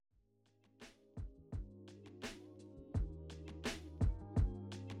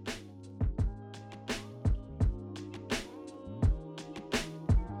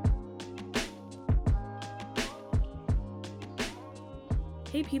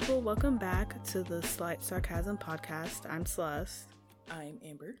Hey people, welcome back to the Slight Sarcasm podcast. I'm Celeste. I'm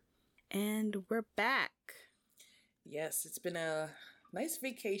Amber. And we're back. Yes, it's been a nice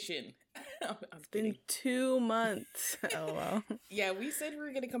vacation. It's been 2 months. LOL. Yeah, we said we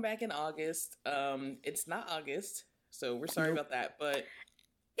were going to come back in August. It's not August, so we're sorry about that, but...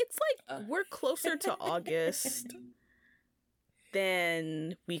 It's like we're closer to August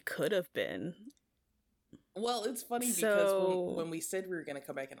than we could have been. Well, it's funny because when we said we were going to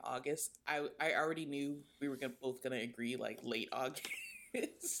come back in August, I already knew we were both going to agree like late August.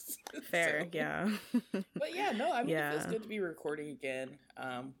 Fair, yeah. But yeah, no, I mean, it feels good to be recording again.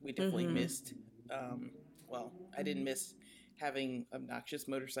 We definitely missed, I didn't miss having obnoxious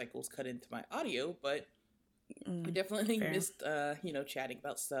motorcycles cut into my audio, but we definitely missed, chatting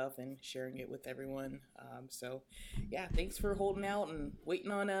about stuff and sharing it with everyone. So yeah, thanks for holding out and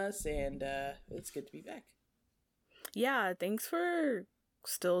waiting on us, and it's good to be back. Yeah, thanks for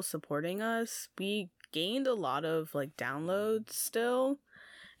still supporting us. We gained a lot of like downloads still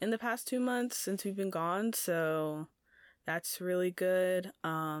in the past 2 months since we've been gone, so that's really good.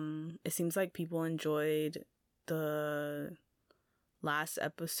 It seems like people enjoyed the last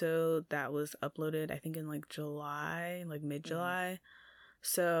episode that was uploaded, I think in like July, like mid-July.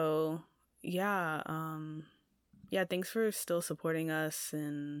 So yeah, thanks for still supporting us.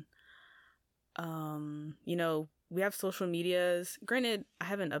 And we have social medias. Granted, I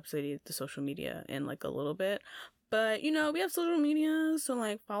haven't updated the social media in like a little bit, but we have social media, so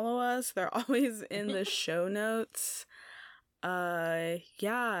like follow us. They're always in the show notes. And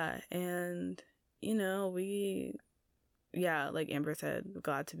like Amber said,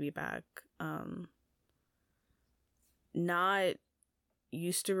 glad to be back. Not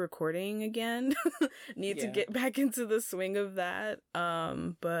used to recording again. Need to get back into the swing of that.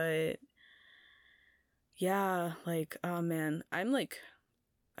 But yeah, like, oh man, I'm like,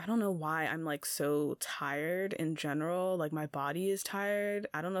 I don't know why I'm like so tired in general. Like my body is tired.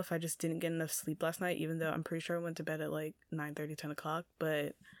 I don't know if I just didn't get enough sleep last night, even though I'm pretty sure I went to bed at like 9:30, 10 o'clock,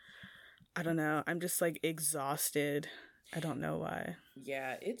 but I don't know. I'm just like exhausted. I don't know why.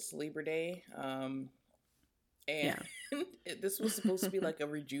 Yeah, it's Labor Day. This was supposed to be like a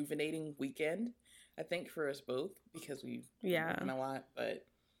rejuvenating weekend, I think, for us both, because we've been working a lot, but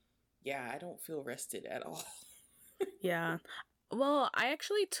yeah, I don't feel rested at all. Yeah. Well, I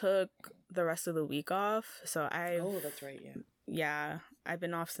actually took the rest of the week off, so Oh, that's right, yeah. Yeah, I've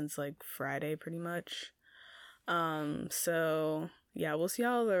been off since like Friday pretty much. So yeah, we'll see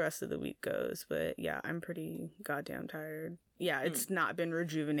how the rest of the week goes, but yeah, I'm pretty goddamn tired. Yeah, it's not been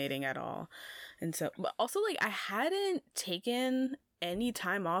rejuvenating at all. And so, but also like I hadn't taken any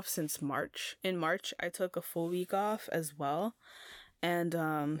time off since March. In March, I took a full week off as well. And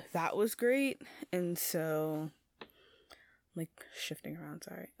that was great. And so, like shifting around,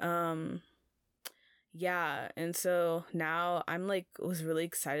 sorry. Yeah, and so now I'm like was really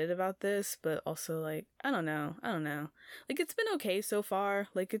excited about this, but also like I don't know. Like it's been okay so far.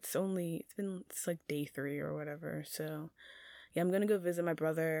 Like it's like day 3 or whatever. So yeah, I'm gonna go visit my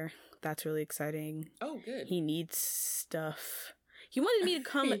brother. That's really exciting. Oh, good. He needs stuff. He wanted me to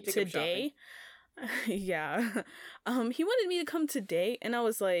come today. Yeah. He wanted me to come today, and I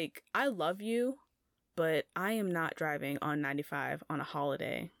was like, I love you, but I am not driving on 95 on a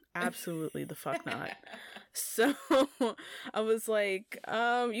holiday. Absolutely the fuck not. So I was like,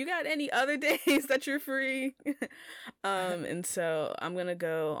 you got any other days that you're free? And so I'm gonna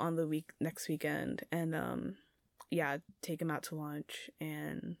go on the next weekend and take him out to lunch.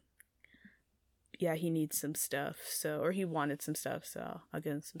 And yeah, he needs some stuff, or he wanted some stuff, so I'll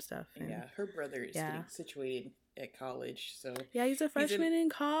get him some stuff. And, yeah, her brother is getting situated at college, so yeah, he's a freshman in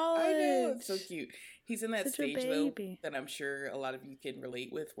college. I know, it's so cute. He's in that stage though that I'm sure a lot of you can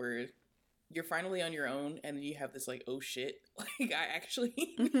relate with, where you're finally on your own, and then you have this like, oh shit, like I actually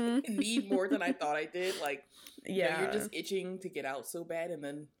need more than I thought I did. Like, you're just itching to get out so bad, and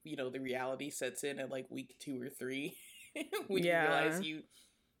then the reality sets in at like week 2 or 3 when you realize you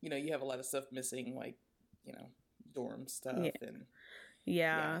have a lot of stuff missing, like dorm stuff and.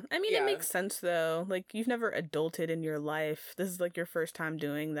 Yeah. I mean, it makes sense, though. Like, you've never adulted in your life. This is, like, your first time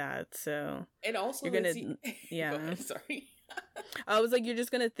doing that, so... And also... You're gonna... Yeah. Go ahead, sorry. I was like, you're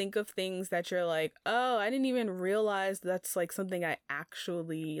just gonna think of things that you're like, oh, I didn't even realize that's, like, something I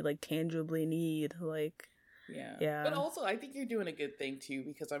actually, like, tangibly need. Like... Yeah. But also, I think you're doing a good thing, too,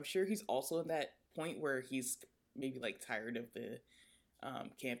 because I'm sure he's also in that point where he's maybe, like, tired of the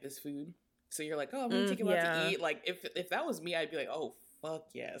campus food. So you're like, oh, I'm gonna take him out to eat. Like, if that was me, I'd be like, oh, fuck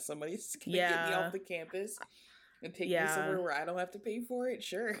yeah, somebody's gonna get me off the campus and take me somewhere where I don't have to pay for it.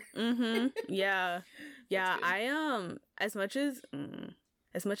 Sure. Yeah. I as much as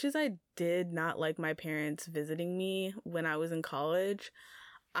as much as I did not like my parents visiting me when I was in college,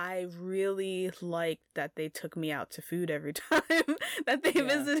 I really liked that they took me out to food every time that they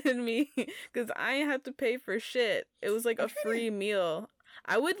visited me, because I didn't have to pay for shit. It was like a free meal.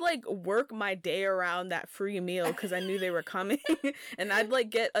 I would like work my day around that free meal because I knew they were coming, and I'd like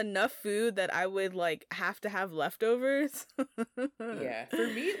get enough food that I would like have to have leftovers. Yeah, for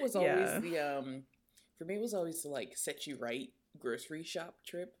me it was always the like set you right grocery shop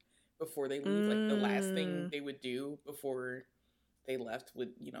trip before they leave. Like the last thing they would do before they left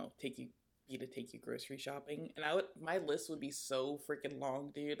would, take you grocery shopping. And my list would be so freaking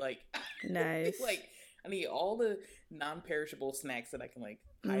long, dude. Like, nice. Like, I need all the non-perishable snacks that I can like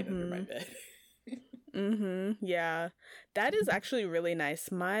hide under my bed. Yeah, that is actually really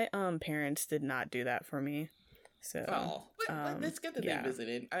nice. My parents did not do that for me. So but it's good that they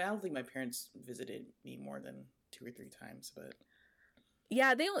visited. I don't think my parents visited me more than 2 or 3 times, but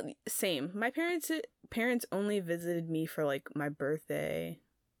yeah, same. My parents only visited me for like my birthday.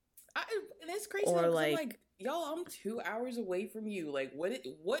 And it's crazy, or though, like, I'm like, y'all, I'm 2 hours away from you. Like,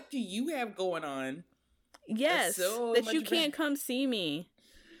 what do you have going on? Yes, that you can't come see me.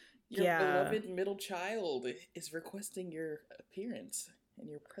 Your beloved middle child is requesting your appearance and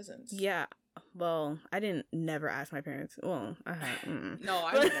your presence. Yeah. Well, I didn't never ask my parents. Well, no,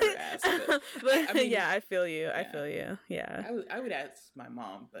 I would never ask. But I mean, yeah, I feel you. Yeah. I feel you. Yeah. I would ask my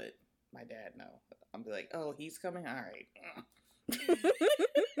mom, but my dad, no. I'm be like, oh, he's coming. All right.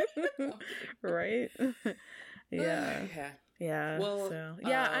 Right. Yeah. Yeah. Well, so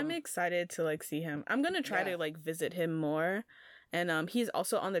yeah, I'm excited to like see him. I'm gonna try to like visit him more, and he's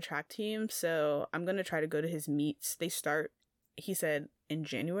also on the track team, so I'm gonna try to go to his meets. They start, he said, in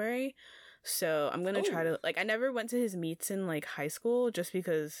January. So I'm going to try to, like, I never went to his meets in, like, high school just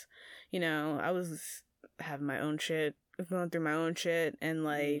because, I was having my own shit, going through my own shit and,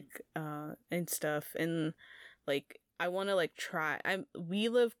 like, and stuff. And, like, I want to, like,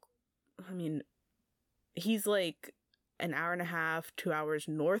 he's, like, an hour and a half, 2 hours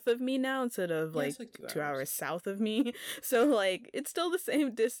north of me now instead of, like 2 hours south of me. So, like, it's still the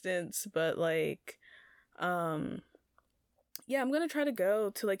same distance, but, like, yeah, I'm gonna try to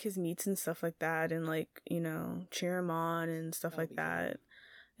go to like his meets and stuff like that, and like, cheer him on and stuff like that.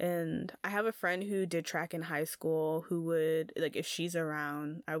 And I have a friend who did track in high school who would, like, if she's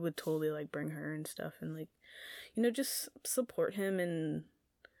around, I would totally like bring her and stuff, and like, just support him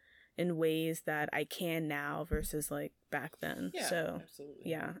in ways that I can now versus like back then. Yeah, so absolutely.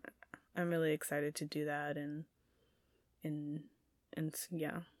 Yeah, I'm really excited to do that and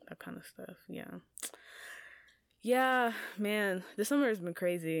yeah, that kind of stuff. Yeah, man, this summer has been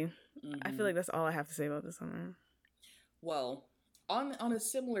crazy. I feel like that's all I have to say about this summer. Well, on a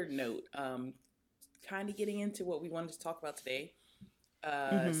similar note, kind of getting into what we wanted to talk about today,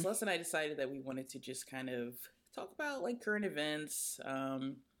 Celeste and I decided that we wanted to just kind of talk about like current events,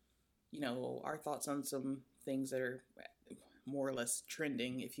 our thoughts on some things that are more or less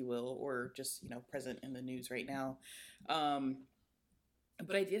trending, if you will, or just, present in the news right now.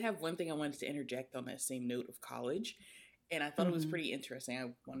 But I did have one thing I wanted to interject on that same note of college, and I thought it was pretty interesting. I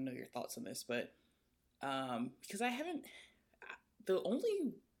want to know your thoughts on this, but because the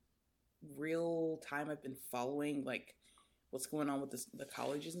only real time I've been following like what's going on with the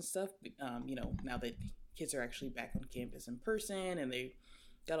colleges and stuff, now that kids are actually back on campus in person and they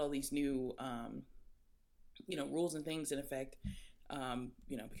got all these new, rules and things in effect,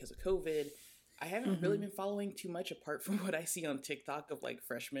 because of COVID. I haven't really been following too much apart from what I see on TikTok of like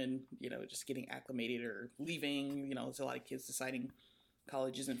freshmen, just getting acclimated or leaving. There's a lot of kids deciding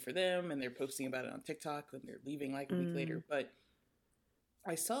college isn't for them and they're posting about it on TikTok and they're leaving like a week later. But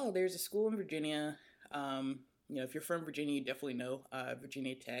I saw there's a school in Virginia. If you're from Virginia, you definitely know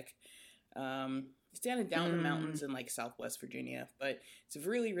Virginia Tech. It's down in the mountains in like Southwest Virginia, but it's a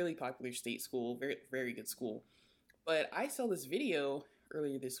really, really popular state school, very, very good school. But I saw this video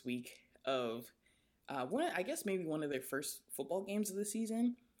earlier this week of one of their first football games of the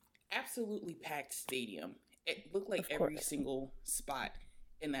season. Absolutely packed stadium. It looked like every single spot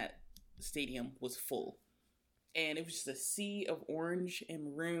in that stadium was full. And it was just a sea of orange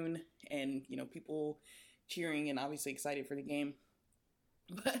and maroon and, people cheering and obviously excited for the game.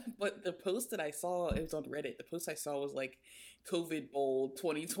 But the post that I saw, it was on Reddit. The post I saw was like COVID Bowl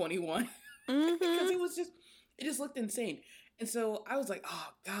 2021 because it just looked insane. And so I was like, oh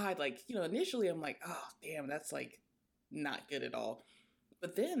God, like, initially I'm like, oh damn, that's like not good at all.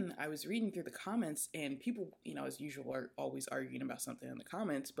 But then I was reading through the comments and people, as usual, are always arguing about something in the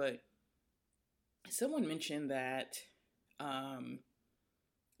comments. But someone mentioned that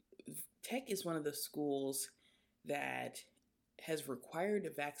Tech is one of the schools that has required a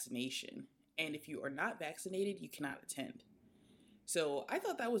vaccination. And if you are not vaccinated, you cannot attend. So I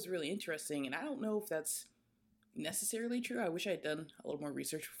thought that was really interesting. And I don't know if that's necessarily true. I wish I had done a little more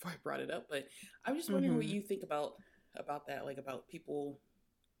research before I brought it up. But I'm just wondering what you think about that, like about people,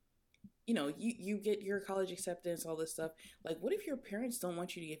 you know, you get your college acceptance, all this stuff. Like, what if your parents don't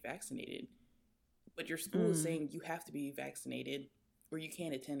want you to get vaccinated, but your school is saying you have to be vaccinated or you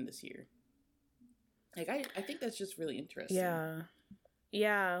can't attend this year? Like, I think that's just really interesting. Yeah.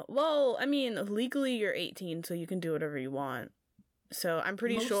 Yeah. Well, I mean, legally you're 18, so you can do whatever you want. So I'm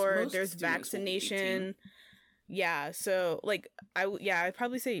pretty sure there's vaccination. Yeah. So, like, I'd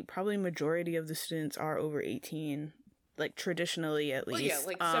probably say majority of the students are over 18. Like, traditionally, at least. Well, yeah,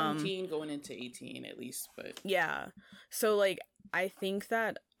 like 17 going into 18 at least, but... Yeah. So, like, I think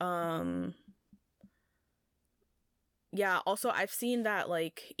that, yeah, also, I've seen that,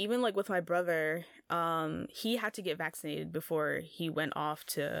 like, even, like, with my brother, he had to get vaccinated before he went off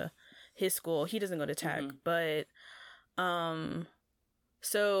to his school. He doesn't go to tech, but,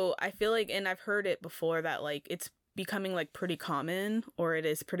 so I feel like, and I've heard it before, that, like, it's becoming, like, pretty common, or it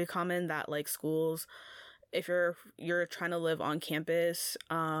is pretty common that, like, schools... if you're trying to live on campus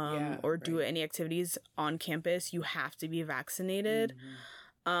or do any activities on campus, you have to be vaccinated.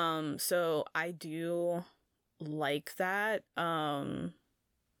 So I do like that. I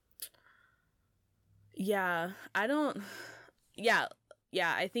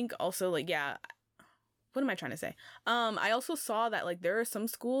think also, like, what am I trying to say? I also saw that, like, there are some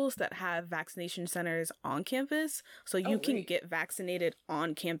schools that have vaccination centers on campus, so you can get vaccinated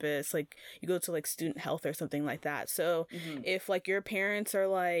on campus. Like, you go to, like, student health or something like that. So if, like, your parents are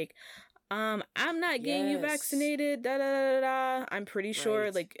like, I'm not getting you vaccinated, I'm pretty sure,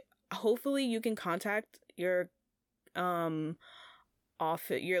 like, hopefully you can contact your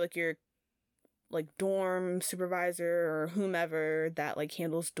your dorm supervisor or whomever that, like,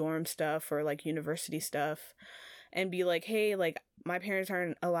 handles dorm stuff or, like, university stuff, and be like, hey, like, my parents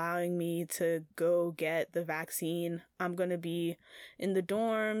aren't allowing me to go get the vaccine. I'm gonna be in the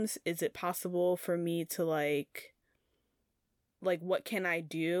dorms. Is it possible for me to, like, what can I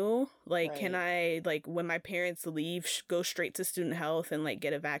do? Like, can I, like, when my parents leave, go straight to student health and, like,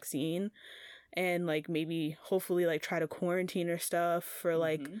 get a vaccine? And, like, maybe, hopefully, like, try to quarantine or stuff for,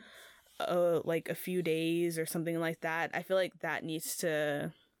 like, like a few days or something like that. I feel like that needs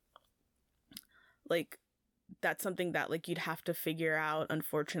to, like, that's something that, like, you'd have to figure out,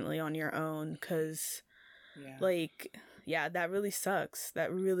 unfortunately, on your own, because like, yeah, that really sucks.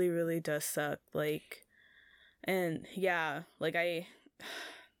 That really, really does suck. Like, and yeah, like,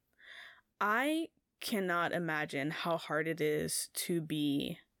 I cannot imagine how hard it is to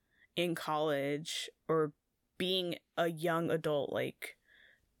be in college or being a young adult, like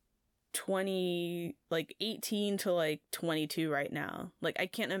 18 to, like, 22 right now. Like, I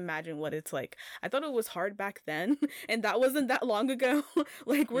can't imagine what it's like. I thought it was hard back then, and that wasn't that long ago.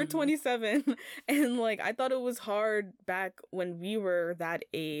 Like, we're 27, and, like, I thought it was hard back when we were that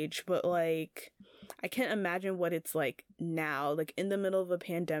age, but, like, I can't imagine what it's like now, like, in the middle of a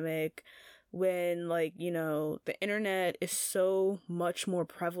pandemic, when, like, you know, the internet is so much more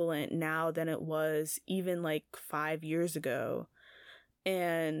prevalent now than it was even, like, 5 years ago.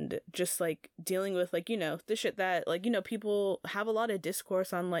 And just, like, dealing with, like, you know, the shit that, like, you know, people have a lot of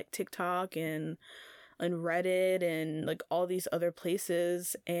discourse on, like, TikTok and Reddit and, like, all these other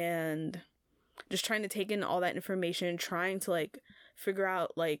places, and just trying to take in all that information, trying to, like, figure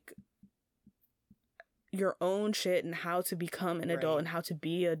out, like, your own shit and how to become an adult and how to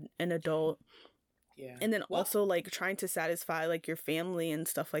be an adult. Yeah. And then also, like, trying to satisfy, like, your family and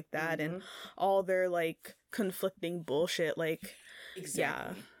stuff like that, and all their, like, conflicting bullshit, like...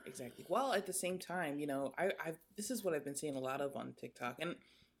 Exactly. Well, at the same time, you know, I this is what I've been seeing a lot of on TikTok, and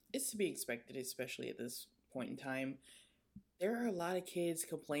it's to be expected, especially at this point in time. There are a lot of kids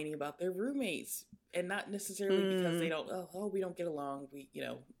complaining about their roommates, and not necessarily because they don't, we don't get along, you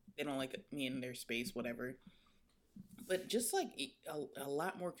know, they don't like me in their space, whatever. But just, like, a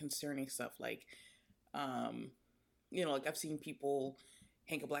lot more concerning stuff, like, you know, like, I've seen people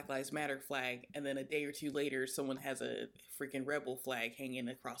hang a Black Lives Matter flag, and then a day or two later, someone has a freaking rebel flag hanging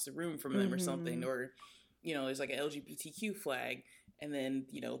across the room from them or something, or, you know, there's, like, an LGBTQ flag, and then,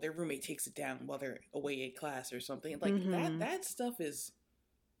 you know, their roommate takes it down while they're away at class or something. Like, that stuff is,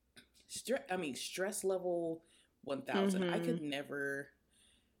 stress level 1000. I could never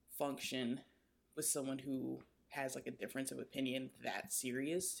function with someone who has, like, a difference of opinion that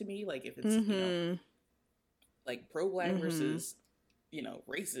serious to me. Like, if it's, you know, like, pro-Black versus, you know,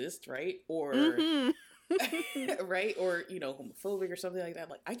 racist, right? Or, right? Or, you know, homophobic or something like that.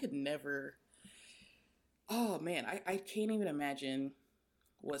 Like, I could never, Oh man, I can't even imagine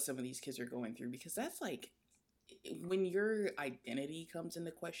what some of these kids are going through, because that's like when your identity comes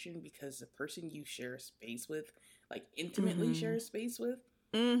into question because the person you share a space with, like intimately share a space with,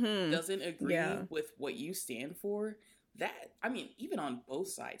 doesn't agree with what you stand for. That, I mean, even on both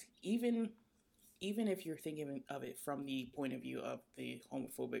sides, even if you're thinking of it from the point of view of the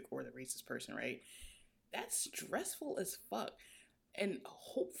homophobic or the racist person, right? That's stressful as fuck. And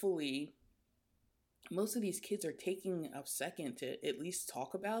hopefully most of these kids are taking a second to at least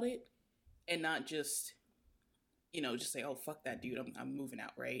talk about it and not just, just say, oh, fuck that dude, I'm moving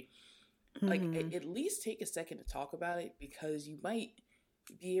out, right? Like, at least take a second to talk about it, because you might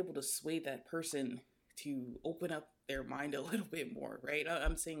be able to sway that person to open up their mind a little bit more, right?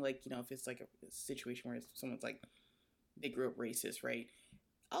 I'm saying, like, if it's like a situation where someone's like, they grew up racist, right?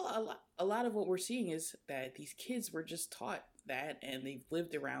 A lot of what we're seeing is that these kids were just taught that, and they've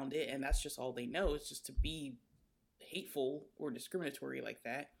lived around it, and that's just all they know. It's just to be hateful or discriminatory like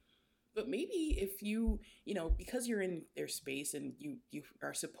that. But maybe if you, because you're in their space and you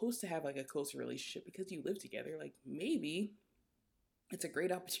are supposed to have like a closer relationship because you live together, like maybe it's a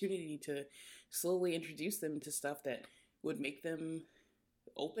great opportunity to slowly introduce them to stuff that would make them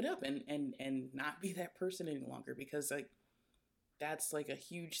open up and not be that person any longer. Because like, that's like a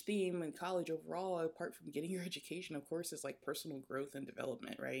huge theme in college overall, apart from getting your education, of course, is like personal growth and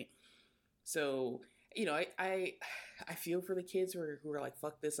development, right? So, I feel for the kids who are like,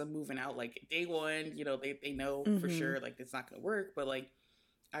 fuck this, I'm moving out, like day one, they know for sure, like, it's not gonna work. But like,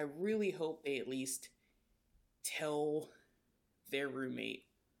 I really hope they at least tell their roommate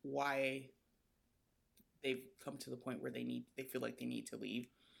why they've come to the point where they feel like they need to leave.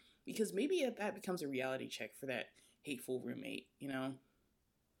 Because maybe that becomes a reality check for that hateful roommate,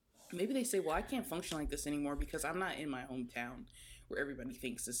 Maybe they say, well, I can't function like this anymore because I'm not in my hometown where everybody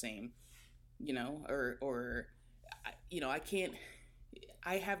thinks the same, or I can't,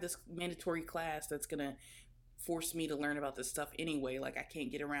 I have this mandatory class that's going to force me to learn about this stuff anyway. Like, I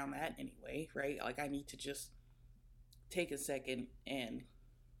can't get around that anyway, right? Like, I need to just take a second and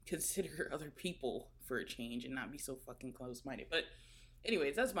consider other people for a change and not be so fucking close-minded. But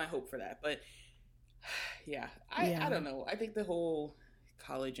anyways, that's my hope for that. But yeah, I don't know. I think the whole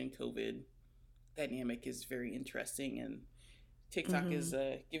college and COVID dynamic is very interesting, and TikTok is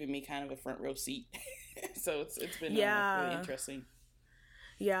giving me kind of a front row seat. So it's been really interesting.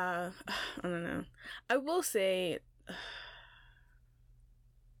 Yeah, I don't know. I will say,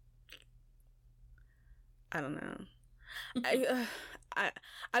 I don't know.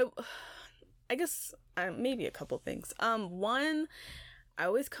 I guess maybe a couple things. One, I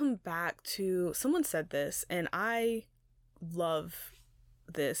always come back to, someone said this, and I love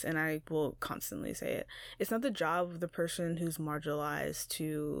this, and I will constantly say it. It's not the job of the person who's marginalized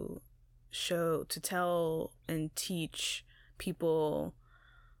to tell and teach people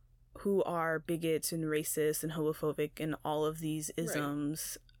who are bigots and racist and homophobic and all of these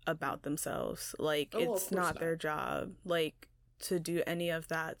isms about themselves. Like, it's not their job, like, to do any of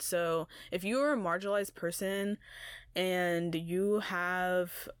that. So if you're a marginalized person and you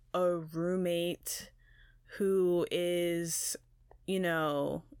have a roommate who is,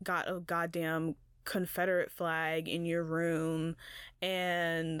 got a goddamn Confederate flag in your room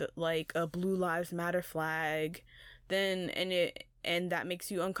and like a Blue Lives Matter flag, then and that makes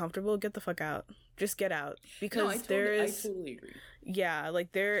you uncomfortable, get the fuck out. Just get out. Because I totally agree. Yeah,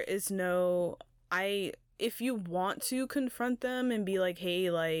 like, there is no, if you want to confront them and be like,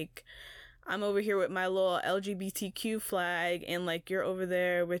 hey, like, I'm over here with my little LGBTQ flag, and like, you're over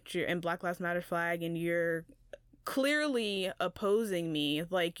there with your and Black Lives Matter flag, and you're clearly opposing me,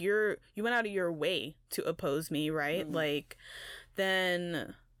 like, you went out of your way to oppose me, right? Like,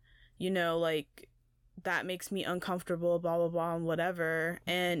 then, like, that makes me uncomfortable, blah blah blah, and whatever.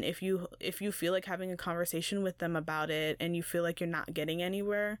 And if you feel like having a conversation with them about it and you feel like you're not getting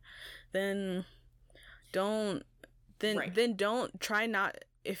anywhere, then don't try not,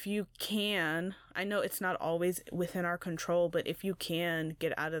 if you can. I know it's not always within our control, but if you can,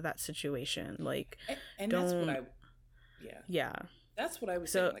 get out of that situation. Like, and that's what that's what I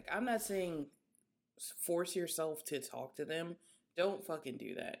was saying. Like, I'm not saying force yourself to talk to them. Don't fucking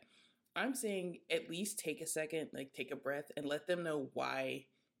do that. I'm saying at least take a second, like, take a breath and let them know why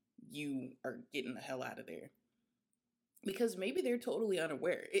you are getting the hell out of there. Because maybe they're totally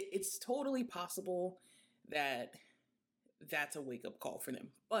unaware. It's totally possible that that's a wake-up call for them.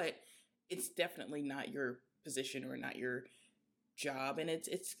 But it's definitely not your position or not your job. And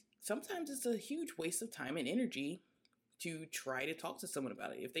it's sometimes it's a huge waste of time and energy to try to talk to someone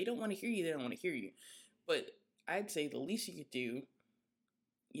about it. If they don't want to hear you, they don't want to hear you. But I'd say the least you could do,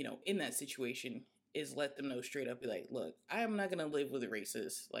 in that situation is let them know straight up, be like, look, I am not going to live with a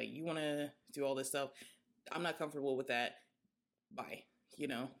racist. Like, you want to do all this stuff. I'm not comfortable with that. Bye. You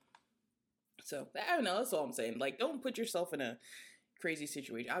know? So, I don't know. That's all I'm saying. Like, don't put yourself in a crazy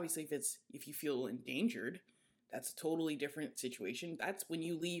situation. Obviously, if you feel endangered, that's a totally different situation. That's when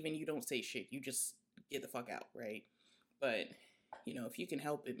you leave and you don't say shit. You just get the fuck out, right? But, you know, if you can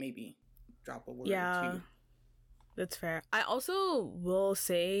help it, maybe drop a word or two. That's fair. I also will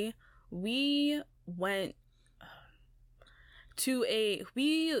say we went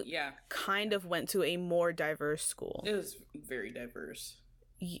kind of went to a more diverse school. It was very diverse.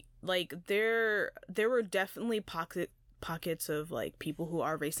 Like there were definitely pockets of like people who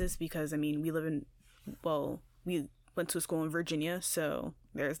are racist, because I mean we went to a school in Virginia, so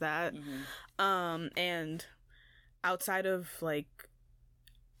there's that. And outside of like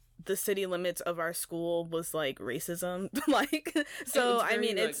the city limits of our school was like racism. Like, so I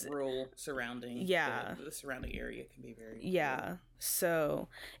mean, like, it's rural surrounding. Yeah, the surrounding area can be very rural. So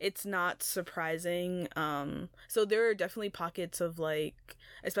it's not surprising. So there are definitely pockets of like,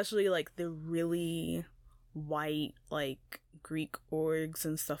 especially like the really white like Greek orgs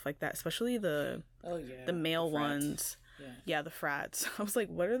and stuff like that, especially the male ones. Yeah, the frats. I was like,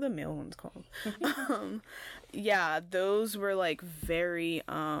 what are the male ones called? Yeah, those were like very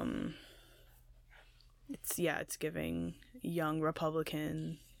it's giving young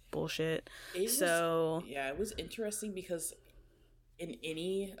Republican bullshit. It was interesting because in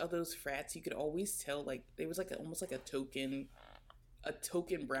any of those frats you could always tell like there was like almost like a token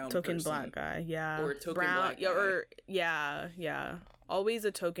brown person. Black guy, yeah. Or a token black guy. Or always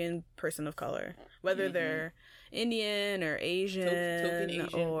a token person of color. Whether they're Indian or Asian, token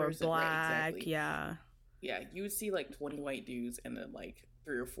Asian or person, black, right, exactly. Yeah, you would see like 20 white dudes and then like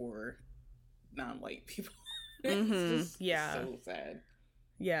 3 or 4 non-white people. It's so sad.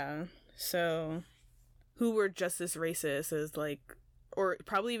 Yeah, so who were just as racist as like, or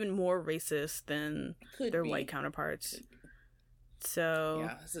probably even more racist than their white counterparts. So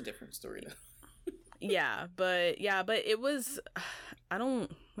yeah, that's a different story though. but it was,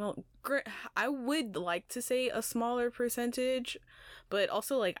 I would like to say a smaller percentage, but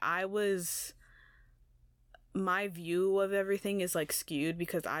also like my view of everything is like skewed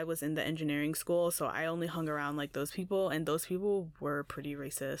because I was in the engineering school, so I only hung around like those people, and those people were pretty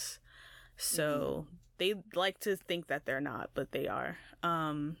racist. So they like to think that they're not, but they are.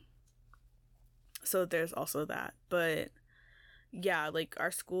 So there's also that. But yeah, like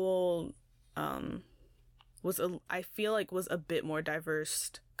our school I feel like was a bit more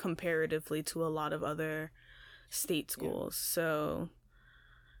diverse comparatively to a lot of other state schools. So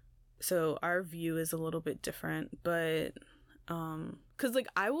our view is a little bit different, but cuz like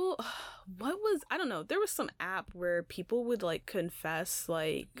I don't know, there was some app where people would like confess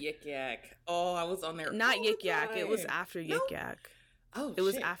like Yik Yak. Oh, I was on there. Not Yik Yak, it was after Yik Yak. Oh, it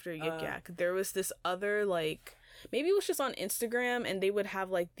was after Yik Yak. There was this other like, maybe it was just on Instagram, and they would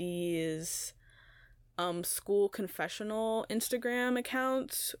have like these school confessional Instagram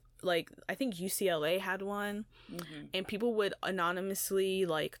accounts. Like I think UCLA had one, and people would anonymously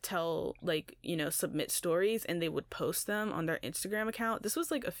like tell, like, you know, submit stories, and they would post them on their Instagram account. This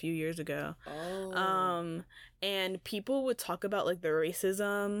was like a few years ago. And people would talk about like the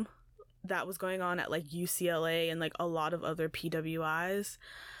racism that was going on at like UCLA and like a lot of other PWIs.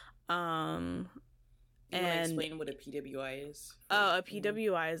 You want to explain what a PWI is? Oh, a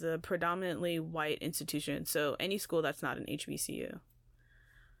PWI is a predominantly white institution. So any school that's not an HBCU.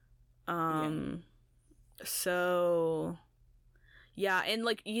 So yeah, and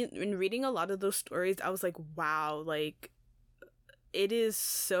like in reading a lot of those stories, I was like, wow, like it is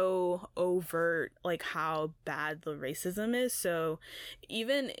so overt, like how bad the racism is. So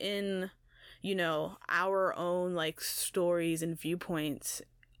even in, you know, our own like stories and viewpoints,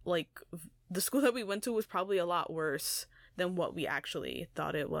 like the school that we went to was probably a lot worse than what we actually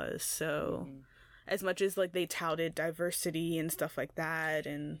thought it was. So as much as like they touted diversity and stuff like that,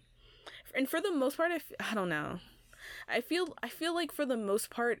 and for the most part, I don't know, I feel like for the most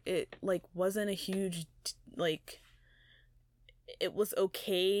part it like wasn't a huge, like, it was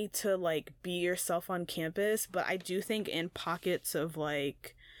okay to like be yourself on campus, but I do think in pockets of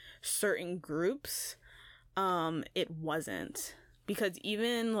like certain groups it wasn't. Because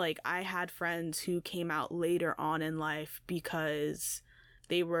even like I had friends who came out later on in life because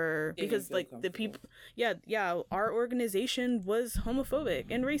like the people, our organization was homophobic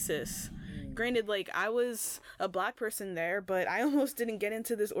and racist. Granted, like I was a black person there, but I almost didn't get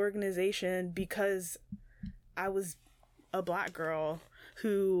into this organization because I was a black girl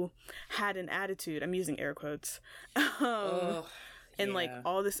who had an attitude. I'm using air quotes. and like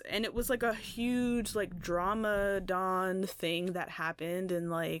all this, and it was like a huge like drama don thing that happened, and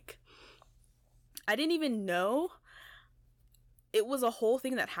like I didn't even know it was a whole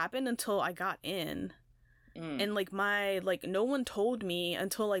thing that happened until I got in. And like no one told me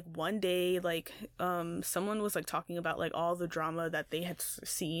until like one day, like someone was like talking about like all the drama that they had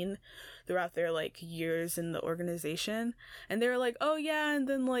seen throughout their like years in the organization, and they were like, oh yeah, and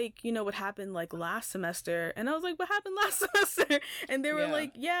then like, you know, what happened like last semester, and I was like, what happened last semester? And they were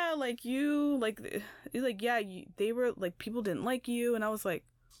like, yeah, like you like yeah, they were like, people didn't like you, and I was like,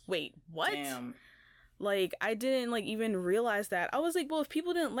 wait, what? Damn. Like, I didn't, like, even realize that. I was like, well, if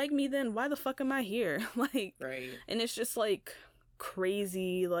people didn't like me, then why the fuck am I here? Like, right. And it's just, like,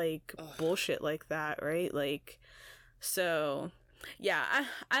 crazy, like, bullshit like that, right? Like, so, yeah,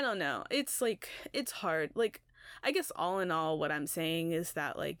 I don't know. It's, like, it's hard. Like, I guess all in all, what I'm saying is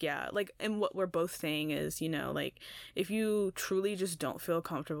that, like, yeah, like, and what we're both saying is, you know, like, if you truly just don't feel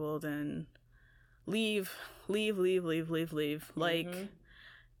comfortable, then leave. Like,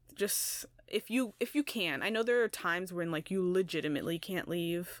 just... If you can. I know there are times when like you legitimately can't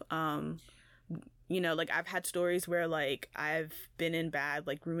leave. You know, like I've had stories where like I've been in bad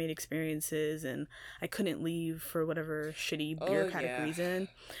like roommate experiences and I couldn't leave for whatever shitty bureaucratic reason.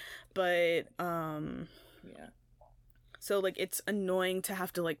 But so like it's annoying to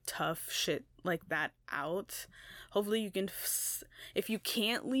have to like tough shit like that out. Hopefully you can if you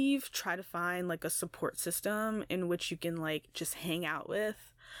can't leave, try to find like a support system in which you can like just hang out with.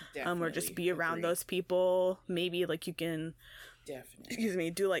 Definitely. Or just be around those people. Maybe like you can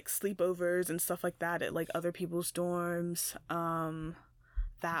do like sleepovers and stuff like that at like other people's dorms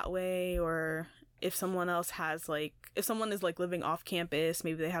that way. Or if someone else has like, if someone is like living off campus,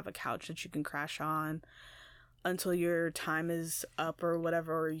 maybe they have a couch that you can crash on until your time is up or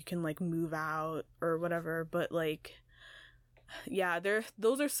whatever, or you can like move out or whatever. But like, yeah,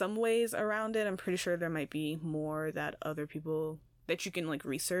 those are some ways around it. I'm pretty sure there might be more that other people that you can like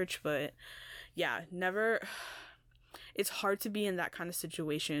research, but yeah, never. It's hard to be in that kind of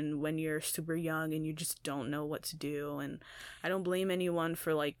situation when you're super young and you just don't know what to do. And I don't blame anyone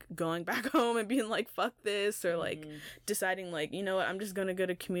for like going back home and being like, fuck this, or like deciding like, you know what, I'm just gonna go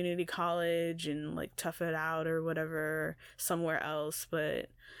to community college and like tough it out or whatever somewhere else. But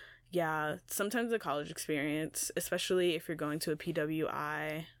yeah, sometimes the college experience, especially if you're going to a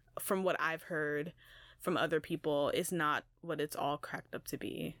PWI, from what I've heard from other people, is not what it's all cracked up to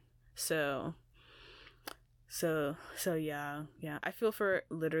be. So yeah. I feel for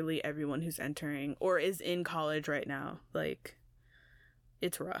literally everyone who's entering or is in college right now. Like,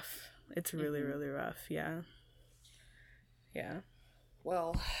 it's rough. It's really, really rough. Yeah.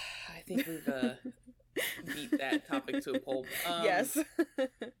 Well, I think we've beat that topic to a pulp. Yes.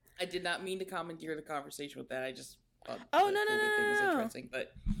 I did not mean to commandeer the conversation with that. I just thought no. thing was interesting,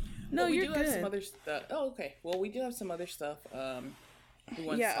 but. No, we you're do good. Have some other stuff. Oh, okay. Well, we do have some other stuff we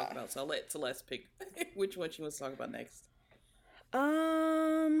want to talk about. So I'll let Celeste pick which one she wants to talk about next.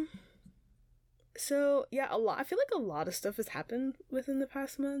 So yeah, I feel like a lot of stuff has happened within the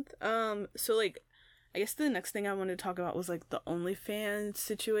past month. So like, I guess the next thing I wanted to talk about was like the OnlyFans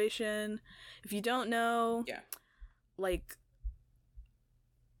situation. If you don't know, like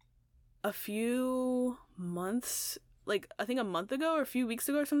a few months. Like, I think a month ago or a few weeks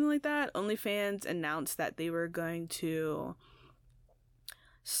ago or something like that, OnlyFans announced that they were going to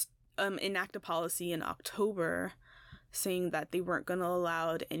enact a policy in October saying that they weren't going to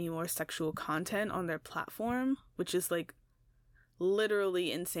allow any more sexual content on their platform, which is, like,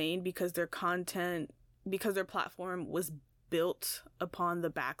 literally insane because their platform was built upon the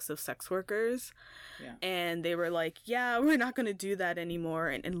backs of sex workers. And they were like, yeah, we're not gonna do that anymore,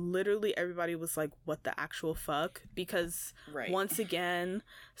 and literally everybody was like, what the actual fuck? Because once again,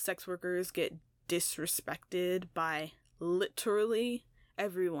 sex workers get disrespected by literally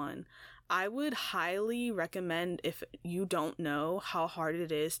everyone. I would highly recommend, if you don't know how hard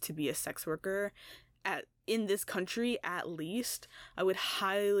it is to be a sex worker in this country, at least, I would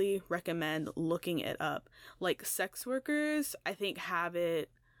highly recommend looking it up. Like, sex workers, I think, have it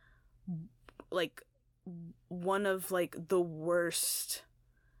like one of like the worst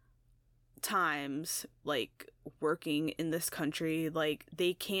times like working in this country. Like,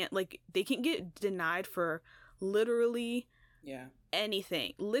 they can get denied for literally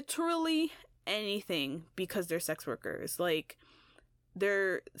anything because they're sex workers. Like,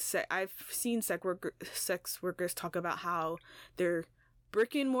 I've seen sex workers talk about how their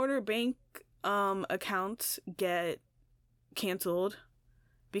brick and mortar bank accounts get canceled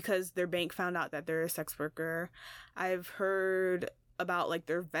because their bank found out that they're a sex worker. I've heard about like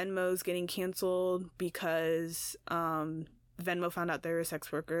their Venmos getting canceled because Venmo found out they were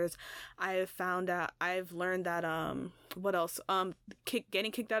sex workers. I've learned that what else?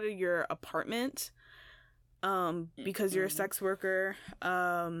 Getting kicked out of your apartment because you're a sex worker.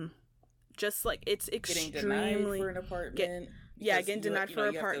 Just like it's extremely getting denied for an apartment. Getting denied for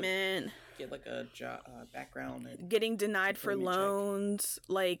an apartment. Get like a job background. And getting denied for loans. Check.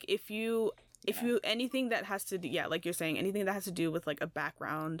 Like if you anything that has to do, like you're saying, anything that has to do with like a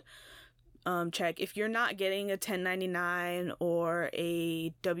background check. If you're not getting a 1099 or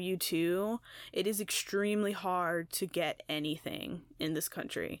a W-2, it is extremely hard to get anything in this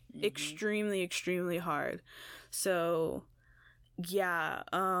country. Extremely, extremely hard. So yeah,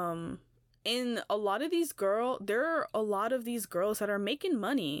 in a lot of these there are a lot of these girls that are making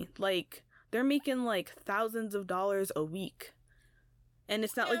money. Like they're making like thousands of dollars a week, and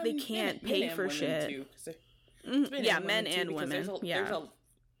it's not like they can't pay for shit. Too, men and women.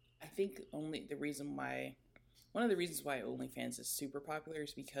 I think one of the reasons why OnlyFans is super popular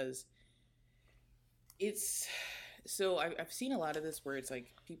is because it's so I've seen a lot of this where it's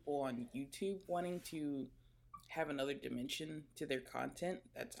like people on YouTube wanting to have another dimension to their content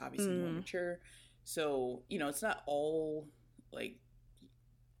that's obviously more mature. So, it's not all like,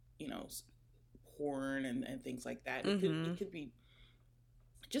 porn and things like that. It could be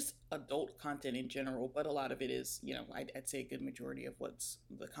just adult content in general, but a lot of it is, I'd say a good majority of what's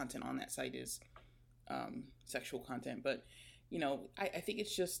the content on that site is sexual content. But, I think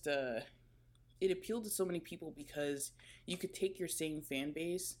it's just, it appealed to so many people because you could take your same fan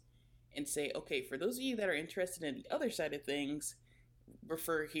base and say, okay, for those of you that are interested in the other side of things,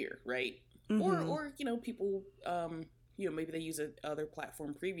 refer here, right? Or people, maybe they use other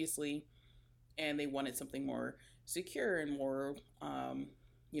platform previously and they wanted something more secure and more,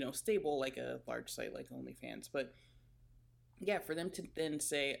 stable, like a large site like OnlyFans. But yeah, for them to then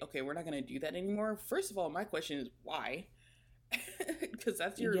say, okay, we're not going to do that anymore. First of all, my question is why? Because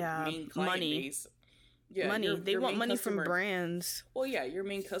that's your main client base. Yeah, money. They want money from brands. Well, yeah, your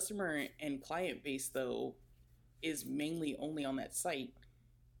main customer and client base, though, is mainly only on that site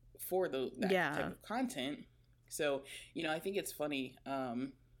for that type of content. So, I think it's funny. I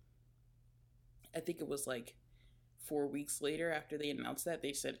think it was like 4 weeks later after they announced that,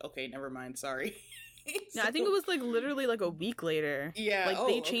 they said, okay, never mind, sorry. No, I think it was like literally like a week later. Yeah. Like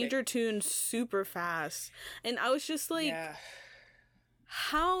they changed their tune super fast. And I was just like,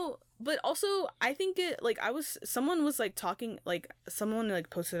 how... But also, I think someone was like talking, like someone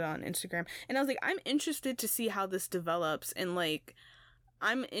like posted it on Instagram, and I was like, I'm interested to see how this develops, and like,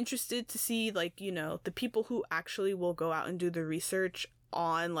 I'm interested to see like, the people who actually will go out and do the research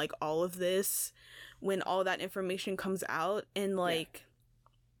on like all of this when all that information comes out, and like,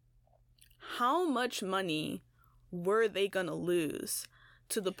 how much money were they gonna lose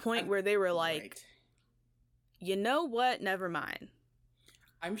to the point where they were like, you know what, never mind.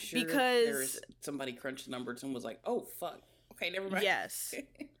 I'm sure because somebody crunched the numbers and was like, oh, fuck. Okay, never mind. Yes.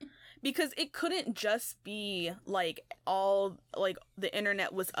 Because it couldn't just be, like, all, like, the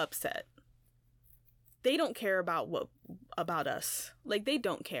internet was upset. They don't care about us. Like, they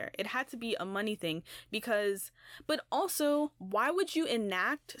don't care. It had to be a money thing because, but also, why would you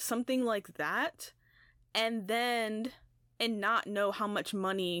enact something like that and not know how much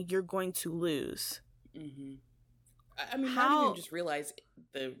money you're going to lose? Mm-hmm. I mean, how do you just realize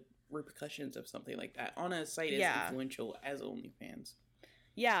the repercussions of something like that on a site as influential as OnlyFans?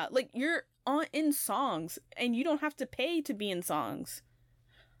 Yeah, like you're in songs and you don't have to pay to be in songs.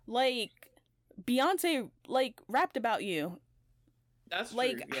 Like Beyonce like rapped about you. That's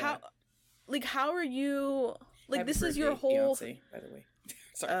like true, how are you like Happy this birthday, is your whole Beyonce, by the way.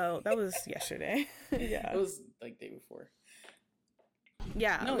 Sorry. Oh, that was yesterday. Yeah. It was like day before.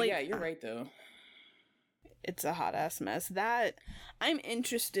 Yeah. No, yeah, you're right though. It's a hot ass mess. That I'm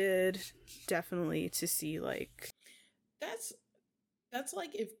interested definitely to see like that's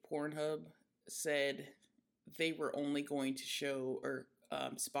like if Pornhub said they were only going to show or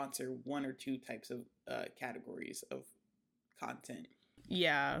sponsor one or two types of categories of content.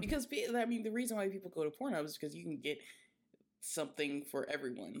 Yeah. Because I mean the reason why people go to Pornhub is because you can get something for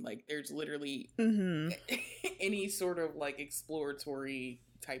everyone. Like there's literally any sort of like exploratory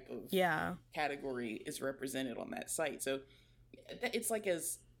type of category is represented on that site. So it's like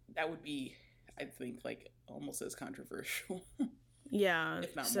that would be, I think, like almost as controversial. Yeah.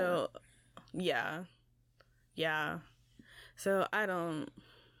 If not more. Yeah. So I don't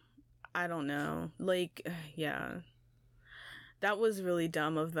know. Like, yeah. That was really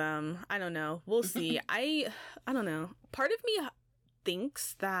dumb of them. I don't know. We'll see. I don't know. Part of me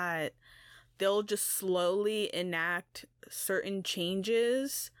thinks that they'll just slowly enact certain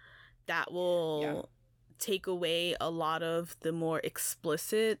changes that will take away a lot of the more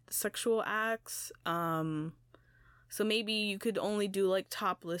explicit sexual acts. So maybe you could only do like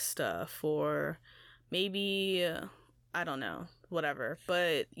topless stuff, or maybe I don't know, whatever.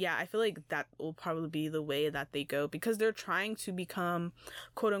 But yeah, I feel like that will probably be the way that they go, because they're trying to become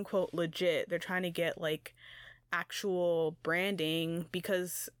quote unquote legit. They're trying to get like actual branding,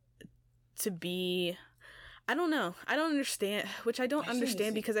 because to be, I don't know, I don't understand, which I don't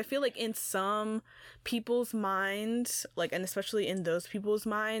understand, because I feel like in some people's minds, like, and especially in those people's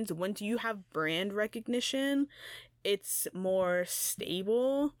minds, when you have brand recognition, it's more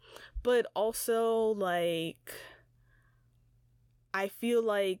stable. But also, like, I feel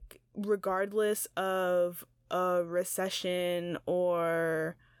like regardless of a recession,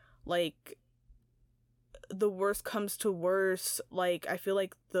 or like the worst comes to worst, like, I feel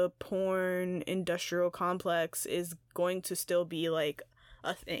like the porn industrial complex is going to still be like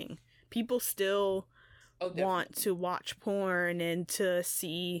a thing. People still want to watch porn and to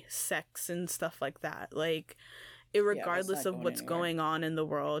see sex and stuff like that. Like, regardless of what's going on in the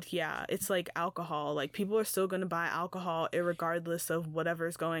world. Yeah, it's like alcohol. Like, people are still going to buy alcohol regardless of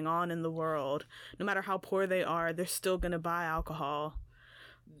whatever's going on in the world. No matter how poor they are, they're still going to buy alcohol.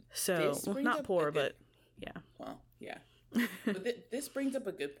 So, well, not poor, but yeah. Well, yeah. But this brings up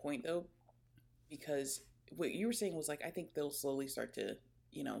a good point, though, because what you were saying was, like, I think they'll slowly start to,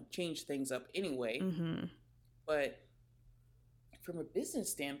 you know, change things up anyway. Mm-hmm. But from a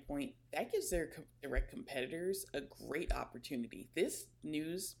business standpoint, that gives their direct competitors a great opportunity. This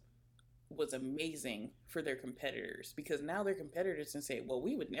news was amazing for their competitors, because now their competitors can say, well,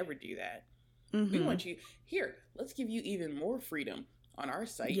 we would never do that. Mm-hmm. We want you here. Let's give you even more freedom on our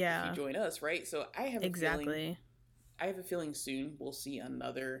site if you join us, right? So I have a feeling soon we'll see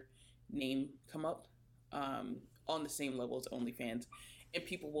another name come up on the same level as OnlyFans, and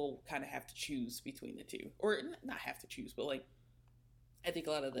people will kind of have to choose between the two, or not have to choose, but like, I think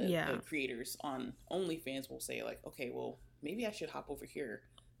a lot of the creators on OnlyFans will say, like, okay, well, maybe I should hop over here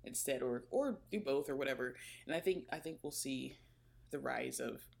instead, or do both, or whatever. And I think we'll see the rise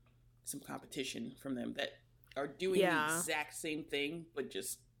of some competition from them that are doing the exact same thing, but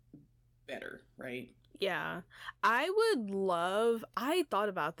just better, right? Yeah. I thought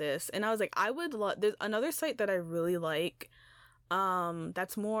about this, and I was like, there's another site that I really like,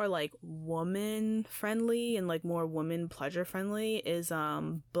 that's more like woman friendly and like more woman pleasure friendly, is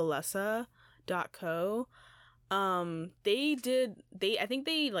Bellesa.co. I think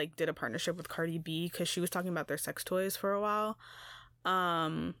they like did a partnership with Cardi B, because she was talking about their sex toys for a while.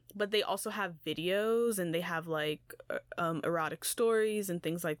 But they also have videos, and they have like erotic stories and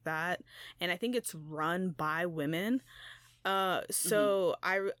things like that, and I think it's run by women. So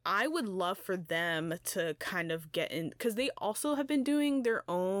I would love for them to kind of get in, because they also have been doing their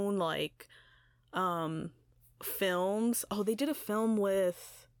own like films. Oh, they did a film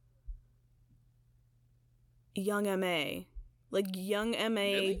with Young M.A. Like, Young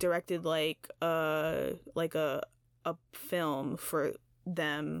M.A. directed like a film for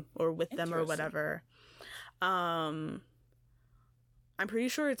them, or with them, or whatever. I'm pretty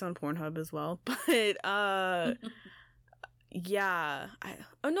sure it's on Pornhub as well, but yeah,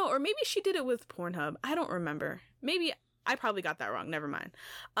 or maybe she did it with Pornhub. I don't remember. Maybe I probably got that wrong. Never mind.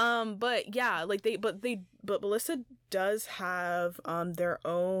 But yeah, like but Bellesa does have their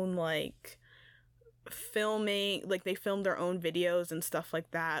own like filming, like they film their own videos and stuff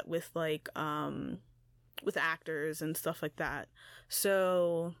like that with like with actors and stuff like that.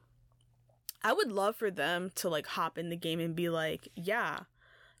 So I would love for them to like hop in the game and be like, yeah,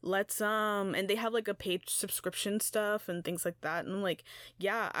 let's and they have like a paid subscription stuff and things like that, and like,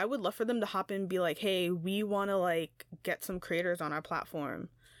 yeah, I would love for them to hop in and be like, hey, we want to like get some creators on our platform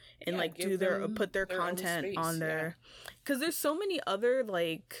and like do put their content on there, because there's so many other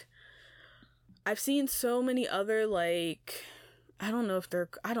like, I've seen so many other like, I don't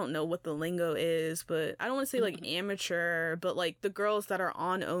know what the lingo is, but I don't want to say like amateur, but like the girls that are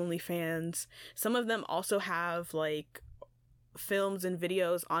on OnlyFans, some of them also have like films and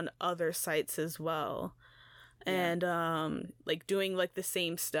videos on other sites as well, and like doing like the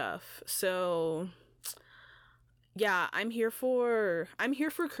same stuff. So yeah, I'm here for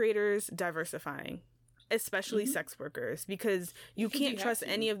creators diversifying, especially sex workers, because you can't trust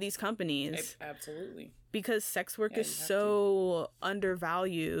any of these companies. Absolutely. Because sex work is so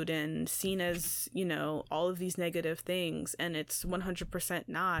undervalued and seen as, you know, all of these negative things, and it's 100%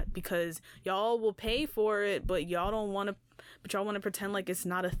 not, because y'all will pay for it, but y'all want to pretend like it's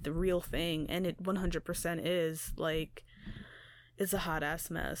not a real thing, and it 100% is. Like, it's a hot ass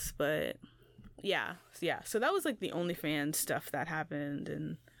mess. But yeah, so that was like the OnlyFans stuff that happened,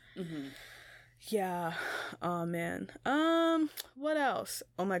 and Yeah. Oh man. What else?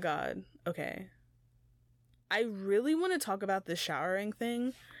 Oh my god. Okay. I really want to talk about the showering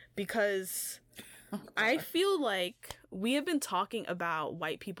thing because I feel like we have been talking about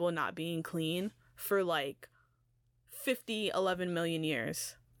white people not being clean for like 11 million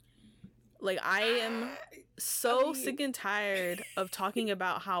years. Like, I am so sick and tired of talking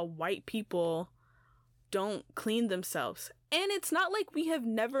about how white people don't clean themselves. And it's not like we have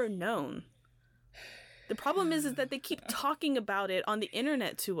never known. The problem is that they keep talking about it on the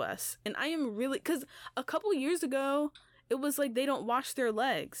internet to us. And I am really... Because a couple years ago, it was like they don't wash their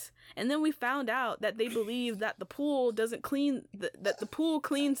legs. And then we found out that they believe that the pool doesn't clean... that the pool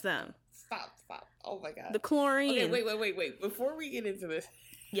cleans them. Stop. Oh my god. The chlorine. Okay, wait. Before we get into this...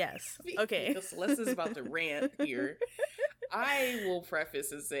 Yes. Okay. Because Celeste is about to rant here. I will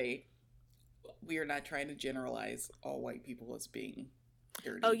preface and say, we are not trying to generalize all white people as being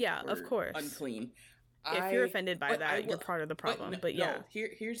dirty. Oh yeah, of course. Unclean. If you're offended by that, you're part of the problem. But yeah. No,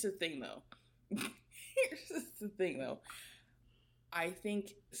 here's the thing though. I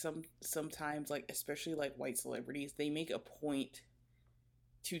think sometimes, like, especially like white celebrities, they make a point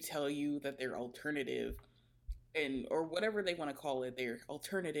to tell you that they're alternative, and or whatever they want to call it, they're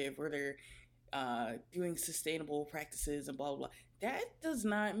alternative, or they're doing sustainable practices and blah blah blah. That does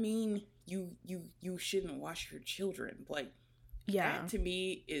not mean you shouldn't wash your children. Like, that to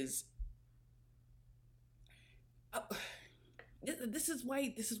me is this is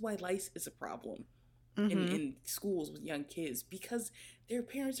why lice is a problem in schools with young kids, because their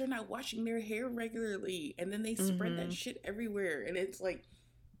parents are not washing their hair regularly, and then they spread that shit everywhere, and it's like,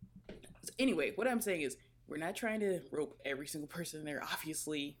 anyway, what I'm saying is, we're not trying to rope every single person in there.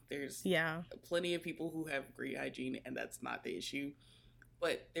 Obviously, there's plenty of people who have great hygiene, and that's not the issue.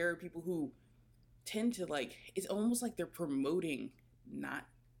 But there are people who tend to, like, it's almost like they're promoting not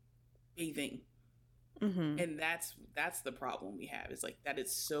bathing. And that's the problem we have. It's like, that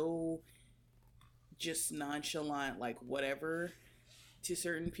is so just nonchalant, like, whatever, to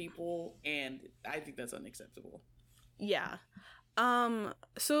certain people, and I think that's unacceptable. Yeah.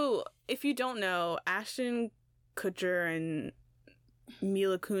 So if you don't know, Ashton Kutcher and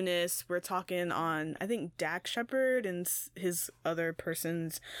Mila Kunis were talking on, I think, Dak Shepard and his other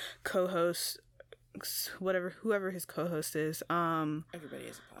person's co-host, whoever his co-host is, everybody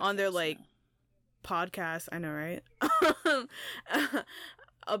has a podcast on their, like, podcast, I know, right?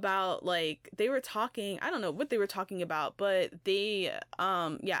 About, like, they were talking, I don't know what they were talking about, but they,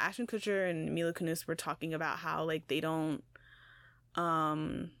 Ashton Kutcher and Mila Kunis were talking about how, like, they don't,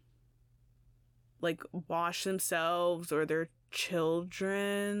 like, wash themselves or their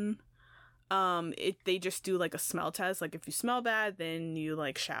children. They just do, like, a smell test. Like, if you smell bad, then you,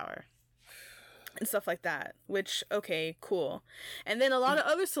 like, shower and stuff like that, which, okay, cool. And then a lot of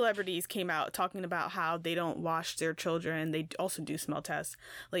other celebrities came out talking about how they don't wash their children. They also do smell tests.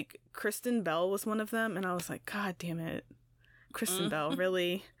 Like, Kristen Bell was one of them, and I was like, God damn it, Kristen Bell,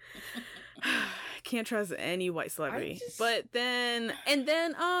 really? Can't trust any white celebrity. But then, who's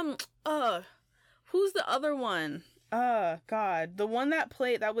the other one? God, the one that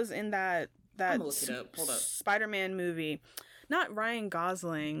was in that Spider-Man movie. Not Ryan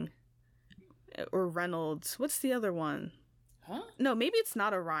Gosling or Reynolds. What's the other one? Huh? No, maybe it's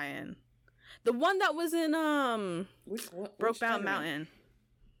not a Ryan. The one that was in Brokeback Mountain.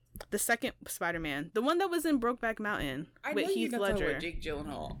 The second Spider-Man. The one that was in Brokeback Mountain with Heath Ledger. Jake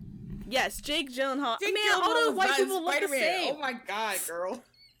Gyllenhaal. Yes, Jake Gyllenhaal. Man, all those white people look the same. Oh my god, girl.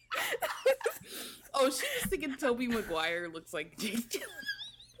 Oh, she was thinking Tobey Maguire looks like Jake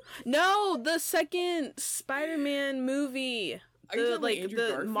Gyllenhaal. No, the second Spider-Man movie.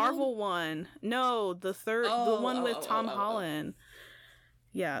 The Marvel one. No, the third, the one with Tom Holland.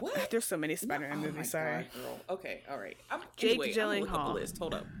 Yeah, what? There's so many Spider-Man movies. Sorry. God, girl. Okay, all right. Jake Gyllenhaal.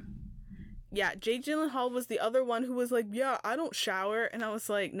 Hold up. Yeah, Jake Gyllenhaal was the other one who was like, yeah, I don't shower. And I was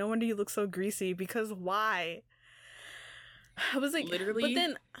like, no wonder you look so greasy, because why? I was like, literally, but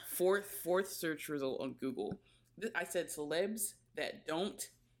then fourth search result on Google. I said celebs that don't, it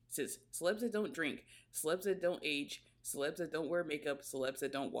says celebs that don't drink, celebs that don't age, celebs that don't wear makeup, celebs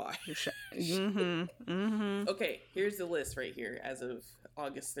that don't wash. Okay, here's the list right here as of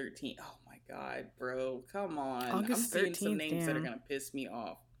August 13th. Oh my god, bro, come on. I'm seeing some names that are gonna piss me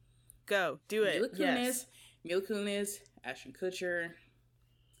off. Go, do it. Mila Kunis, Ashton Kutcher,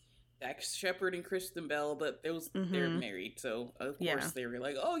 Dak Shepard and Kristen Bell, but they're married, so of course they were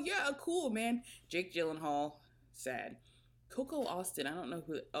like, oh yeah, cool, man. Jake Gyllenhaal, sad. Coco Austin, I don't know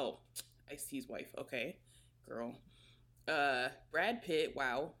who. Oh, Ice-T's wife. Okay, girl. Brad Pitt,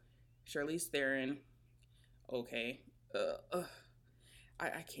 wow. Charlize Theron, okay.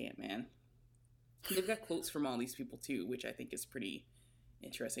 I can't, man. They've got quotes from all these people too, which I think is pretty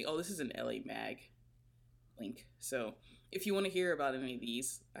interesting. Oh, this is an LA Mag link. So if you want to hear about any of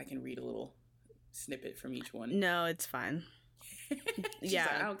these, I can read a little snippet from each one. No, it's fine. Yeah,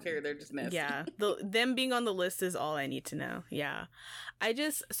 like, I don't care. They're just nasty. Yeah, them being on the list is all I need to know. Yeah, I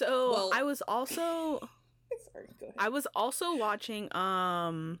was also. Sorry, go ahead. I was also watching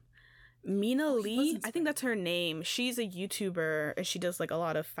Mina Lee. I think that's her name. She's a YouTuber and she does like a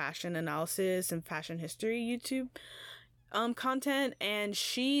lot of fashion analysis and fashion history YouTube content, and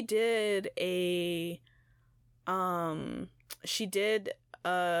she did a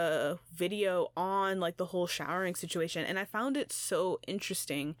video on like the whole showering situation, and I found it so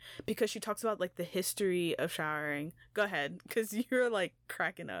interesting because she talks about like the history of showering. Go ahead, because you're like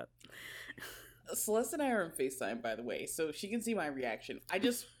cracking up. Celeste and I are on FaceTime, by the way, so she can see my reaction.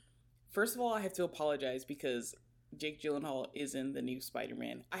 First of all, I have to apologize because Jake Gyllenhaal is in the new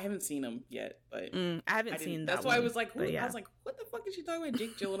Spider-Man. I haven't seen him yet, but I haven't seen that. That's why I was like, I was like, what the fuck is she talking about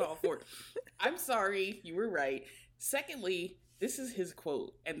Jake Gyllenhaal for? I'm sorry, you were right. Secondly, this is his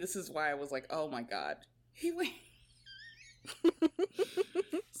quote, and this is why I was like, oh my god. He went.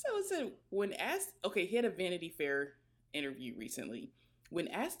 So it said, when asked, okay, he had a Vanity Fair interview recently. When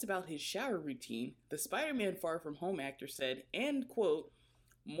asked about his shower routine, the Spider-Man Far From Home actor said, and quote,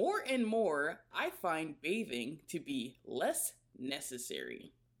 more and more, I find bathing to be less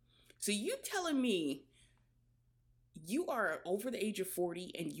necessary. So you telling me you are over the age of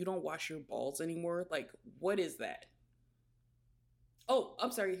 40 and you don't wash your balls anymore? Like, what is that? Oh,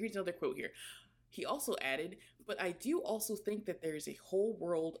 I'm sorry. Here's another quote here. He also added, but I do also think that there's a whole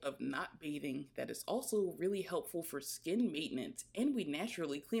world of not bathing that is also really helpful for skin maintenance, and we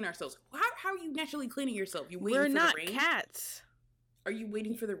naturally clean ourselves. How are you naturally cleaning yourself? We're not cats. Are you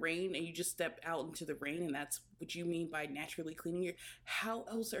waiting for the rain and you just step out into the rain and that's what you mean by naturally cleaning your... How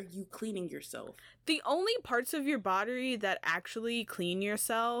else are you cleaning yourself? The only parts of your body that actually clean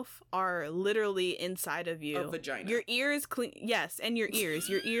yourself are literally inside of you. A vagina. Your ears clean... Yes, and your ears.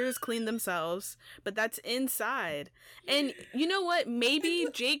 Your ears clean themselves, but that's inside. And you know what? Maybe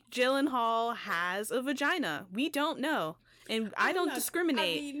Jake Gyllenhaal has a vagina. We don't know. And I don't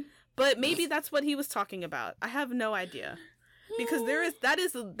discriminate. But maybe that's what he was talking about. I have no idea. Because that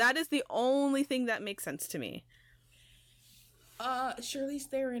is the only thing that makes sense to me. Charlize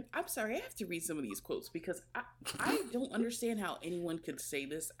Theron, I'm sorry, I have to read some of these quotes because I don't understand how anyone could say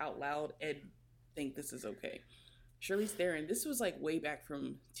this out loud and think this is okay. Charlize Theron, this was like way back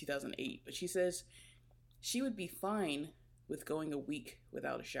from 2008, but she says she would be fine with going a week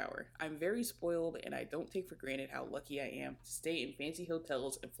without a shower. I'm very spoiled and I don't take for granted how lucky I am to stay in fancy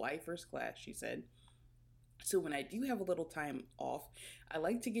hotels and fly first class, she said. So when I do have a little time off, I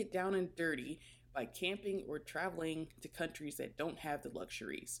like to get down and dirty by camping or traveling to countries that don't have the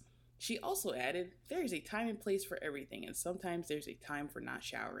luxuries. She also added, there is a time and place for everything, and sometimes there's a time for not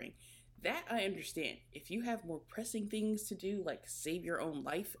showering. That I understand. If you have more pressing things to do, like save your own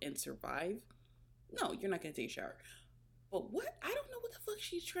life and survive, no, you're not going to take a shower. But what? I don't know what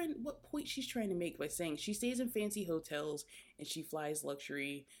point she's trying to make by saying she stays in fancy hotels and she flies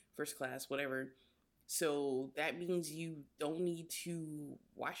luxury, first class, whatever. So that means you don't need to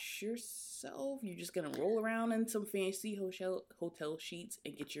wash yourself. You're just going to roll around in some fancy hotel sheets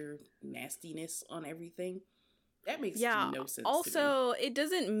and get your nastiness on everything. That makes no sense. Also, it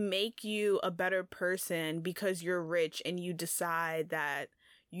doesn't make you a better person because you're rich and you decide that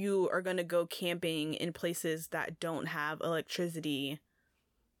you are going to go camping in places that don't have electricity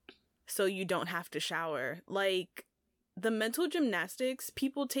so you don't have to shower. Like, the mental gymnastics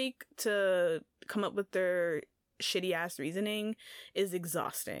people take to come up with their shitty ass reasoning is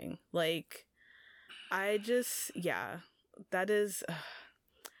exhausting. Like, that is,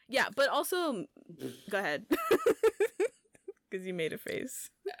 but also, go ahead. Because you made a face.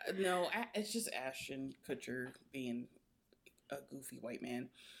 No, it's just Ashton Kutcher being a goofy white man.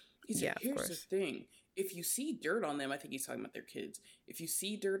 He's like, here's the thing. If you see dirt on them, I think he's talking about their kids. If you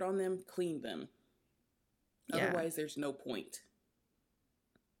see dirt on them, clean them. Otherwise, there's no point.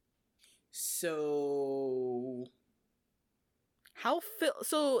 So...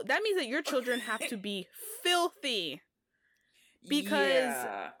 So that means that your children have to be filthy. Because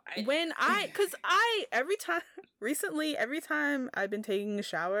every time I've been taking a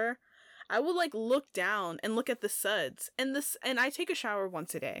shower, I will like look down and look at the suds, and I take a shower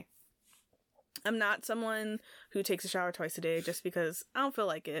once a day. I'm not someone who takes a shower twice a day just because I don't feel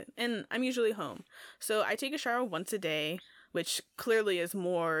like it, and I'm usually home. So I take a shower once a day, which clearly is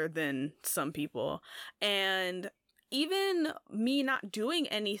more than some people. And even me not doing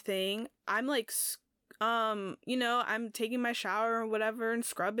anything, I'm like I'm taking my shower or whatever and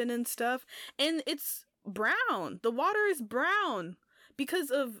scrubbing and stuff, and it's brown. The water is brown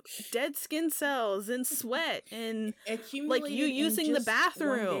because of dead skin cells and sweat and like you using the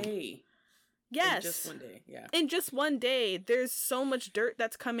bathroom. 1 day. Yes. In just 1 day, yeah. In just 1 day, there's so much dirt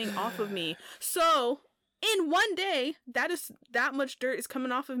that's coming off of me. So, in 1 day, that much dirt is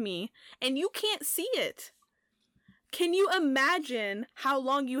coming off of me, and you can't see it. Can you imagine how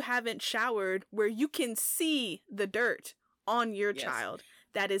long you haven't showered where you can see the dirt on your child?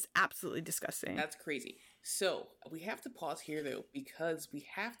 That is absolutely disgusting. That's crazy. So, we have to pause here, though, because we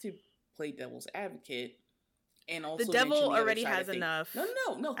have to play devil's advocate, and also the devil already has enough.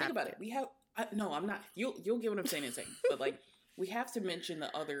 No. Think about it. We have... no, I'm not. You'll get what I'm saying in a second. But, like, we have to mention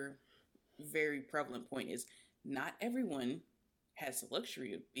the other very prevalent point is not everyone has the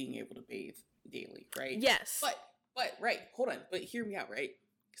luxury of being able to bathe daily, right? Yes. But right, hold on. But hear me out, right?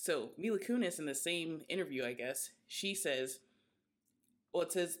 So, Mila Kunis, in the same interview, I guess, she says... Well,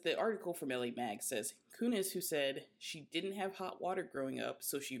 it says, the article from LA Mag says, Kunis, who said she didn't have hot water growing up,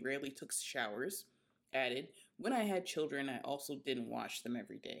 so she rarely took showers, added, when I had children, I also didn't wash them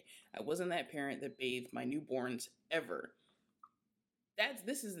every day. I wasn't that parent that bathed my newborns ever.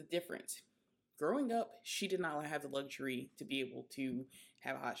 This is the difference. Growing up, she did not have the luxury to be able to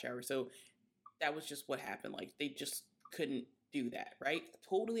have a hot shower. So that was just what happened. Like, they just couldn't do that, right?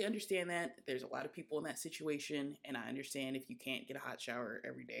 Totally understand that. There's a lot of people in that situation, and I understand if you can't get a hot shower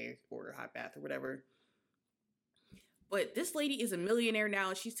every day or a hot bath or whatever. But this lady is a millionaire now,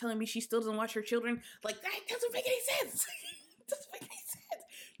 and she's telling me she still doesn't watch her children. Like, that doesn't make any sense. It doesn't make any sense.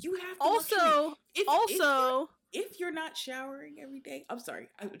 You have to if you're not showering every day. I'm sorry,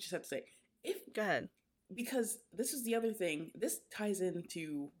 I would just have to say go ahead, because this is the other thing. This ties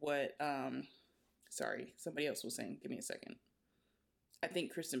into what sorry, somebody else was saying. Give me a second. I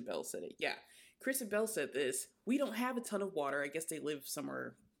think Kristen Bell said it. Yeah, Kristen Bell said this. We don't have a ton of water. I guess they live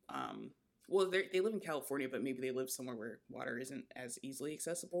somewhere. Well, they live in California, but maybe they live somewhere where water isn't as easily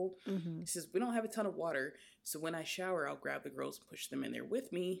accessible. Mm-hmm. He says, we don't have a ton of water, so when I shower, I'll grab the girls and push them in there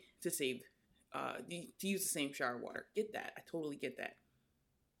with me to save, to use the same shower water. Get that. I totally get that.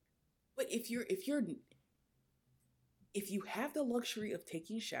 But if you have the luxury of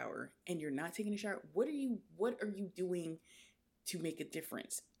taking a shower and you're not taking a shower, what are you doing to make a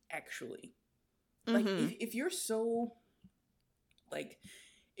difference, actually? Mm-hmm. Like, if you're so, like...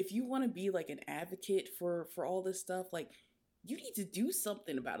 If you want to be like an advocate for all this stuff, like, you need to do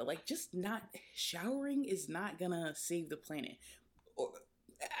something about it. Like, just not showering is not gonna save the planet. Or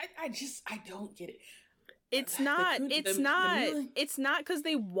I don't get it. It's not because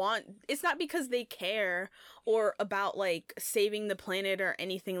they want, it's not because they care or about like saving the planet or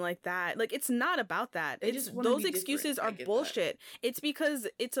anything like that. Like, it's not about that. Those excuses are bullshit. That. It's because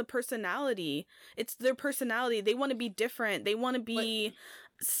it's a personality. It's their personality. They want to be different. They want to be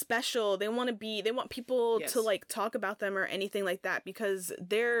special. They want people to like talk about them or anything like that because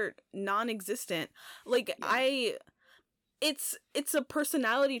they're non-existent. Like, it's a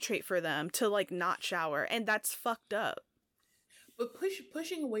personality trait for them to like not shower, and that's fucked up. But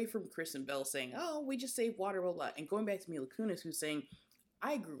pushing away from Kristen Bell saying, "Oh, we just save water a lot," and going back to Mila Kunis, who's saying,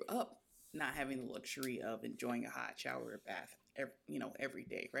 "I grew up not having the luxury of enjoying a hot shower or bath, every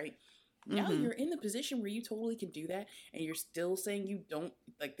day, right?" Now you're in the position where you totally can do that, and you're still saying you don't,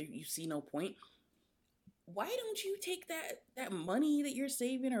 like, you see no point. Why don't you take that money that you're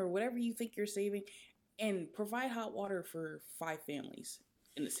saving or whatever you think you're saving and provide hot water for 5 families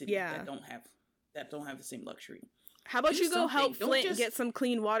in the city that don't have the same luxury? How about you go help Flint get some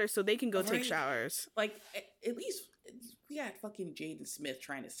clean water so they can go take showers? Like, at least we got fucking Jaden Smith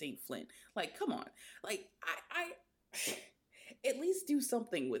trying to save Flint. Like, come on. Like, I at least do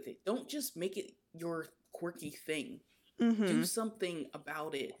something with it. Don't just make it your quirky thing. Mm-hmm. Do something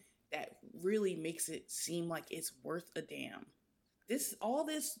about it that really makes it seem like it's worth a damn. All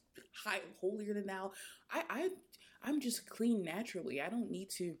this holier than thou. I'm just clean naturally. I don't need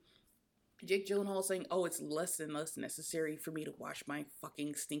to. Jake Gyllenhaal saying, "Oh, it's less and less necessary for me to wash my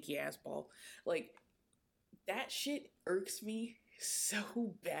fucking stinky ass ball." Like, that shit irks me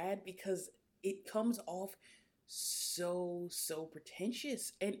so bad because it comes off so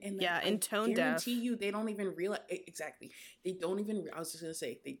pretentious and and tone deaf. I guarantee you they don't even realize exactly. They don't even. I was just gonna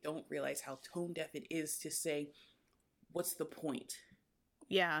say they don't realize how tone deaf it is to say, "What's the point?"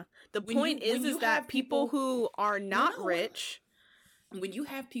 Yeah, the point is that people who are not rich. When you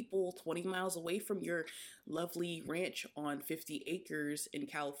have people 20 miles away from your lovely ranch on 50 acres in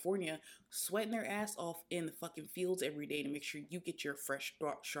California sweating their ass off in the fucking fields every day to make sure you get your fresh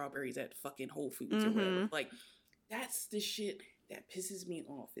strawberries at fucking Whole Foods or whatever. Like, that's the shit that pisses me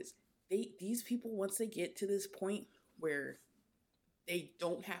off is these people, once they get to this point where they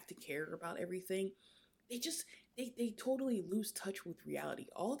don't have to care about everything, they totally lose touch with reality.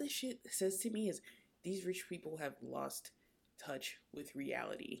 All this shit says to me is these rich people have lost touch with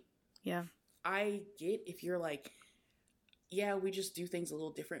reality. Yeah. I get if you're like, yeah, we just do things a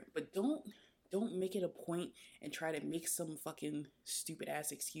little different, but don't make it a point and try to make some fucking stupid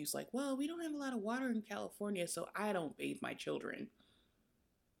ass excuse like, well, we don't have a lot of water in California, so I don't bathe my children.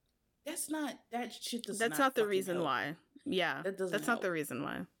 That shit does not. That's not the reason help. why. Yeah. That's help. not the reason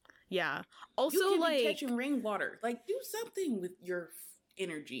why. Yeah. Also, you can be catching rainwater. Like, do something with your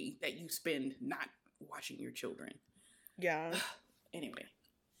energy that you spend not watching your children. Yeah. Anyway.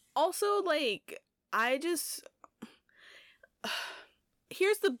 Also, like, I just...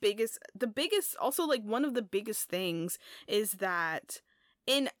 Here's the biggest, also, like, one of the biggest things is that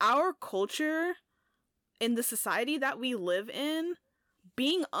in our culture, in the society that we live in,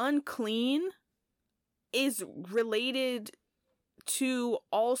 being unclean is related to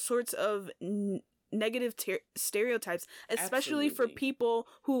all sorts of negative stereotypes, especially for people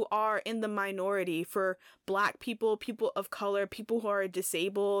who are in the minority, for Black people, people of color, people who are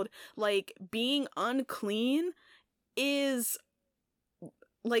disabled. Like, being unclean is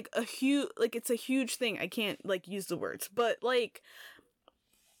like it's a huge thing. I can't like use the words, but like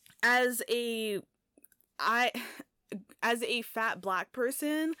as a fat Black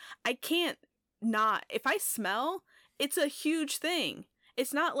person, I can't not, if I smell, it's a huge thing.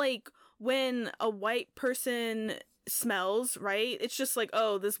 It's not like when a white person smells, right? It's just like,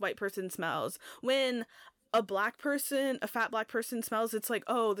 oh, this white person smells. When a fat Black person smells, it's like,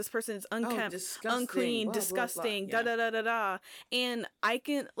 oh, this person is unkempt, unclean, blah, disgusting, blah, blah. Da da da da da. And I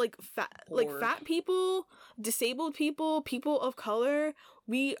can fat people, disabled people, people of color,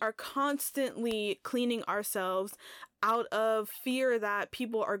 we are constantly cleaning ourselves out of fear that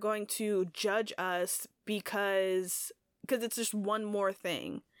people are going to judge us because it's just one more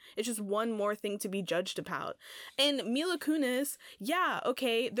thing. It's just one more thing to be judged about. And Mila Kunis, yeah,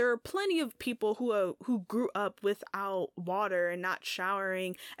 okay, there are plenty of people who grew up without water and not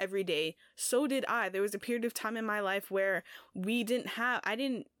showering every day. So did I. There was a period of time in my life where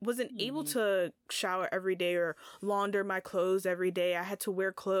wasn't able to shower every day or launder my clothes every day. I had to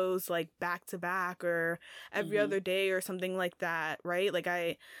wear clothes like back to back or every other day or something like that, right? Like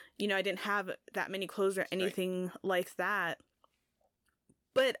I didn't have that many clothes or anything like that.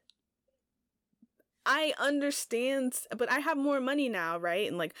 But I understand, but I have more money now, right?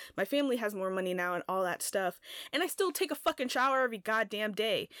 And like my family has more money now and all that stuff. And I still take a fucking shower every goddamn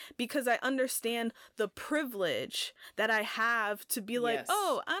day because I understand the privilege that I have to be like,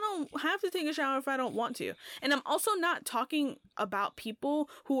 oh, I don't have to take a shower if I don't want to. And I'm also not talking about people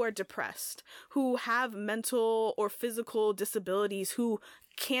who are depressed, who have mental or physical disabilities, who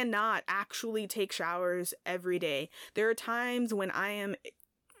cannot actually take showers every day. There are times when I am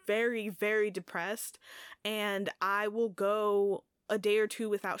very, very depressed and I will go a day or two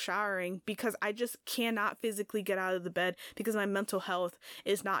without showering because I just cannot physically get out of the bed because my mental health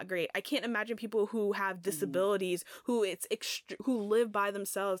is not great. I can't imagine people who have disabilities, who live by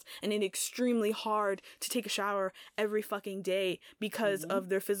themselves, and it's extremely hard to take a shower every fucking day because of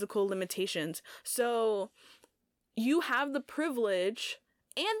their physical limitations. So you have the privilege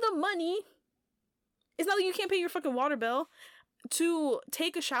and the money. It's not like you can't pay your fucking water bill to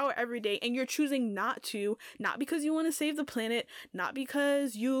take a shower every day, and you're choosing not to, not because you want to save the planet, not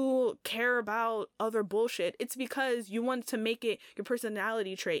because you care about other bullshit. It's because you want to make it your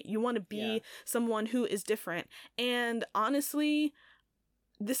personality trait. You want to be someone who is different. And honestly,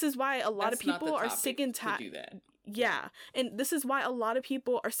 this is why a lot of people are sick and tired. Yeah. And this is why a lot of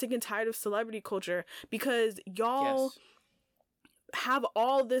people are sick and tired of celebrity culture, because y'all have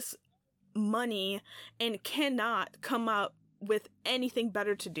all this money and cannot come up with anything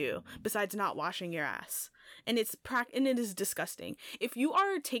better to do besides not washing your ass. And it is disgusting. If you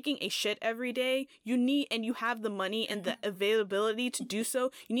are taking a shit every day, and you have the money and the availability to do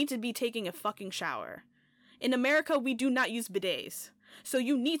so, you need to be taking a fucking shower. In America, we do not use bidets. So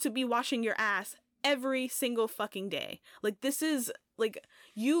you need to be washing your ass every single fucking day. Like, this is, like,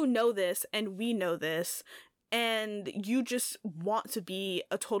 you know this and we know this, and you just want to be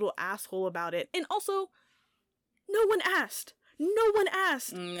a total asshole about it. And also, no one asked. No one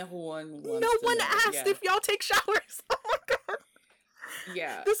asked if y'all take showers. Oh my god.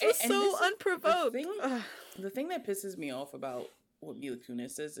 Yeah. This was so unprovoked. The thing that pisses me off about what Mila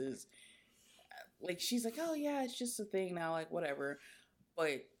Kunis says is, like, she's like, oh yeah, it's just a thing now, like, whatever.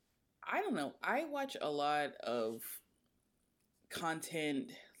 But I don't know. I watch a lot of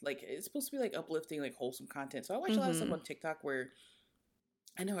content, like, it's supposed to be like uplifting, like wholesome content. So I watch a lot of stuff on TikTok where,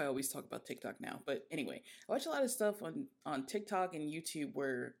 I know I always talk about TikTok now, but anyway, I watch a lot of stuff on TikTok and YouTube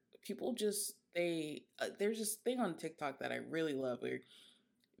where people just, there's this thing on TikTok that I really love where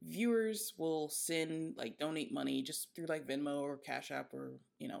viewers will send, like, donate money just through like Venmo or Cash App or,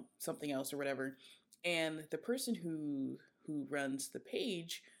 you know, something else or whatever. And the person who runs the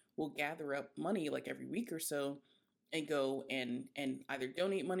page will gather up money like every week or so and go and either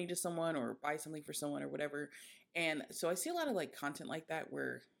donate money to someone or buy something for someone or whatever. And so I see a lot of like content like that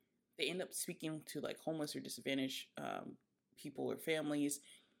where they end up speaking to like homeless or disadvantaged people or families.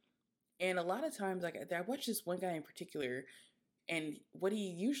 And a lot of times, like, I watched this one guy in particular, and what he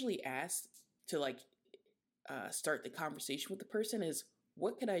usually asks to like start the conversation with the person is,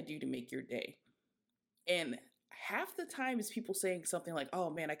 "What could I do to make your day?" And half the time is people saying something like, "Oh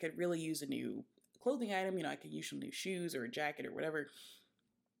man, I could really use a new clothing item. You know, I could use some new shoes or a jacket or whatever."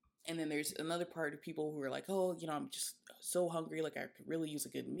 And then there's another part of people who are like, "Oh, you know, I'm just so hungry. Like, I could really use a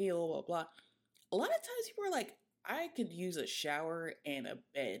good meal, blah, blah." A lot of times people are like, "I could use a shower and a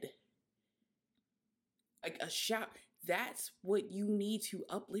bed." Like a shower. That's what you need to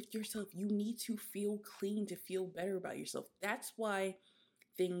uplift yourself. You need to feel clean, to feel better about yourself. That's why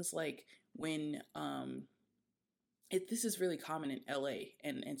things like when, this is really common in LA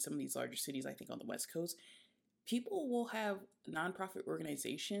and some of these larger cities, I think on the West Coast, people will have nonprofit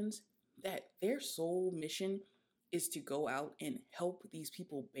organizations that their sole mission is to go out and help these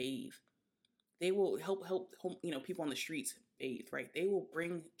people bathe. They will help, you know, people on the streets bathe, right? They will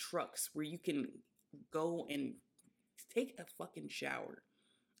bring trucks where you can go and take a fucking shower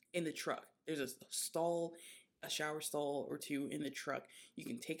in the truck. There's a shower stall or two in the truck. You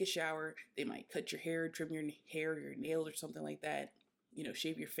can take a shower. They might cut your hair, trim your hair, your nails or something like that. You know,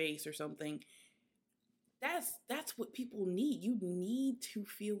 shave your face or something. That's what people need. You need to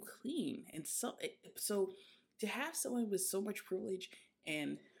feel clean. And so to have someone with so much privilege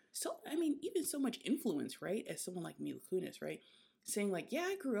and even so much influence, right? As someone like Mila Kunis, right? Saying like, yeah,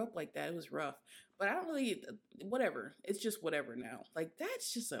 I grew up like that. It was rough, but I don't really, whatever. It's just whatever now. Like,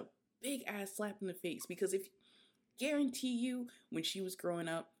 that's just a big ass slap in the face, because if guarantee you when she was growing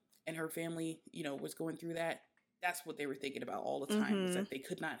up and her family, you know, was going through that, that's what they were thinking about all the time, is that they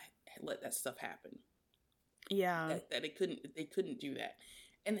could not let that stuff happen. Yeah. That they couldn't do that.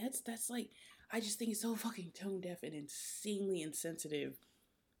 And that's like, I just think it's so fucking tone deaf and insanely insensitive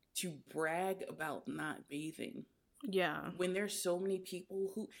to brag about not bathing. Yeah. When there's so many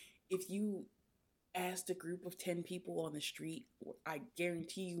people who, if you asked a group of 10 people on the street, I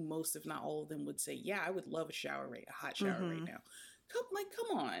guarantee you most, if not all of them, would say, yeah, I would love a hot shower right now.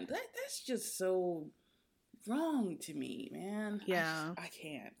 Come on. That's just so wrong to me, man. Yeah. I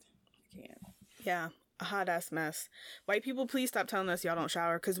can't. Yeah. A hot ass mess. White people, please stop telling us y'all don't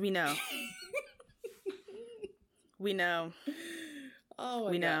shower, because we know. We know. Oh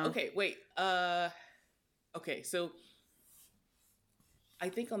my God. Okay, wait. Okay, so I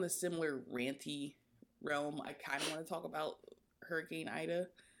think on the similar ranty realm, I kind of want to talk about Hurricane Ida,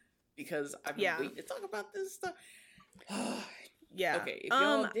 because I've been waiting to talk about this stuff. Yeah. Okay, if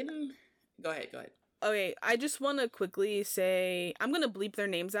y'all didn't... Go ahead. Okay, I just want to quickly say, I'm going to bleep their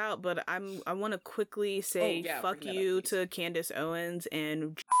names out, but I want to quickly say fuck you to Candace Owens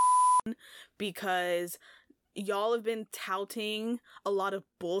and because y'all have been touting a lot of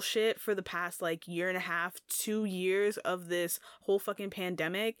bullshit for the past, like, year and a half, 2 years of this whole fucking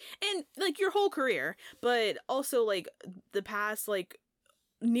pandemic, and, like, your whole career, but also, like, the past, like,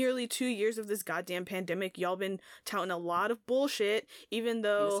 nearly 2 years of this goddamn pandemic, y'all been touting a lot of bullshit, even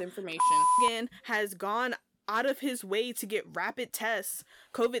though misinformation has gone out of his way to get rapid tests,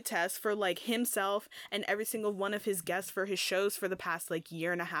 COVID tests for, like, himself and every single one of his guests for his shows for the past, like,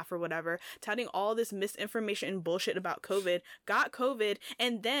 year and a half or whatever, touting all this misinformation and bullshit about COVID, got COVID,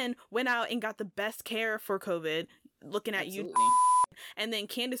 and then went out and got the best care for COVID, looking at you. And then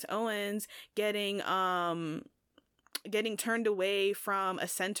Candace Owens getting turned away from a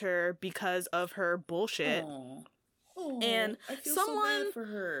center because of her bullshit. And I feel so bad for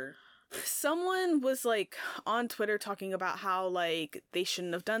her. Someone was, like, on Twitter talking about how, like, they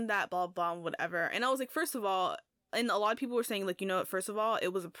shouldn't have done that, blah, blah, whatever. And I was like, first of all, and a lot of people were saying, like, you know what, first of all, it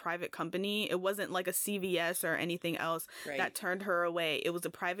was a private company. It wasn't, like, a CVS or anything else that turned her away. It was a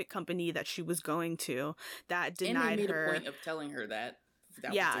private company that she was going to that denied her. And they made a point of telling her that.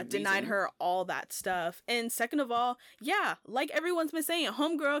 Denied her all that stuff. And second of all, like everyone's been saying,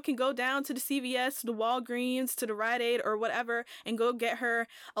 homegirl can go down to the CVS, to the Walgreens, to the Rite Aid or whatever, and go get her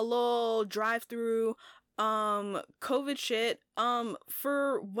a little drive-through COVID shit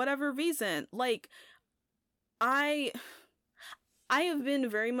for whatever reason. Like, I I have been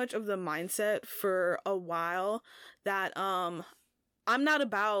very much of the mindset for a while that I'm not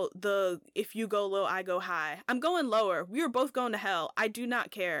about the if you go low, I go high. I'm going lower. We are both going to hell. I do not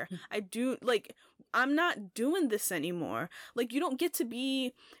care. I'm not doing this anymore. Like, you don't get to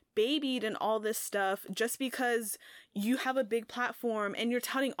be babied and all this stuff just because you have a big platform and you're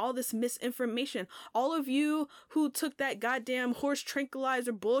touting all this misinformation. All of you who took that goddamn horse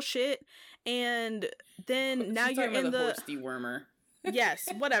tranquilizer bullshit and then now you're in the horse dewormer. Yes,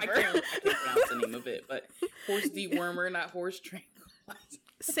 whatever. I can't pronounce the name of it, but horse dewormer, not horse tranquilizer.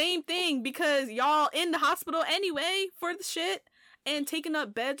 Same thing, because y'all in the hospital anyway for the shit and taking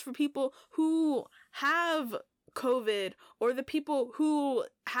up beds for people who have COVID or the people who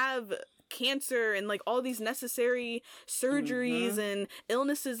have cancer and like all these necessary surgeries and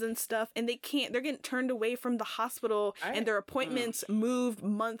illnesses and stuff, and they're getting turned away from the hospital and their appointments moved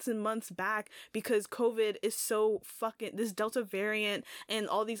months and months back because COVID is so fucking, this Delta variant and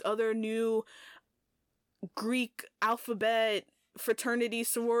all these other new Greek alphabet fraternity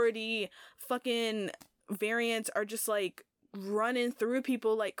sorority fucking variants are just like running through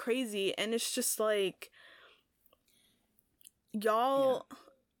people like crazy, and it's just like, y'all,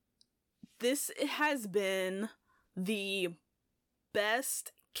 this has been the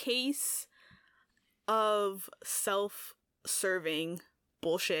best case of self-serving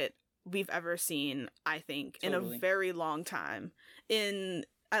bullshit we've ever seen, I think, in a very long time, in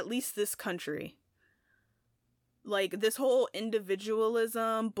at least this country. Like, this whole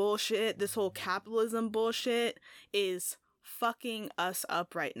individualism bullshit, this whole capitalism bullshit is fucking us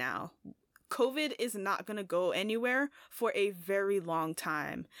up right now. COVID is not going to go anywhere for a very long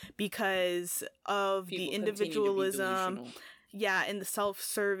time because of the individualism, and the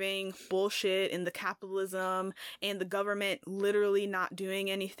self-serving bullshit and the capitalism and the government literally not doing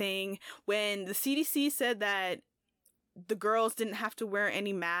anything. When the CDC said that the girls didn't have to wear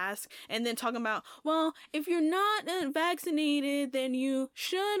any mask, and then talking about, well, if you're not vaccinated, then you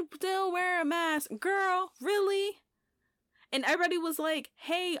should still wear a mask. Girl, really? And everybody was like,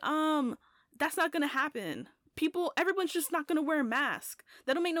 hey, that's not gonna happen. Everyone's just not gonna wear a mask.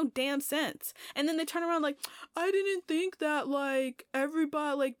 That don't make no damn sense. And then they turn around like, I didn't think that, like,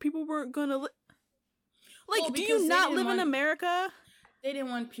 everybody, like, people weren't gonna do you not live in America? They didn't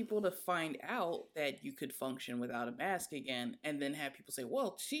want people to find out that you could function without a mask again, and then have people say,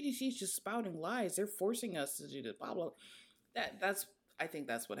 well, CDC's just spouting lies. They're forcing us to do this, blah, blah. I think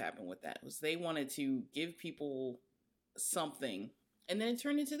that's what happened with that, was they wanted to give people something, and then it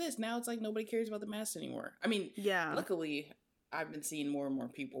turned into this. Now it's like nobody cares about the mask anymore. I mean, luckily, I've been seeing more and more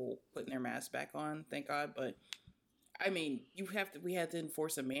people putting their masks back on, thank God, but I mean, we had to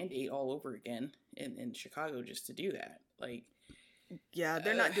enforce a mandate all over again in Chicago just to do that. Like, yeah,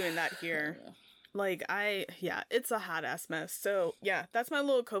 they're not doing that here. Like, it's a hot ass mess. So, yeah, that's my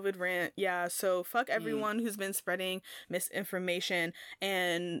little COVID rant. Yeah, so fuck everyone who's been spreading misinformation.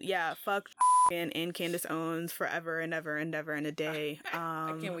 And, yeah, fuck and Candace Owens forever and ever and ever and a day.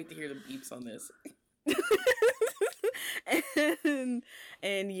 I can't wait to hear the beeps on this.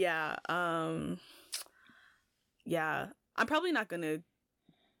 and yeah, I'm probably not gonna...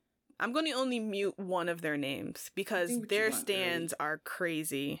 I'm going to only mute one of their names because their stands are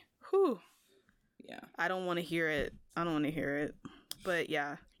crazy. Whew. Yeah. I don't want to hear it. But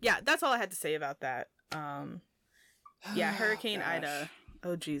yeah, that's all I had to say about that. Hurricane Ida.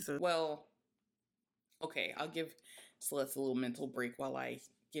 Oh, Jesus. Well, okay, I'll give Celeste a little mental break while I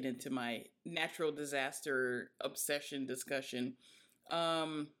get into my natural disaster obsession discussion.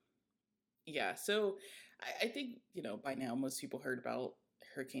 So I think, by now most people heard about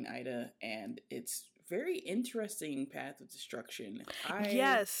Hurricane Ida and its very interesting path of destruction.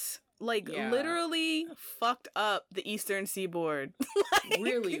 Literally fucked up the eastern seaboard.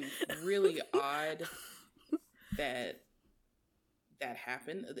 Really, really odd that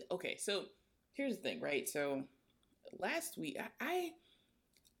happened. Okay, so here's the thing, right? So last week, I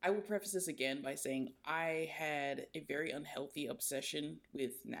will preface this again by saying I had a very unhealthy obsession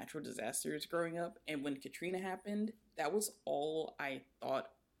with natural disasters growing up, and when Katrina happened, that was all I thought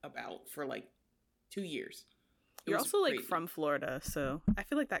about for like 2 years. You're also crazy. Like from Florida, so I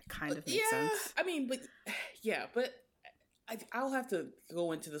feel like that kind of makes sense. I mean, but I'll have to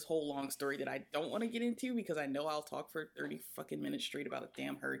go into this whole long story that I don't want to get into because I know I'll talk for 30 fucking minutes straight about a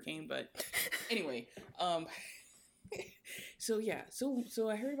damn hurricane. But anyway, so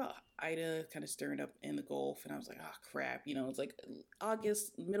I heard about Ida kind of stirring up in the Gulf, and I was like, oh crap, it's like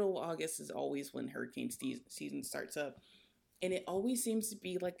middle of August is always when hurricane season starts up. And it always seems to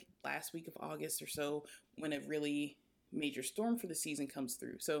be like last week of August or so when a really major storm for the season comes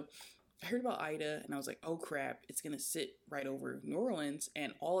through. So I heard about Ida and I was like, oh crap, it's going to sit right over New Orleans.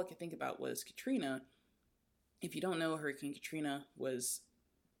 And all I could think about was Katrina. If you don't know, Hurricane Katrina was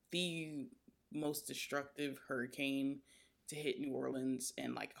the most destructive hurricane to hit New Orleans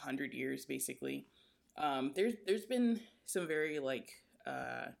in like 100 years, basically. There's been some very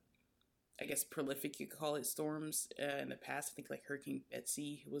I guess prolific, you could call it, storms in the past. I think like Hurricane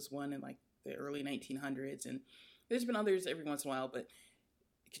Betsy was one in like the early 1900s, and there's been others every once in a while, but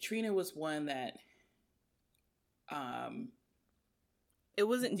Katrina was one that it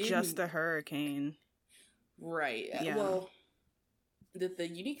wasn't just a hurricane. Right. Yeah. Well, the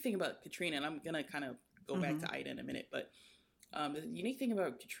unique thing about Katrina, and I'm going to kind of go back to Ida in a minute, but the unique thing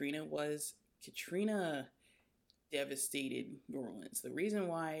about Katrina was Katrina devastated New Orleans. The reason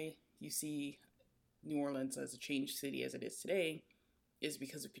why you see New Orleans as a changed city as it is today is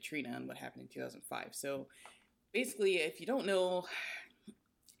because of Katrina and what happened in 2005. So basically, if you don't know,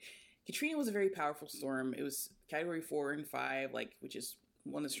 Katrina was a very powerful storm. It was category 4 and 5, like, which is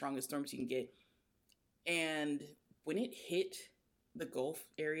one of the strongest storms you can get. And when it hit the Gulf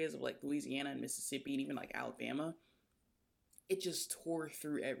areas of like Louisiana and Mississippi and even like Alabama, it just tore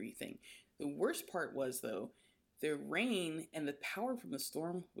through everything. The worst part was, though, the rain and the power from the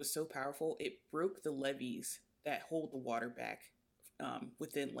storm was so powerful, it broke the levees that hold the water back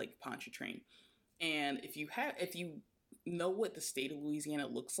within Lake Pontchartrain. And if you know what the state of Louisiana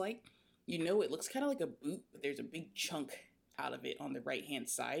looks like, you know it looks kind of like a boot, but there's a big chunk out of it on the right-hand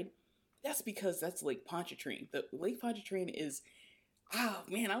side. That's because that's Lake Pontchartrain. The Lake Pontchartrain is, oh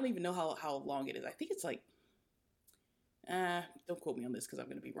man, I don't even know how long it is. I think it's like, don't quote me on this because I'm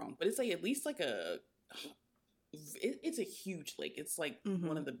going to be wrong, but it's like at least like it's a huge lake. It's like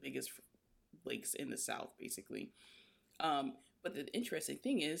one of the biggest lakes in the South, basically. But the interesting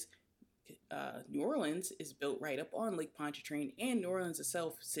thing is, New Orleans is built right up on Lake Pontchartrain, and New Orleans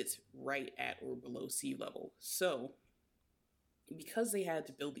itself sits right at or below sea level. So because they had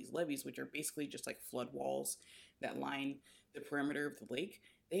to build these levees, which are basically just like flood walls that line the perimeter of the lake,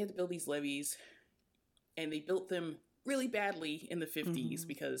 they had to build these levees, and they built them really badly in the 50s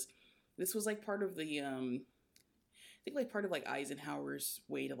because this was like part of the I think like part of like Eisenhower's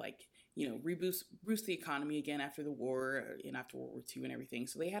way to like, you know, boost the economy again after the war and after World War II and everything.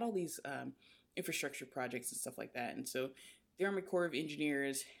 So they had all these infrastructure projects and stuff like that. And so the Army Corps of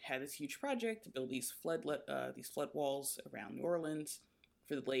Engineers had this huge project to build these flood walls around New Orleans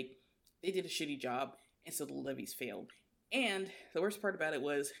for the lake. They did a shitty job, and so the levees failed. And the worst part about it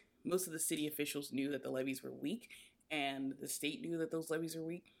was most of the city officials knew that the levees were weak, and the state knew that those levees were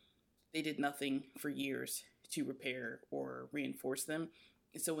weak. They did nothing for years to repair or reinforce them.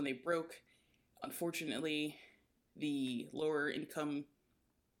 And so when they broke, unfortunately, the lower income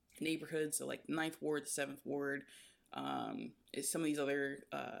neighborhoods, so like 9th Ward, 7th Ward, some of these other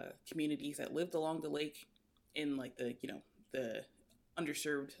communities that lived along the lake in like the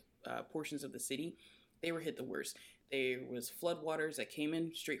underserved portions of the city, they were hit the worst. There was floodwaters that came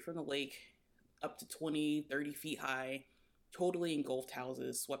in straight from the lake up to 20, 30 feet high, totally engulfed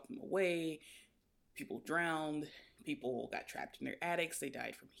houses, swept them away. People drowned. People got trapped in their attics. They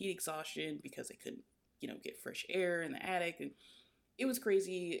died from heat exhaustion because they couldn't, get fresh air in the attic. And it was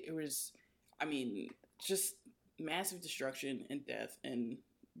crazy. It was, just massive destruction and death and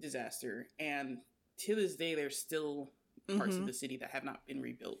disaster. And to this day, there's still parts of the city that have not been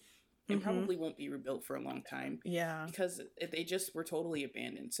rebuilt and probably won't be rebuilt for a long time. Yeah. Because they just were totally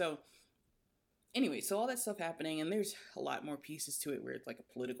abandoned. So anyway, so all that stuff happening, and there's a lot more pieces to it where it's like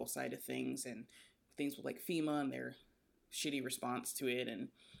a political side of things and things with like FEMA and their shitty response to it. And,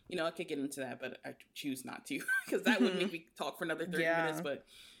 I could get into that, but I choose not to because that would make me talk for another 30 minutes. But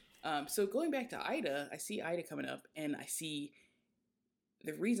so going back to Ida, I see Ida coming up, and I see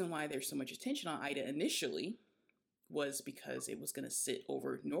the reason why there's so much attention on Ida initially was because it was going to sit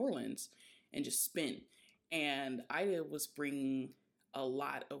over New Orleans and just spin. And Ida was bringing a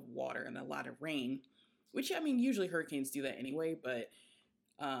lot of water and a lot of rain, which, usually hurricanes do that anyway, but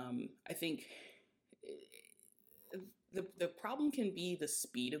I think the problem can be the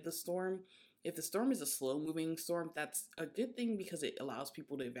speed of the storm. If the storm is a slow-moving storm, that's a good thing because it allows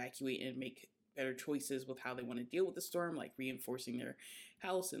people to evacuate and make better choices with how they want to deal with the storm, like reinforcing their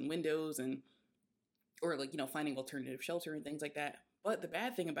house and windows or finding alternative shelter and things like that. But the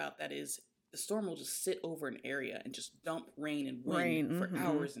bad thing about that is the storm will just sit over an area and just dump rain and wind for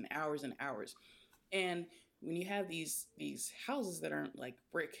hours and hours and hours. And when you have these houses that aren't like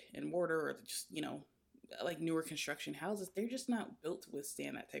brick and mortar or just, like newer construction houses, they're just not built to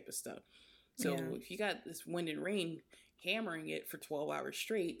withstand that type of stuff. So if you got this wind and rain hammering it for 12 hours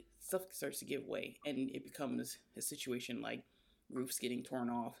straight, stuff starts to give way, and it becomes a situation like roofs getting torn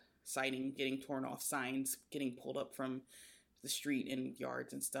off, siding getting torn off, signs getting pulled up from the street and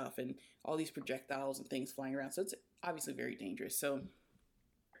yards and stuff, and all these projectiles and things flying around. So it's obviously very dangerous. So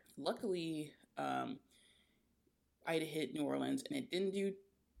luckily, Ida hit New Orleans and it didn't do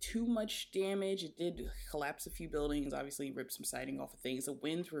too much damage. It did collapse a few buildings, obviously ripped some siding off of things. The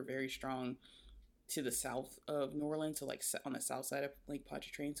winds were very strong to the south of New Orleans, so like on the south side of Lake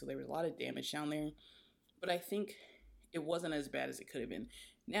Pontchartrain, so there was a lot of damage down there. But I think it wasn't as bad as it could have been.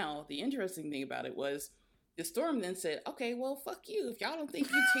 Now, the interesting thing about it was the storm then said, okay, well, fuck you. If y'all don't think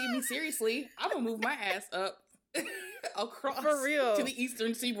you take me seriously, I'm gonna move my ass up across For real. to the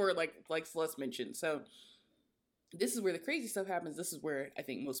eastern seaboard, like Celeste mentioned. So this is where the crazy stuff happens. This is where I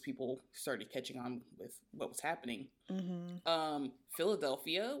think most people started catching on with what was happening. Mm-hmm.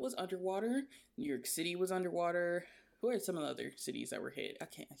 Philadelphia was underwater. New York City was underwater. Who are some of the other cities that were hit? I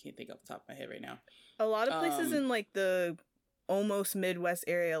can't think off the top of my head right now. A lot of places in like the almost Midwest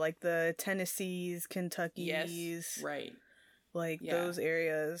area, like the Tennessees, Kentuckys. Yes, right. Like those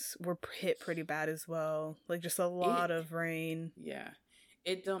areas were hit pretty bad as well. Like just a lot of rain. Yeah.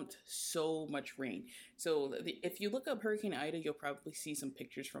 It dumped so much rain. So if you look up Hurricane Ida, you'll probably see some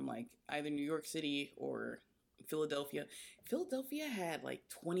pictures from like either New York City or Philadelphia. Philadelphia had like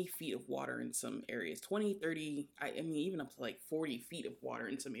 20 feet of water in some areas, 20, 30, I mean, even up to like 40 feet of water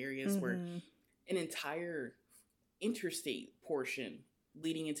in some areas where an entire interstate portion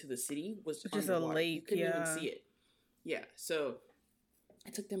leading into the city was just a lake. You couldn't even see it. Yeah. So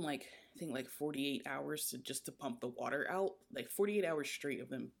it took them like, I think like 48 hours to pump the water out, like 48 hours straight of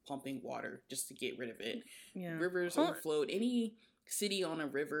them pumping water just to get rid of it. Yeah. Rivers overflowed. Any city on a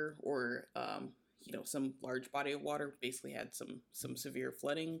river or, some large body of water basically had some severe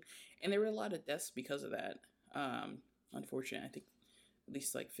flooding, and there were a lot of deaths because of that. Unfortunately, I think at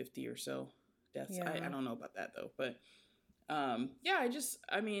least like 50 or so deaths. Yeah. I don't know about that though, but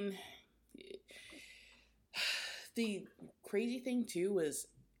the crazy thing too was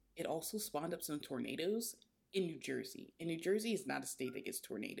it also spawned up some tornadoes in New Jersey. And New Jersey is not a state that gets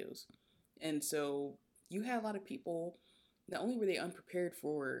tornadoes. And so you had a lot of people, not only were they unprepared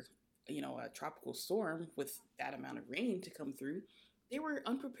for, a tropical storm with that amount of rain to come through, they were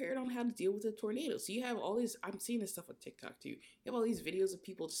unprepared on how to deal with a tornado. So you have all these, I'm seeing this stuff on TikTok too. You have all these videos of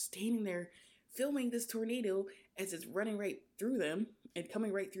people just standing there filming this tornado as it's running right through them and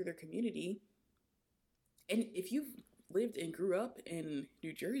coming right through their community. And if you've lived and grew up in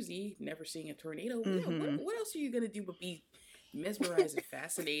New Jersey, never seeing a tornado, what else are you going to do but be mesmerized and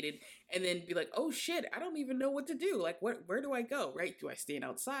fascinated and then be like, oh shit, I don't even know what to do. Like, where do I go, right? Do I stand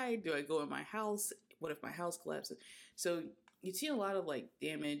outside? Do I go in my house? What if my house collapses? So you see a lot of like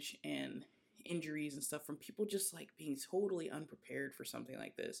damage and injuries and stuff from people just like being totally unprepared for something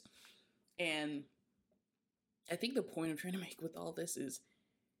like this. And I think the point I'm trying to make with all this is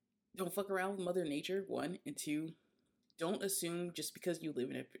don't fuck around with Mother Nature, one, and two, don't assume just because you live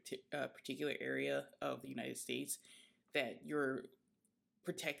in a particular area of the United States that you're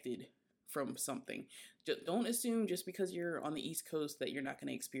protected from something. Don't assume just because you're on the East Coast that you're not going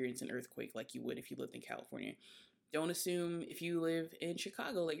to experience an earthquake like you would if you lived in California. Don't assume if you live in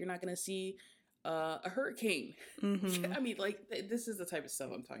Chicago that you're not going to see a hurricane. Mm-hmm. I mean, like, this is the type of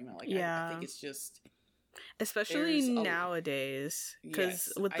stuff I'm talking about. Like, I think it's just... Especially nowadays,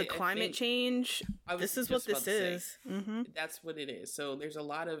 because with the climate change, this is what this is. Mm-hmm. That's what it is. So there's a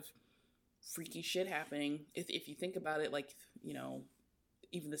lot of freaky shit happening. If you think about it, like,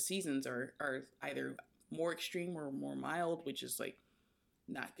 even the seasons are either more extreme or more mild, which is like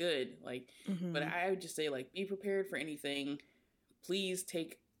not good. Like, but I would just say, like, be prepared for anything. Please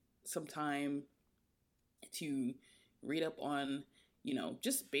take some time to read up on,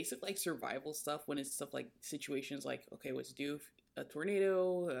 just basic like survival stuff when it's stuff like situations like, okay, what to do if a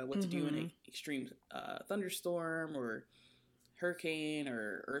tornado, what to do in an extreme thunderstorm or hurricane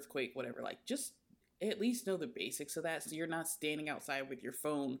or earthquake, whatever. Like, just at least know the basics of that so you're not standing outside with your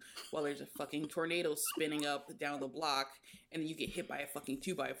phone while there's a fucking tornado spinning up down the block and then you get hit by a fucking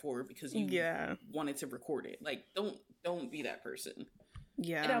 2x4 because you wanted to record it. Like, don't be that person.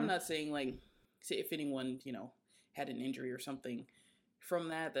 Yeah. And I'm not saying, like, say if anyone, had an injury or something from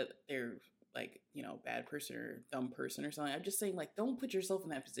that they're like, bad person or dumb person or something. I'm just saying, like, don't put yourself in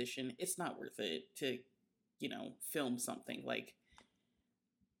that position. It's not worth it to, film something. Like,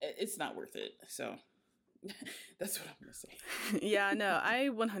 it's not worth it. So that's what I'm gonna say. Yeah, no, I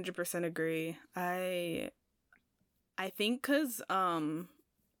 100% agree. I think because I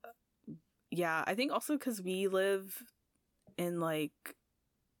think also because we live in like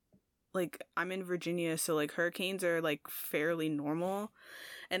I'm in Virginia, so like hurricanes are like fairly normal,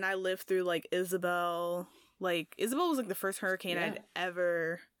 and I lived through like Isabel. Like, Isabel was like the first hurricane I'd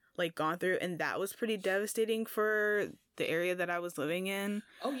ever like gone through, and that was pretty devastating for the area that I was living in.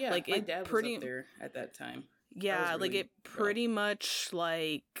 Oh yeah, like my dad was up there at that time. Yeah, really, like it pretty much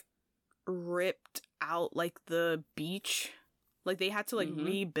like ripped out like the beach. Like they had to like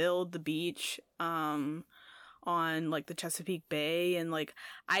rebuild the beach on like the Chesapeake Bay, and like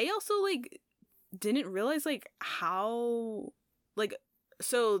I also like didn't realize like how like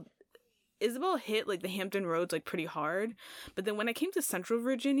so Isabel hit like the Hampton Roads like pretty hard, but then when I came to Central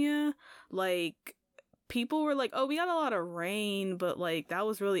Virginia, like people were like, oh, we got a lot of rain, but like that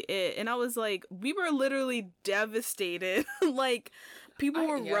was really it. And I was like, we were literally devastated. Like people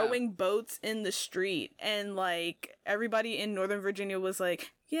were rowing boats in the street, and like everybody in Northern Virginia was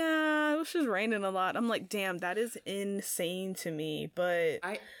like, yeah, it was just raining a lot. I'm like, damn, that is insane to me. But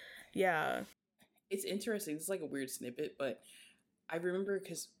yeah, it's interesting. It's like a weird snippet, but I remember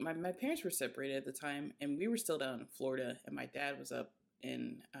because my parents were separated at the time, and we were still down in Florida, and my dad was up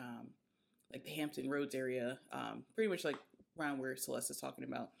in like the Hampton Roads area, pretty much like around where Celeste is talking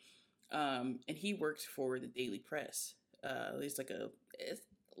about. And he worked for the Daily Press. It's like a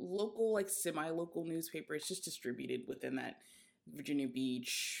local, like semi-local newspaper. It's just distributed within that Virginia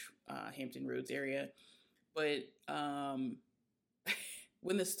Beach, Hampton Roads area. But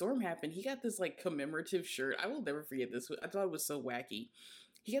when the storm happened, he got this like commemorative shirt. I will never forget this. I thought it was so wacky.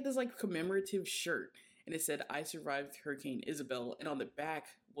 He got this like commemorative shirt, and it said, "I survived Hurricane Isabel." And on the back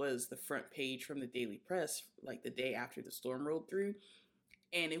was the front page from the Daily Press, like the day after the storm rolled through.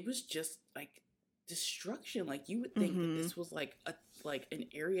 And it was just like destruction. Like you would think that this was like an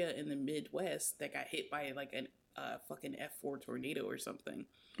area in the Midwest that got hit by like an fucking F4 tornado or something.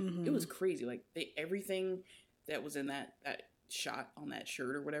 It was crazy. Like everything that was in that shot on that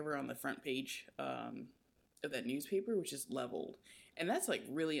shirt or whatever on the front page of that newspaper was just leveled. And that's like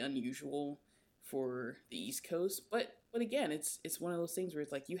really unusual for the East Coast. But again, it's one of those things where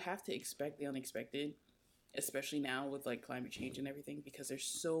it's like you have to expect the unexpected, especially now with like climate change and everything, because there's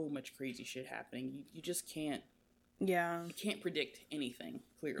so much crazy shit happening. You just can't. Yeah. You can't predict anything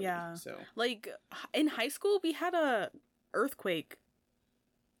clearly. Yeah. So like in high school we had a earthquake.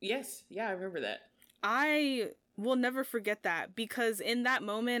 Yes. Yeah, I remember that. I will never forget that, because in that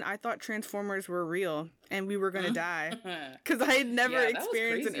moment I thought Transformers were real and we were gonna die, because I had never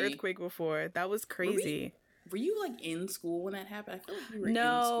experienced an earthquake before. That was crazy. Were you like in school when that happened? I feel like you were in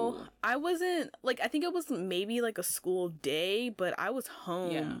school. No, I wasn't. Like I think it was maybe like a school day, but I was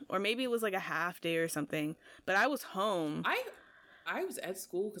home, or maybe it was like a half day or something. But I was home. I was at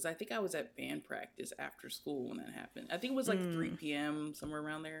school because I think I was at band practice after school when that happened. I think it was like 3 p.m. somewhere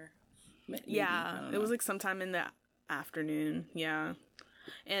around there. Maybe, yeah, it was like sometime in the afternoon. Yeah,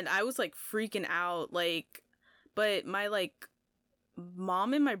 and I was like freaking out. Like, but my like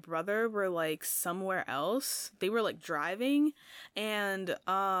mom and my brother were like somewhere else. They were like driving, and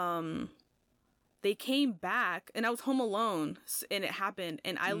they came back, and I was home alone, and it happened,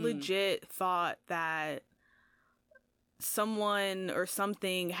 and I legit thought that someone or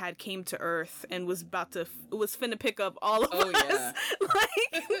something had came to Earth and was finna pick up all of us. Yeah.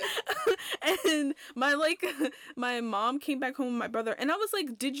 Like, and my mom came back home with my brother, and I was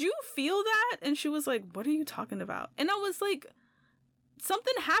like, "Did you feel that?" And she was like, "What are you talking about?" And I was like,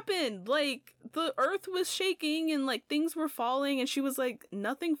 something happened. Like the Earth was shaking and like things were falling, and she was like,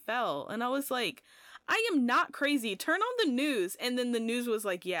 "Nothing fell." And I was like, I am not crazy. Turn on the news. And then the news was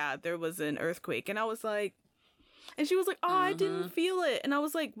like, yeah, there was an earthquake. And I was like, and she was like, oh, I didn't feel it. And I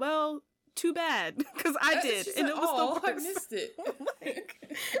was like, well, too bad, because I did. And it was the worst. I missed it.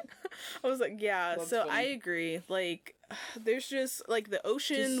 I was like, yeah. That's so funny. I agree. Like, there's just like the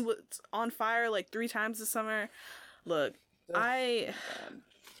ocean was on fire like 3 times this summer. Look, I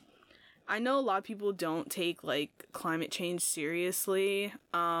know a lot of people don't take like climate change seriously,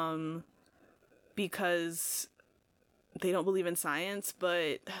 because they don't believe in science,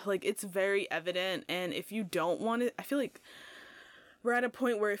 but like it's very evident. And if you don't want it, I feel like we're at a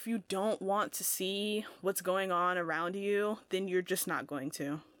point where if you don't want to see what's going on around you, then you're just not going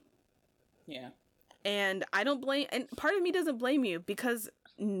to. Yeah. And I don't blame, and part of me doesn't blame you, because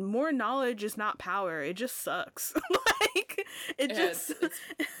more knowledge is not power. It just sucks. Like it's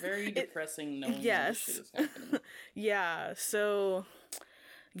very depressing knowing this shit is happening. Yeah. So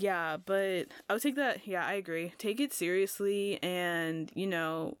yeah, but I would take that. Yeah, I agree. Take it seriously, and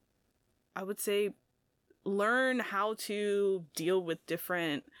I would say learn how to deal with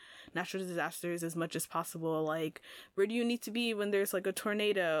different natural disasters as much as possible. Like, where do you need to be when there's like a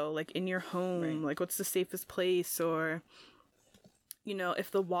tornado, like in your home? Right. Like, what's the safest place? Or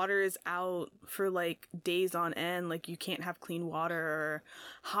if the water is out for like days on end, like you can't have clean water or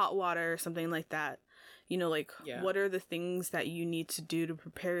hot water or something like that. you know, like, what are the things that you need to do to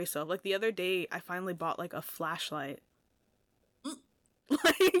prepare yourself? Like, the other day, I finally bought, like, a flashlight.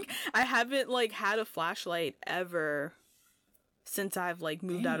 Like, I haven't, like, had a flashlight ever since I've, like,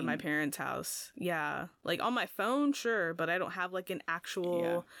 moved out of my parents' house. Yeah. Like, on my phone, sure, but I don't have, like, an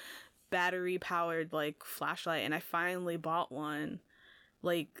actual battery-powered, like, flashlight, and I finally bought one.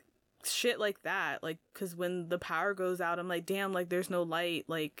 Like, shit like that. Like, because when the power goes out, I'm like, damn, like, there's no light.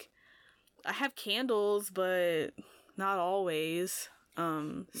 Like, I have candles, but not always.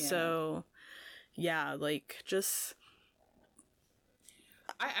 So, yeah, like, just...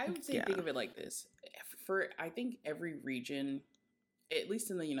 I would say think of it like this. For, I think every region, at least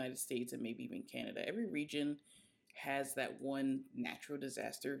in the United States and maybe even Canada, every region has that one natural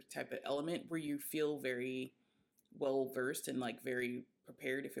disaster type of element where you feel very well versed and like very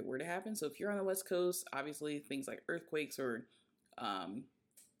prepared if it were to happen. So if you're on the West Coast, obviously things like earthquakes or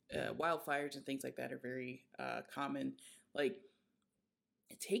wildfires and things like that are very common. Like,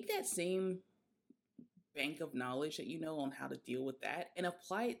 take that same bank of knowledge that you know on how to deal with that and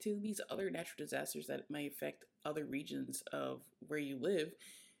apply it to these other natural disasters that may affect other regions of where you live,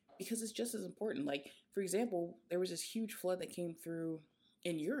 because it's just as important. Like, for example, there was this huge flood that came through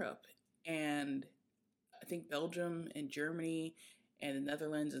in Europe, and I think Belgium and Germany and the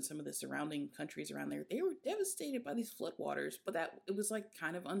Netherlands and some of the surrounding countries around there, they were devastated by these floodwaters, but that it was like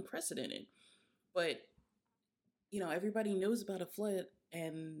kind of unprecedented. But, you know, everybody knows about a flood,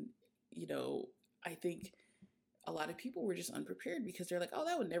 and, you know, I think a lot of people were just unprepared because they're like, oh,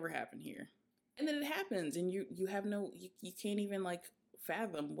 that would never happen here. And then it happens, and you have no, you can't even like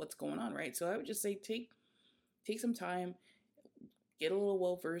fathom what's going on, right? So I would just say take some time, get a little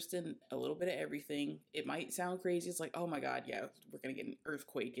well versed in a little bit of everything. It might sound crazy. It's like, oh my God, yeah, we're gonna get an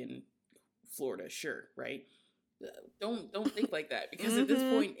earthquake in Florida, sure, right? Don't think like that, because at this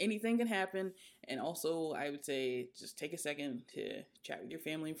point anything can happen. And also, I would say just take a second to chat with your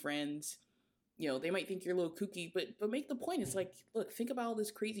family and friends. You know, they might think you're a little kooky, but make the point. It's like, look, think about all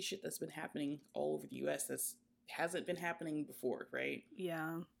this crazy shit that's been happening all over the U.S. that's hasn't been happening before, right?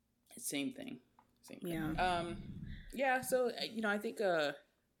 Yeah. Same thing. Yeah. Yeah. So, you know, I think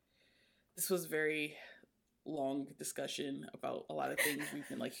this was a very long discussion about a lot of things we've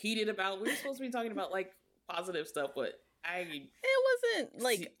been like heated about. We were supposed to be talking about like positive stuff, but it wasn't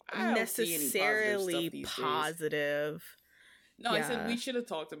like necessarily positive. No, yeah. I said we should have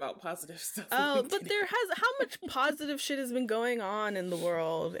talked about positive stuff. Oh, but there has, how much positive shit has been going on in the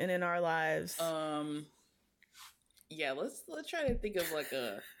world and in our lives? Yeah, let's try to think of like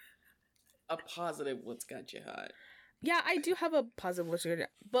a positive what's got you hot. Yeah, I do have a positive what's got you hot.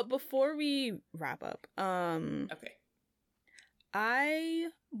 But before we wrap up, okay, I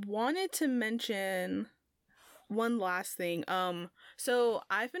wanted to mention one last thing. So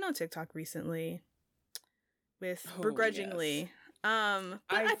I've been on TikTok recently with begrudgingly. Yes. But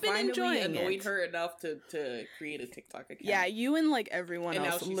I've been enjoying annoyed it. her enough to create a TikTok account. Yeah, you and like everyone and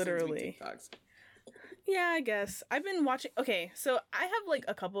else, now she literally. TikToks. Yeah, I guess. I've been watching. Okay, so I have like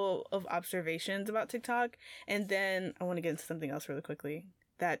a couple of observations about TikTok, and then I want to get into something else really quickly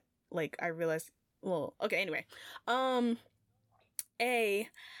that like I realized. Well, okay, anyway.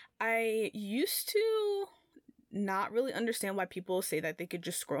 I used to not really understand why people say that they could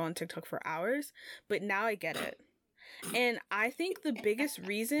just scroll on TikTok for hours, but now I get it. And I think the biggest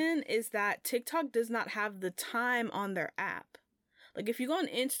reason is that TikTok does not have the time on their app. Like, if you go on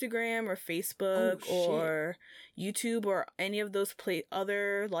Instagram or Facebook or YouTube or any of those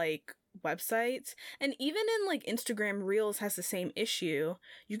other, like, websites, and even in, like, Instagram Reels has the same issue.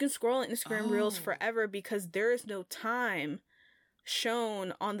 You can scroll on Instagram Reels forever because there is no time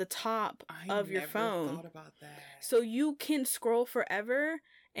shown on the top of your phone. I never thought about that. So you can scroll forever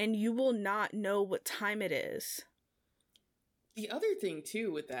and you will not know what time it is. The other thing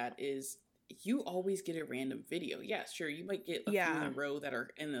too with that is you always get a random video. Yeah, sure, you might get a few in a row that are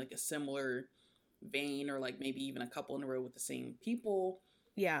in like a similar vein, or like maybe even a couple in a row with the same people.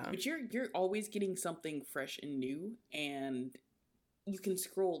 Yeah. But you're always getting something fresh and new, and you can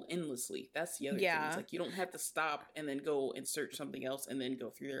scroll endlessly. That's the other thing. It's like you don't have to stop and then go and search something else and then go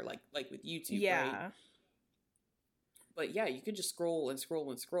through there like with YouTube, right? But yeah, you could just scroll and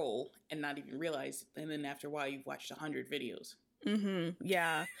scroll and scroll and not even realize, and then after a while you've watched 100 videos.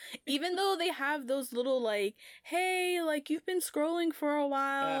 Yeah. Even though they have those little like, hey, like you've been scrolling for a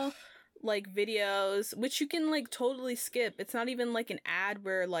while, like videos, which you can like totally skip. It's not even like an ad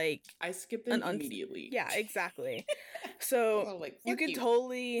where like I skipped them immediately. Yeah, exactly. So like, you can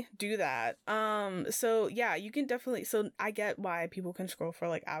totally do that. So yeah, you can definitely. So I get why people can scroll for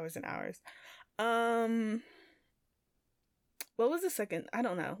like hours and hours. What was the second? I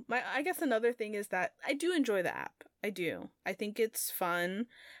don't know. I guess another thing is that I do enjoy the app. I do. I think it's fun.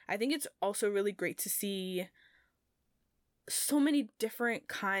 I think it's also really great to see so many different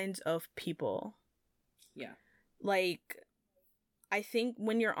kinds of people. Yeah. Like, I think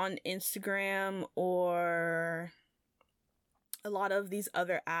when you're on Instagram or a lot of these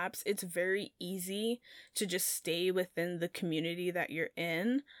other apps, it's very easy to just stay within the community that you're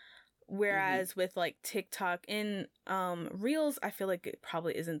in. Whereas with like TikTok and Reels, I feel like it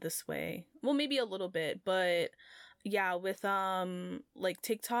probably isn't this way. Well, maybe a little bit, but yeah, with like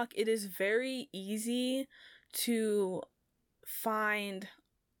TikTok, it is very easy to find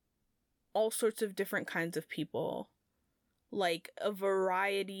all sorts of different kinds of people. Like a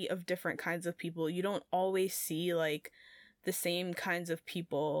variety of different kinds of people. You don't always see like the same kinds of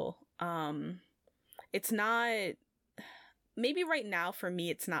people. It's not, maybe right now for me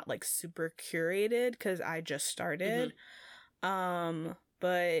it's not like super curated because I just started.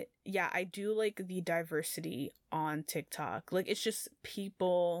 But yeah, I do like the diversity on TikTok. Like, it's just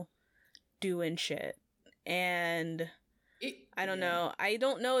people doing shit. And I don't know. I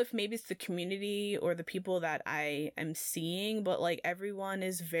don't know if maybe it's the community or the people that I am seeing, but like everyone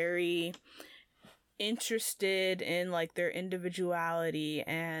is very interested in like their individuality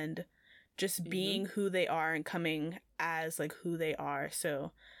and just being who they are and coming as like who they are.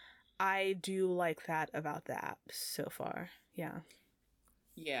 So I do like that about the app so far. Yeah.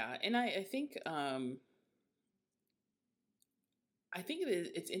 Yeah, and I think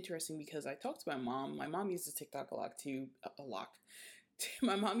it's interesting because I talked to my mom. My mom uses TikTok a lot too. A lot.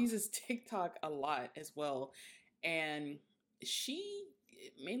 My mom uses TikTok a lot as well, and she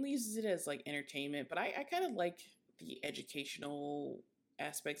mainly uses it as like entertainment. But I kind of like the educational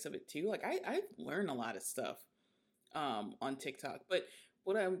aspects of it too. Like I learn a lot of stuff on TikTok. But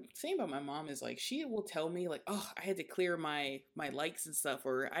what I'm saying about my mom is like she will tell me like, oh, I had to clear my likes and stuff,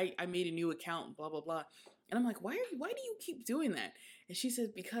 or I made a new account, blah blah blah. And I'm like, why do you keep doing that? And she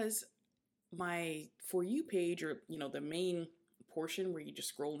said, because my For You page, or the main portion where you just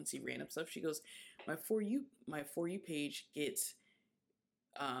scroll and see random stuff, she goes, my For You page gets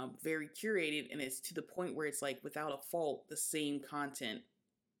very curated, and it's to the point where it's like without a fault the same content,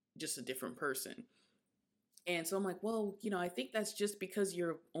 just a different person. And so I'm like, well, I think that's just because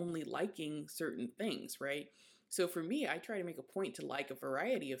you're only liking certain things, right? So for me, I try to make a point to like a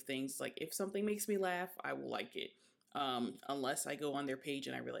variety of things. Like if something makes me laugh, I will like it. Unless I go on their page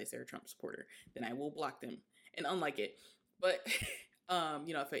and I realize they're a Trump supporter, then I will block them and unlike it. But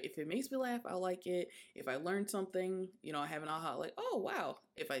if it makes me laugh, I'll like it. If I learn something, I have an aha, like, oh wow.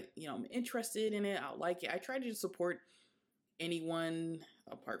 If I'm interested in it, I'll like it. I try to support anyone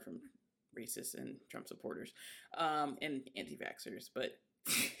apart from racists and Trump supporters, and anti-vaxxers, but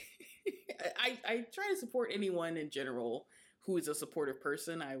I try to support anyone in general who is a supportive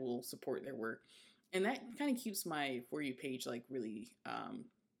person. I will support their work, and that kind of keeps my For You page like really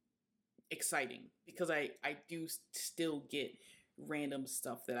exciting, because I do still get random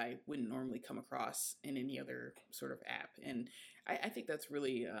stuff that I wouldn't normally come across in any other sort of app, and I think that's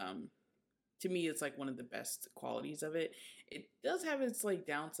really to me, it's like one of the best qualities of it. It does have its like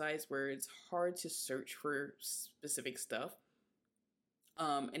downsides where it's hard to search for specific stuff.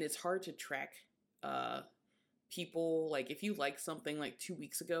 And it's hard to track people. Like if you like something like 2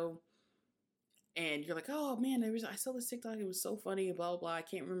 weeks ago and you're like, oh man, I saw this TikTok, it was so funny, blah, blah, blah. I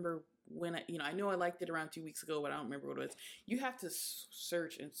can't remember when I know I liked it around 2 weeks ago, but I don't remember what it was. You have to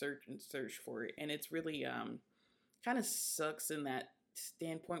search and search and search for it. And it's really kind of sucks in that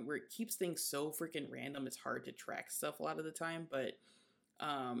standpoint where it keeps things so freaking random. It's hard to track stuff a lot of the time, but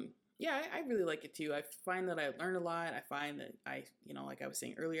yeah, I really like it too. I find that I learn a lot. I find that like I was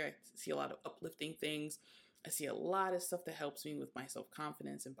saying earlier, I see a lot of uplifting things. I see a lot of stuff that helps me with my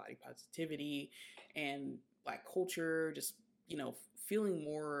self-confidence and body positivity and Black culture, just feeling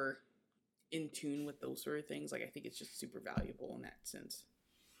more in tune with those sort of things. Like I think it's just super valuable in that sense.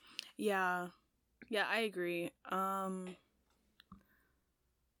 Yeah, I agree.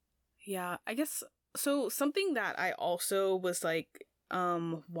 Yeah, I guess so. Something that I also was like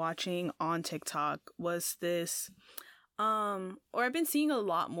watching on TikTok was this or I've been seeing a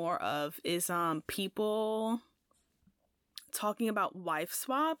lot more of is people talking about Wife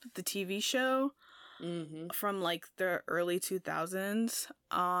Swap, the TV show from like the early 2000s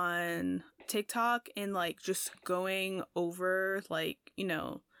on TikTok, and like just going over like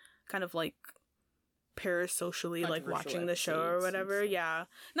kind of like parasocially like watching the show or whatever. Yeah,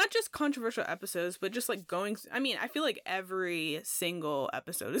 not just controversial episodes, but just like going, I mean, I feel like every single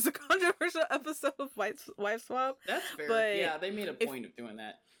episode is a controversial episode of Wife Swap. That's fair. But yeah, they made a point of doing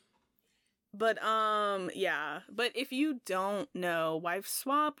that. But yeah. But if you don't know, Wife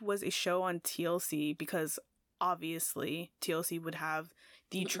Swap was a show on TLC because obviously TLC would have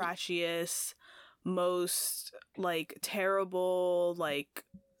the trashiest, most like terrible like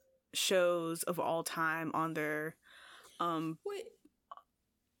shows of all time on their Wait,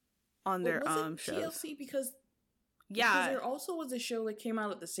 shows. TLC because there also was a show that came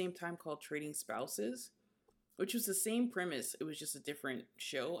out at the same time called Trading Spouses, which was the same premise. It was just a different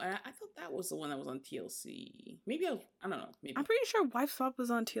show. And I thought that was the one that was on TLC. Maybe I don't know. Maybe. I'm pretty sure Wife Swap was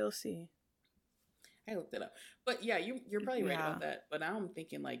on TLC. I looked it up. But yeah, you're probably right about that. But now I'm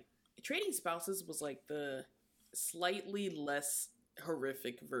thinking like Trading Spouses was like the slightly less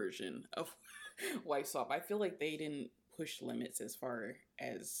horrific version of Wife Swap. I feel like they didn't push limits as far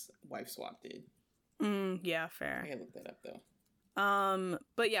as Wife Swap did. Yeah, fair. I looked that up though.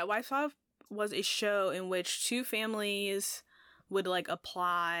 But yeah, Wife Swap was a show in which two families would like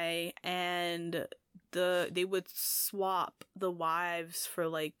apply and they would swap the wives for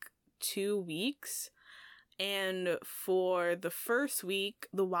like 2 weeks. And for the first week,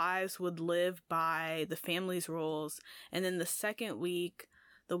 the wives would live by the family's rules. And then the second week,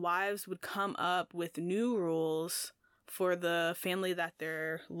 the wives would come up with new rules for the family that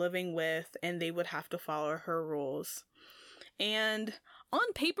they're living with, and they would have to follow her rules. And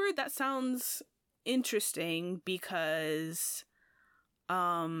on paper, that sounds interesting because,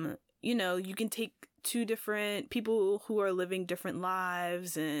 you know, you can take two different people who are living different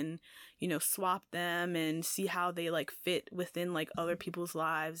lives and, you know, swap them and see how they like fit within like other people's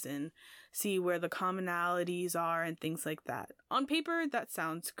lives and see where the commonalities are and things like that. On paper, that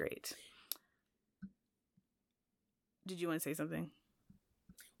sounds great. Did you want to say something?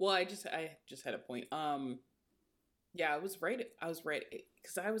 Well, I just had a point. Yeah, I was right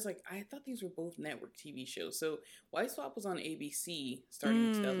because I was like, I thought these were both network TV shows. So Wife Swap was on ABC starting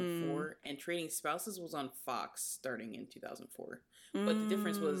in 2004, and Trading Spouses was on Fox starting in 2004. But the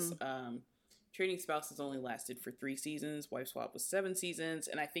difference was Trading Spouses only lasted for 3 seasons. Wife Swap was 7 seasons,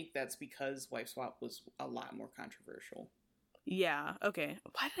 and I think that's because Wife Swap was a lot more controversial. Yeah. Okay.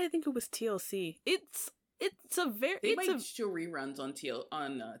 Why did I think it was TLC? It's they might show reruns on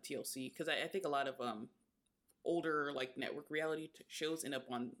TLC because I think a lot of older like network reality shows end up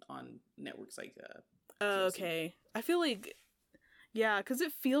on networks like okay. I feel like because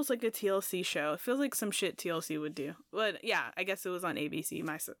it feels like a TLC show. It feels like some shit TLC would do. But yeah, I guess it was on ABC.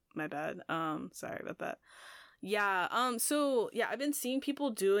 My bad. Sorry about that. Yeah. So yeah, I've been seeing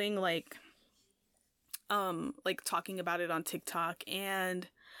people doing like talking about it on TikTok, and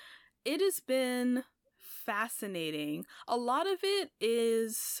it has been fascinating. A lot of it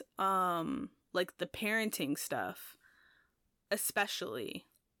is like the parenting stuff, especially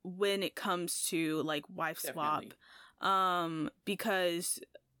when it comes to like Wife Swap. Because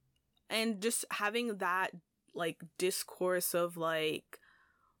and just having that like discourse of like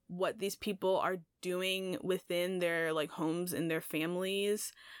what these people are doing within their like homes and their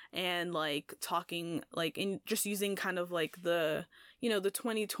families, and like talking like and just using kind of like the, you know, the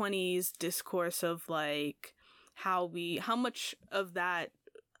 2020s discourse of like how much of that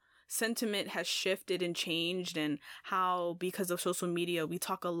sentiment has shifted and changed, and how because of social media we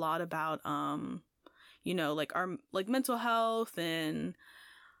talk a lot about you know, like our like mental health and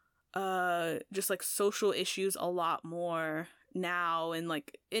just like social issues a lot more now, and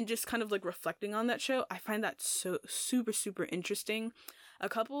like and just kind of like reflecting on that show. I find that so super interesting.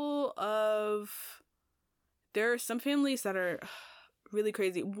 There are some families that are really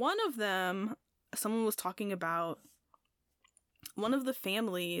crazy. One of them, someone was talking about one of the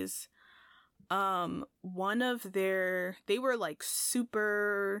families, they were like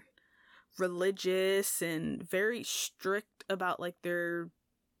super religious and very strict about like their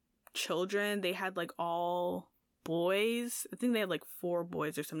children. They had like all boys. I think they had like 4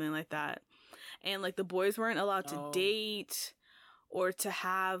 boys or something like that. And like the boys weren't allowed to date or to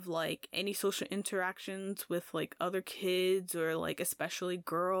have like any social interactions with like other kids or like especially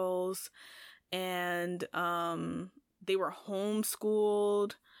girls. And they were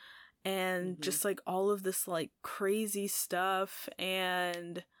homeschooled and just like all of this like crazy stuff.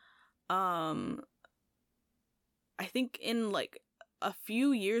 And I think in like a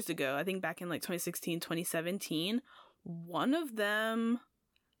few years ago, I think back in like 2016, 2017, one of them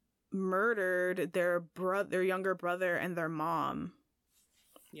murdered their younger brother and their mom.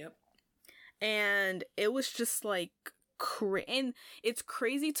 Yep. And it was just like and it's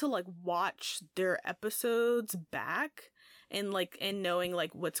crazy to like watch their episodes back and like and knowing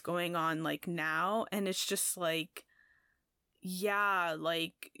like what's going on like now, and it's just like yeah,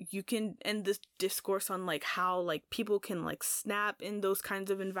 like you can, and this discourse on like how like people can like snap in those kinds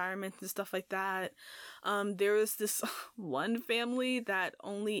of environments and stuff like that. There was this one family that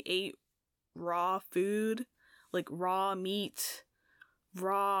only ate raw food, like raw meat,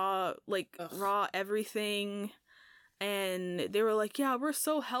 raw, like Ugh. raw everything. And they were like, yeah, we're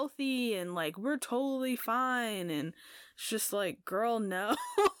so healthy and like we're totally fine. And it's just like, girl, no.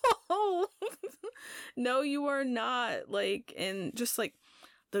 No, you are not. Like, and just like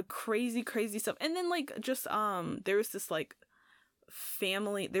the crazy, crazy stuff. And then like just there was this like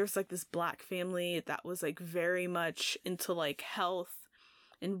family, there's like this black family that was like very much into like health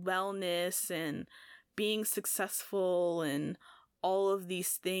and wellness and being successful and all of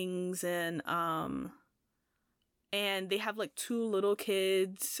these things. And they have like 2 little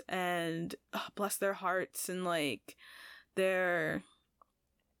kids, and bless their hearts, and like the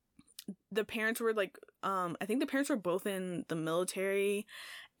parents were like I think the parents were both in the military,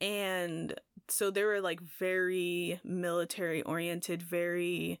 and so they were like very military oriented,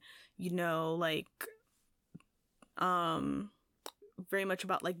 very, you know, like very much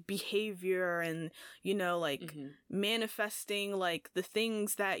about like behavior and, you know, like manifesting like the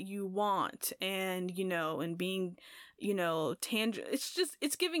things that you want, and, you know, and being, you know,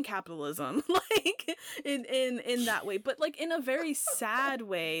 it's giving capitalism like in that way, but like in a very sad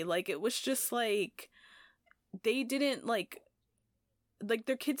way. Like it was just like they didn't like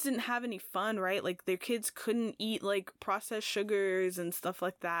their kids didn't have any fun, right? Like their kids couldn't eat like processed sugars and stuff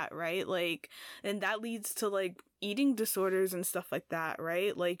like that, right? Like, and that leads to like eating disorders and stuff like that,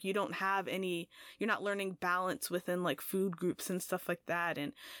 right? Like you're not learning balance within like food groups and stuff like that.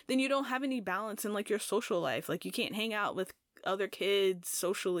 And then you don't have any balance in like your social life. Like you can't hang out with other kids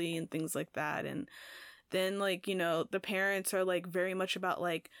socially and things like that. And then like, you know, the parents are like very much about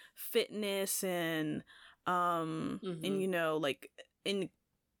like fitness and and, you know, like in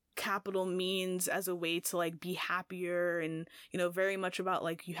capital means as a way to like be happier, and, you know, very much about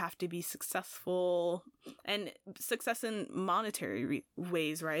like you have to be successful and success in monetary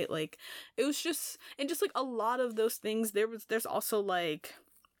ways, right? Like it was just, and just like a lot of those things. There was also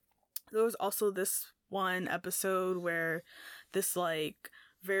this one episode where this like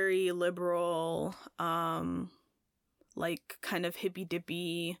very liberal like kind of hippy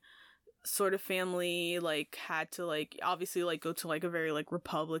dippy sort of family like had to like obviously like go to like a very like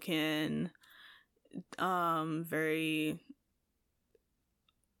Republican very,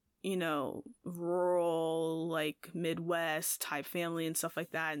 you know, rural like Midwest type family and stuff like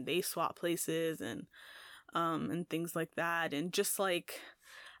that, and they swap places and things like that. And just like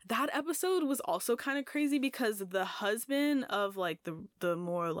that episode was also kind of crazy because the husband of like the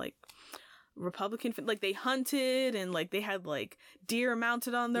more like Republican, like they hunted and like they had like deer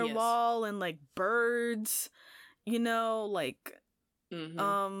mounted on their wall and like birds, you know, like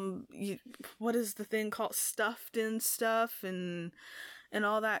what is the thing called, stuffed and stuff and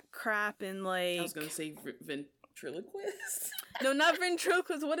all that crap. And like I was gonna say ventriloquist. No, not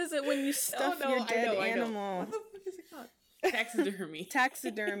ventriloquist. What is it when you stuff your dead animal? What the fuck is it called? Taxidermy.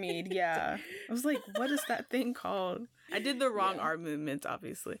 Taxidermied, yeah. I was like, what is that thing called? I did the wrong arm movements,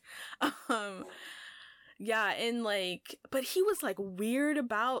 obviously. Yeah, and like, but he was like weird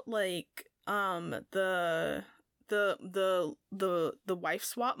about like the wife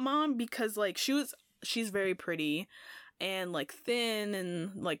swap mom, because like she's very pretty and like thin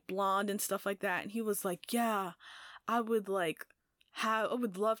and like blonde and stuff like that, and he was like, yeah, I would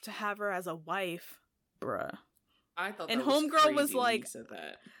love to have her as a wife, bruh. I thought that and was homegirl crazy was like, when he said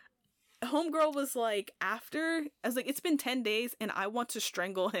that. Homegirl was like, after, I was like, it's been 10 days and I want to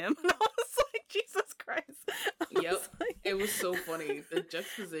strangle him. And I was like, Jesus Christ. Yep. Like... It was so funny. The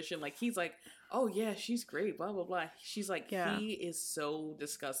juxtaposition, like, he's like, oh yeah, she's great, blah, blah, blah. She's like, yeah, he is so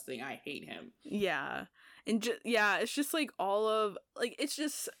disgusting. I hate him. Yeah. And it's just like all of, like, it's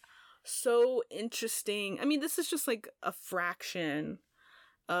just so interesting. I mean, this is just like a fraction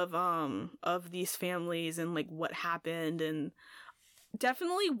of these families and like what happened, and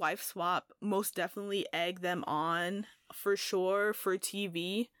definitely wife swap most definitely egg them on for sure for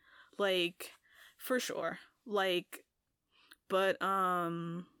TV, like for sure, like but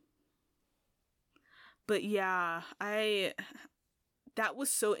yeah, that was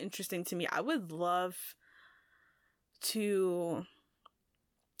so interesting to me. I would love to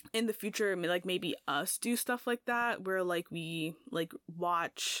in the future, like maybe us do stuff like that where like we like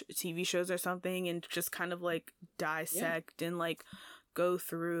watch TV shows or something and just kind of like dissect and like go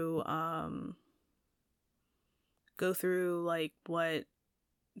through like what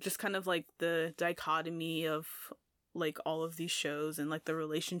just kind of like the dichotomy of like all of these shows and like the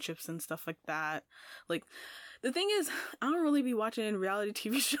relationships and stuff like that. Like the thing is, I don't really be watching reality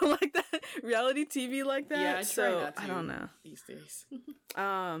TV show like that, reality TV like that. Yeah, I try not to. I don't know these days.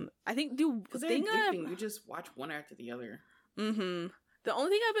 I think because they're addicting. You just watch one after the other. Mm-hmm. The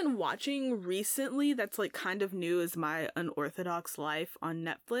only thing I've been watching recently that's like kind of new is My Unorthodox Life on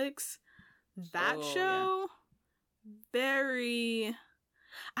Netflix. That show, very.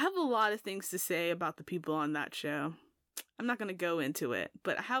 I have a lot of things to say about the people on that show. I'm not going to go into it,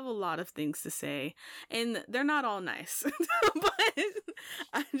 but I have a lot of things to say, and they're not all nice. But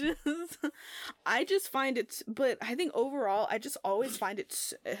I just find it, but I think overall, I just always find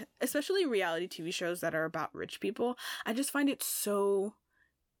it, especially reality TV shows that are about rich people, I just find it so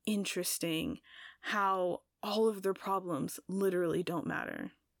interesting how all of their problems literally don't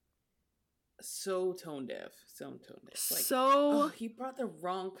matter. So tone deaf. Like, he brought the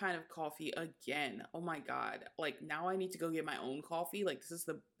wrong kind of coffee again. Oh my god. Like, now I need to go get my own coffee. Like, this is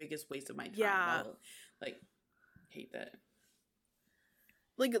the biggest waste of my time. Yeah. Like, hate that.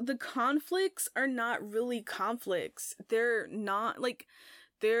 Like, the conflicts are not really conflicts. They're not, like,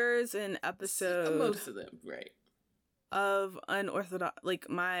 there's an episode. Most of them, right. Of unorthodox, like,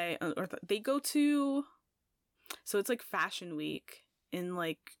 they go to, so it's like Fashion Week in,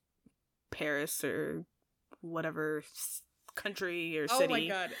 like, Paris or whatever country or city. Oh my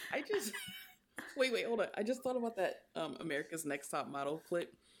god. I just wait, hold on. I just thought about that America's Next Top Model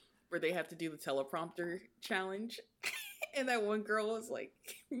clip where they have to do the teleprompter challenge. And that one girl was like,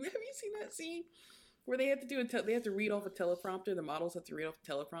 have you seen that scene? Where they have to do they have to read off a teleprompter. The models have to read off a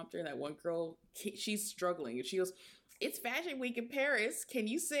teleprompter. And that one girl, she's struggling. And she goes, "It's Fashion Week in Paris. Can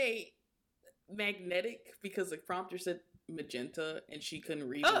you say magnetic?" Because the prompter said magenta and she couldn't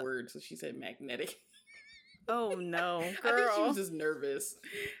read the word, so she said magnetic. Oh no, girl. I think she was just nervous.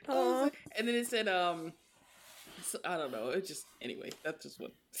 And then it said so, I don't know, it just, anyway, that's just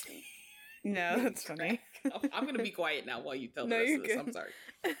what. No, that's funny. I'm gonna be quiet now while you tell the rest of this. I'm sorry.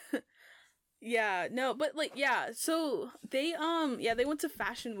 Yeah, no, but like, yeah, so they they went to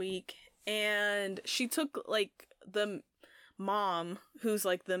Fashion Week, and she took like the mom, who's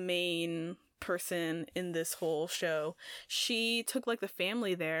like the main person in this whole show. She took like the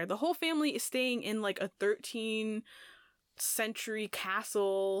family there. The whole family is staying in like a 13th century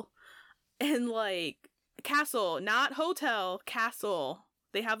castle, and like castle, not hotel, castle.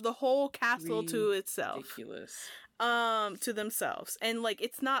 They have the whole castle to itself. Ridiculous. To themselves. And like,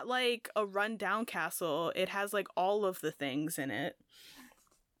 it's not like a rundown castle. It has like all of the things in it.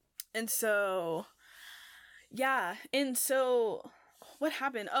 And so, yeah. And so what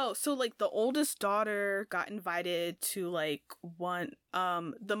happened? Oh, so like the oldest daughter got invited to like one,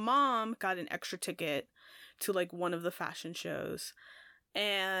 the mom got an extra ticket to like one of the fashion shows,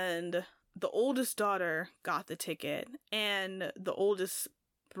 and the oldest daughter got the ticket, and the oldest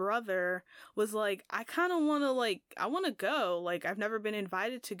brother was like, I kind of want to like, I want to go, like I've never been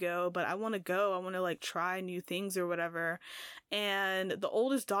invited to go, but I want to go, I want to like try new things or whatever. And the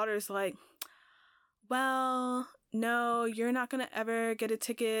oldest daughter's like, well, no, you're not gonna ever get a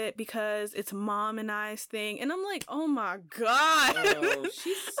ticket because it's mom and I's thing. And I'm like, oh my god. Oh,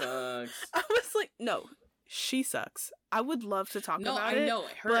 she sucks. I was like, no, she sucks. I would love to talk about it. No, I know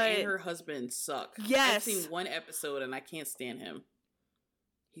her and her husband suck. Yes, I've seen one episode and I can't stand him.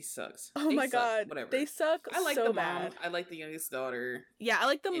 He sucks. Oh my god, whatever. They suck. I like so the bad. mom. I like the youngest daughter. Yeah, I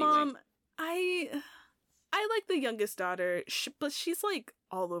like the mom. I like the youngest daughter, but she's like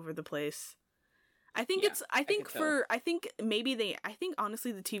all over the place. I think I think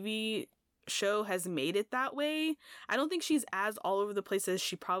honestly the TV show has made it that way. I don't think she's as all over the place as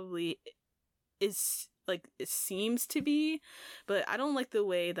she probably is, like, it seems to be, but I don't like the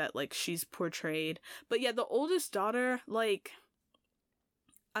way that like she's portrayed. But yeah, the oldest daughter, like,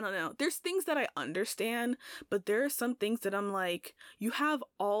 I don't know. There's things that I understand, but there are some things that I'm like, you have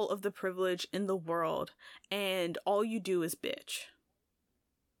all of the privilege in the world and all you do is bitch.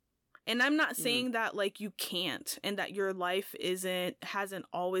 And I'm not saying that like you can't and that your life hasn't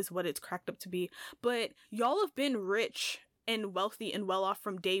always what it's cracked up to be, but y'all have been rich and wealthy and well off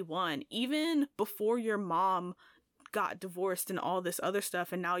from day one, even before your mom got divorced and all this other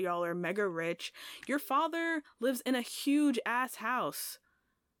stuff, and now y'all are mega rich. Your father lives in a huge ass house.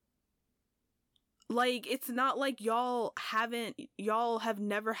 Like, it's not like y'all have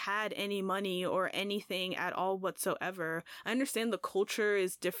never had any money or anything at all whatsoever. I understand the culture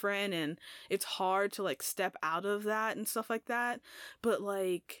is different and it's hard to like step out of that and stuff like that. But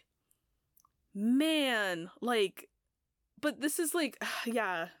like, man, like, but this is like,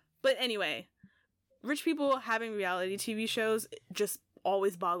 yeah. But anyway, rich people having reality TV shows just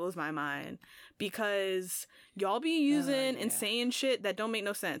always boggles my mind because y'all be using and saying shit that don't make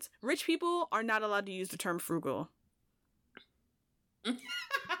no sense. Rich people are not allowed to use the term frugal.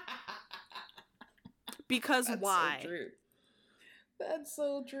 Because That's why? So true. That's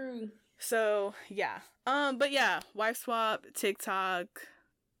so true. So yeah. But yeah, wife swap, TikTok,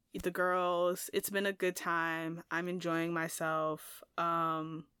 the girls. It's been a good time. I'm enjoying myself.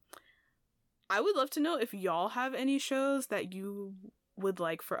 I would love to know if y'all have any shows that you would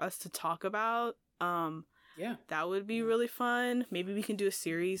like for us to talk about. Yeah. That would be really fun. Maybe we can do a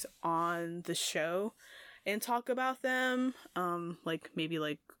series on the show and talk about them. Like maybe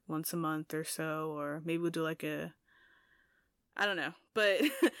like once a month or so, or maybe we'll do like I don't know. But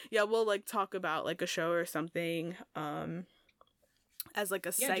yeah, we'll like talk about like a show or something as like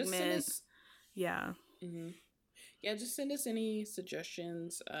a segment. Yeah. Mm-hmm. Yeah, just send us any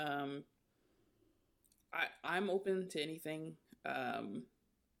suggestions. I'm open to anything.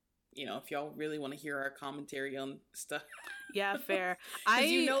 If y'all really want to hear our commentary on stuff. Yeah, fair.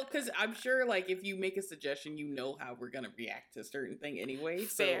 Because I'm sure, like, if you make a suggestion, how we're gonna react to a certain thing anyway.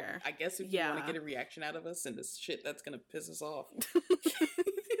 Fair. So I guess if you want to get a reaction out of us and this shit that's gonna piss us off.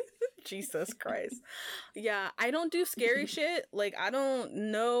 Jesus Christ. Yeah, I don't do scary shit. Like, I don't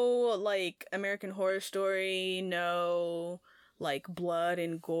know, like, American Horror Story, no, like, blood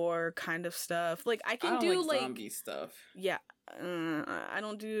and gore kind of stuff. Like, I can do, like zombie stuff. Yeah. I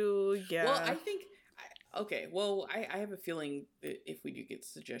don't do, Well, I think, I have a feeling that if we do get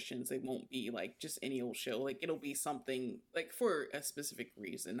suggestions, they won't be, like, just any old show. Like, it'll be something, like, for a specific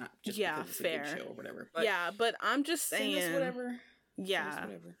reason, not just because it's a good show or whatever. But yeah, but I'm just saying. Send us whatever. Yeah. Send us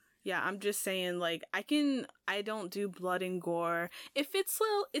whatever. Yeah, I'm just saying, like, I don't do blood and gore. If it's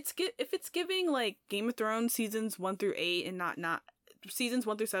giving, like, Game of Thrones seasons 1 through 8 and not seasons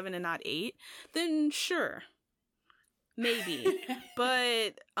 1 through 7 and not 8, then sure. Maybe.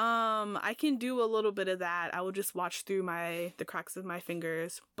 But, I can do a little bit of that. I will just watch through the cracks of my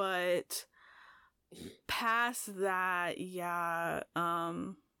fingers. But past that, yeah,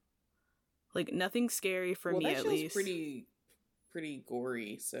 like, nothing scary for me, at least. Pretty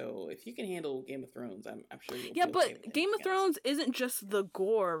gory, so if you can handle Game of Thrones, I'm sure you'll be okay with Game of Thrones isn't just the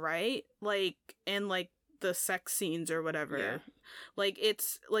gore, right? Like, and like the sex scenes or whatever. Yeah. Like,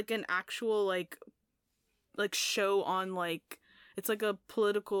 it's like an actual like show on, like, it's like a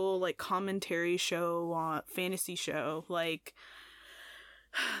political like commentary show on fantasy show. Like,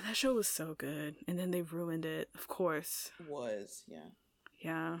 that show was so good, and then they ruined it, of course.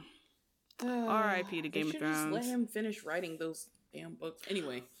 Yeah. R.I.P. to Game of Thrones. Just let him finish writing those damn books.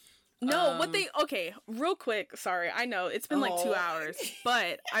 Anyway. No, real quick, sorry, I know, it's been like 2 hours,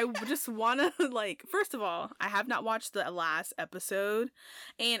 but I just wanna, like, first of all, I have not watched the last episode,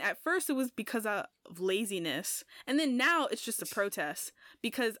 and at first it was because of laziness, and then now it's just a protest,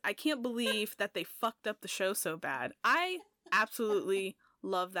 because I can't believe that they fucked up the show so bad. I absolutely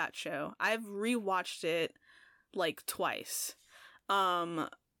love that show. I've rewatched it, like, twice.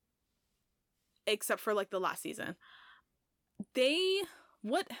 Except for, like, the last season.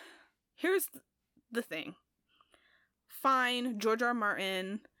 Here's the thing. Fine, George R. R.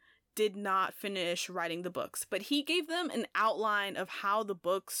 Martin did not finish writing the books, but he gave them an outline of how the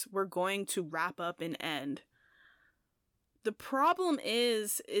books were going to wrap up and end. The problem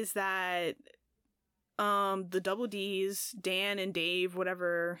is that the Double D's, Dan and Dave,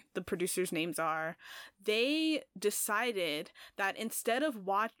 whatever the producers' names are, they decided that instead of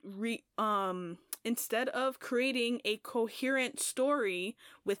creating a coherent story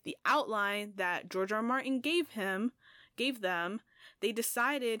with the outline that George R. R. Martin gave them, they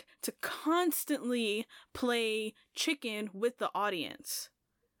decided to constantly play chicken with the audience.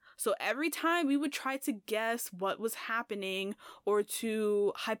 So every time we would try to guess what was happening or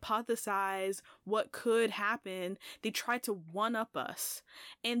to hypothesize what could happen, they tried to one-up us.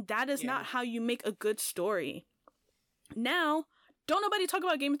 And that is not how you make a good story. Now, don't nobody talk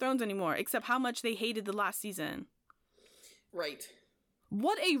about Game of Thrones anymore, except how much they hated the last season. Right.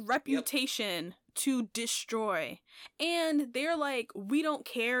 What a reputation to destroy. And they're like, we don't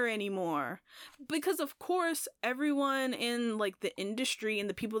care anymore. Because of course, everyone in like the industry and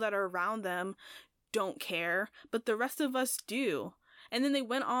the people that are around them don't care, but the rest of us do. And then they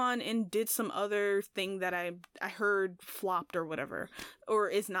went on and did some other thing that I heard flopped or whatever, or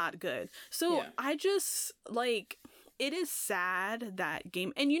is not good. So I just, like, it is sad that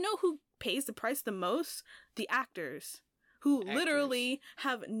and you know who pays the price the most? The actors. Who literally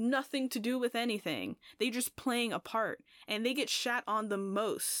have nothing to do with anything. They just playing a part. And they get shat on the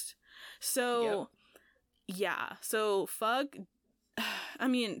most. So, yeah. So, fuck. I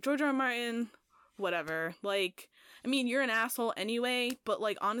mean, George R. R. Martin, whatever. Like, I mean, you're an asshole anyway, but,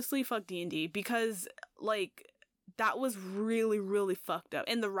 like, honestly, fuck D&D, because, like, that was really, really fucked up.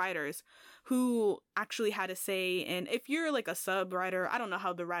 And the writers who actually had a say, and if you're, like, a sub-writer, I don't know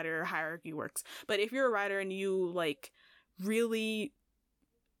how the writer hierarchy works, but if you're a writer and you, like, really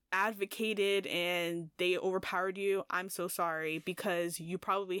advocated and they overpowered you, I'm so sorry, because you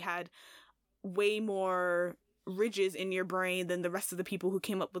probably had way more ridges in your brain than the rest of the people who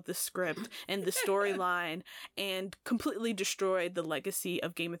came up with the script and the storyline and completely destroyed the legacy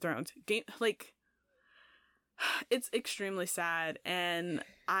of Game of Thrones. It's extremely sad, and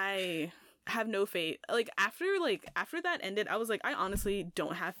I have no faith. After that ended, I was like, I honestly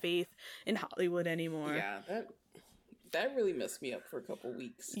don't have faith in Hollywood anymore. Yeah, that really messed me up for a couple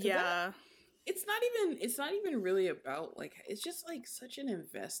weeks. Yeah. It's not even really about, like, it's just, like, such an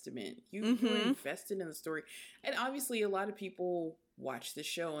investment. You're invested in the story. And obviously a lot of people watched the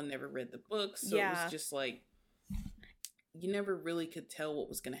show and never read the books. So it was just, like, you never really could tell what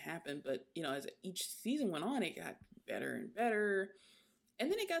was going to happen. But, you know, as each season went on, it got better and better.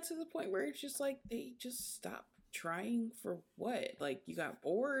 And then it got to the point where it's just, like, they just stopped trying for what? Like, you got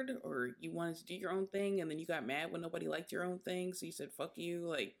bored, or you wanted to do your own thing, and then you got mad when nobody liked your own thing, so you said, fuck you.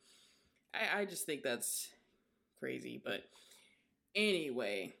 Like, I just think that's crazy. But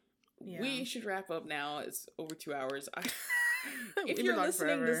anyway, we should wrap up now. It's over 2 hours. If you're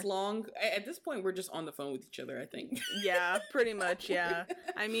listening this long, at this point, we're just on the phone with each other, I think. Yeah, pretty much, yeah.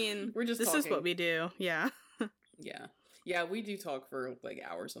 I mean, this is what we do, yeah. Yeah, we do talk for, like,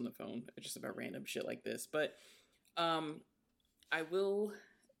 hours on the phone, just about random shit like this. But I will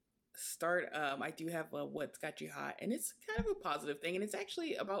start. I do have a What's Got You Hot, and it's kind of a positive thing, and it's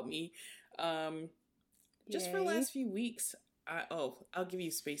actually about me. Just for the last few weeks, I'll give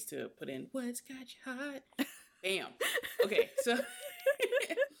you space to put in What's Got You Hot. Bam. Okay, so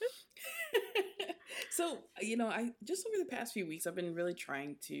you know, I just over the past few weeks, I've been really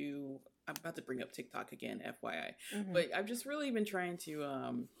trying to. I'm about to bring up TikTok again, FYI, but I've just really been trying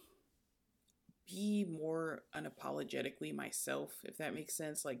to be more unapologetically myself, if that makes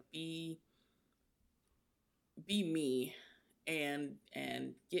sense. Like, be me, and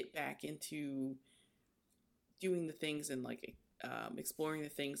get back into doing the things and, like, exploring the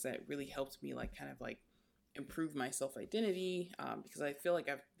things that really helped me, like, kind of, like, improve my self-identity, because I feel like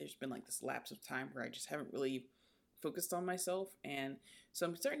there's been, like, this lapse of time where I just haven't really focused on myself, and so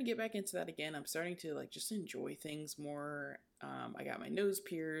I'm starting to get back into that again. I'm starting to, like, just enjoy things more. I got my nose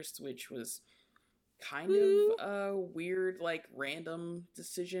pierced, which was kind of a weird, like, random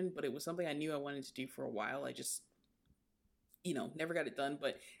decision, but it was something I knew I wanted to do for a while. I just, you know, never got it done.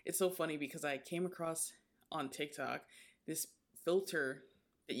 But it's so funny because I came across on TikTok this filter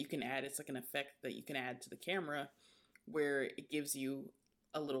that you can add. It's like an effect that you can add to the camera where it gives you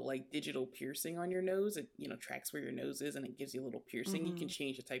a little, like, digital piercing on your nose. It, you know, tracks where your nose is and it gives you a little piercing. You can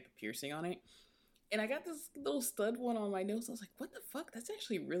change the type of piercing on it. And I got this little stud one on my nose. I was like, what the fuck? That's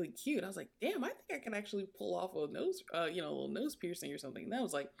actually really cute. I was like, damn, I think I can actually pull off a nose, you know, a little nose piercing or something. And I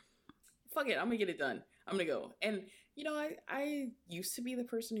was like, fuck it, I'm gonna get it done. I'm gonna go. And, you know, I used to be the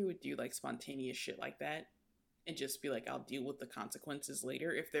person who would do, like, spontaneous shit like that and just be like, I'll deal with the consequences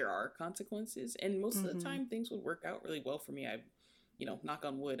later if there are consequences. And most of the time things would work out really well for me. I've, you know, knock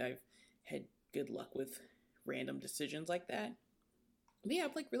on wood, I've had good luck with random decisions like that. But yeah,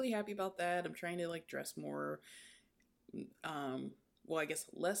 I'm, like, really happy about that. I'm trying to, like, dress more, well, I guess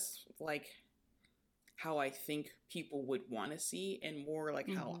less like how I think people would want to see and more like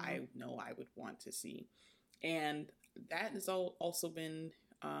how I know I would want to see. And that has also been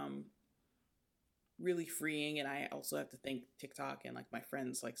really freeing. And I also have to thank TikTok and, like, my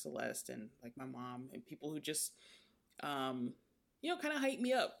friends like Celeste and, like, my mom and people who just, you know, kind of hype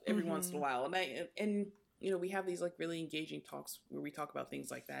me up every once in a while. And you know, we have these, like, really engaging talks where we talk about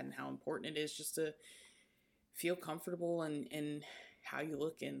things like that and how important it is just to feel comfortable and how you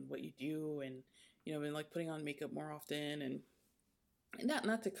look and what you do. And, you know, I've been, like, putting on makeup more often and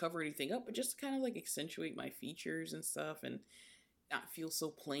not to cover anything up, but just to kind of, like, accentuate my features and stuff and not feel so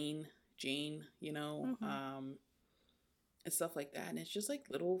plain Jane, you know, and stuff like that. And it's just, like,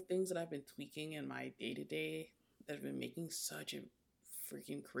 little things that I've been tweaking in my day-to-day that have been making such a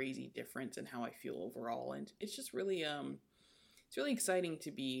freaking crazy difference in how I feel overall. And it's just really it's really exciting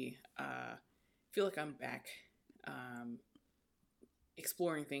to be feel like I'm back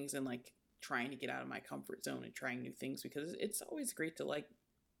exploring things and, like, trying to get out of my comfort zone and trying new things, because it's always great to, like,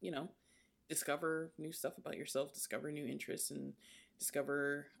 you know, discover new stuff about yourself, discover new interests, and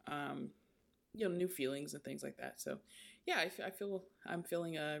discover you know, new feelings and things like that. So yeah, I'm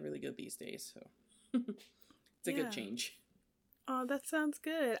feeling really good these days, so it's a good change. Oh, that sounds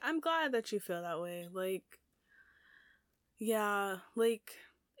good. I'm glad that you feel that way. Like, Yeah, like,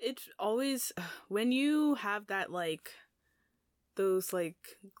 it's always, when you have that, like, those, like,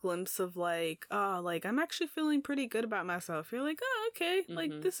 glimpse of, like, oh, like, I'm actually feeling pretty good about myself. You're like, oh, okay,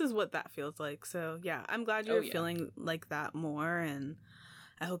 like, this is what that feels like. So, yeah, I'm glad you're feeling like that more, and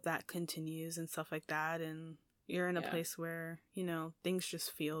I hope that continues and stuff like that, and you're in a place where, you know, things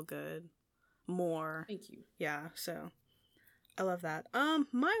just feel good more. Thank you. Yeah, so I love that.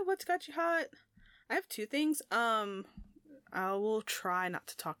 My what's got you hot? I have two things. I will try not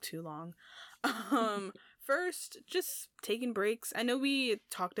to talk too long. First, just taking breaks. I know we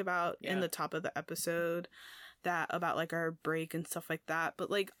talked about in the top of the episode that about like our break and stuff like that,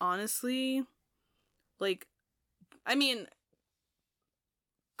 but like honestly, like, I mean,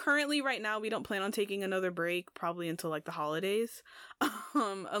 currently right now we don't plan on taking another break probably until like the holidays,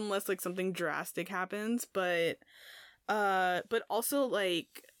 unless like something drastic happens, but also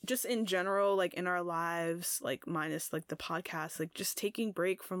like just in general, like in our lives, like minus like the podcast, like just taking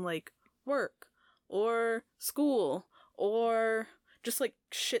break from like work or school or just like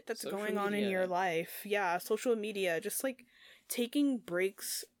shit that's social going on in your life. Yeah, social media, just like taking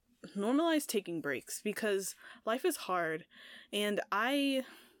breaks, normalize taking breaks, because life is hard. And I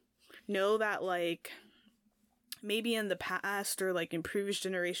know that like maybe in the past or like in previous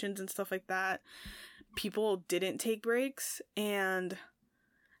generations and stuff like that, people didn't take breaks, and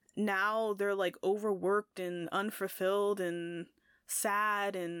now they're like overworked and unfulfilled and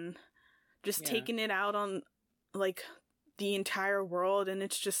sad and just taking it out on like the entire world. And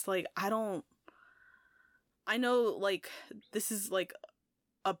it's just like, I know like this is like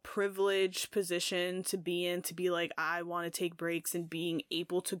a privileged position to be in, to be like, I want to take breaks and being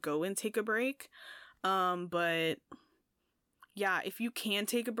able to go and take a break. But yeah, if you can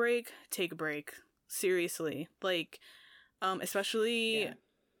take a break, take a break. Seriously. Like, especially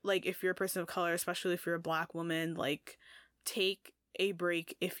like if you're a person of color, especially if you're a Black woman, like take a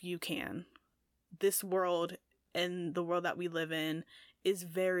break if you can. This world and the world that we live in is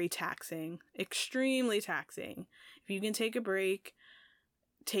very taxing, extremely taxing. If you can take a break,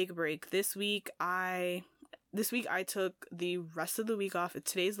 take a break. This week I took the rest of the week off.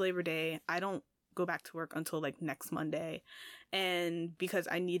 Today's Labor Day. I don't go back to work until like next Monday, and because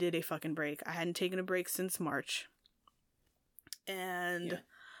I needed a fucking break. I hadn't taken a break since March, and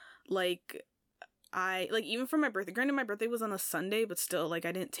like I like, even for my birthday, granted my birthday was on a Sunday, but still, like,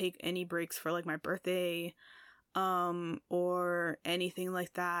 I didn't take any breaks for like my birthday or anything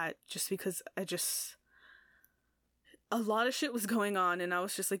like that, just because a lot of shit was going on, and I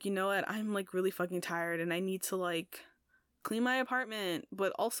was just like, you know what, I'm like really fucking tired and I need to like clean my apartment,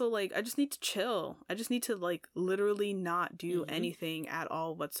 but also like I just need to chill. I just need to like literally not do anything at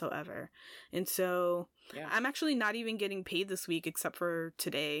all whatsoever. And so I'm actually not even getting paid this week except for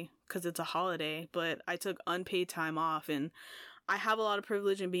today because it's a holiday, but I took unpaid time off, and I have a lot of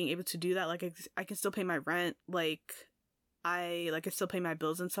privilege in being able to do that. Like I can still pay my rent, I still pay my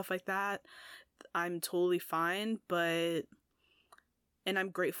bills and stuff like that. I'm totally fine, and I'm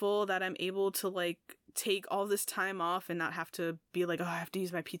grateful that I'm able to like take all this time off and not have to be like, oh, I have to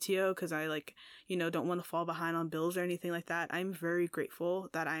use my PTO because I like, you know, don't want to fall behind on bills or anything like that. I'm very grateful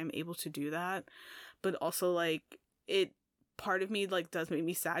that I'm able to do that. But also like part of me like does make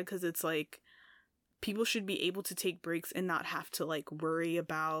me sad because it's like people should be able to take breaks and not have to like worry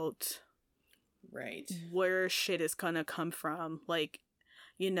about where shit is gonna come from. Like,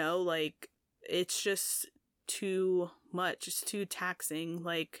 you know, like it's just too much. It's too taxing.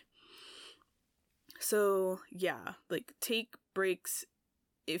 Like, so yeah, like take breaks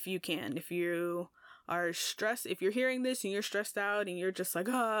if you can. If you are stressed, if you're hearing this and you're stressed out and you're just like,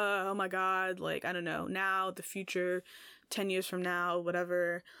 oh my God, like, I don't know, now, the future, 10 years from now,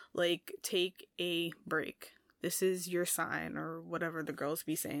 whatever, like take a break. This is your sign, or whatever the girls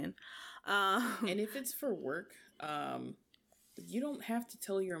be saying. And if it's for work, you don't have to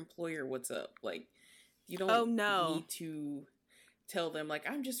tell your employer what's up. Like, you don't need to tell them like,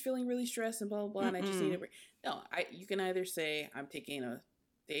 I'm just feeling really stressed and blah blah blah, and I just need a break. No, you can either say I'm taking a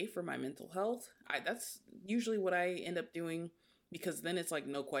day for my mental health. That's usually what I end up doing, because then it's like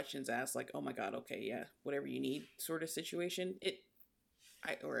no questions asked. Like, oh my God, okay, yeah, whatever you need, sort of situation.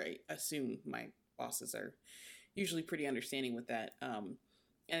 I assume my bosses are usually pretty understanding with that. And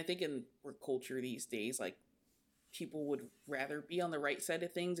I think in work culture these days, like people would rather be on the right side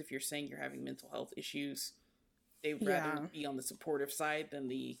of things. If you're saying you're having mental health issues, they would rather be on the supportive side than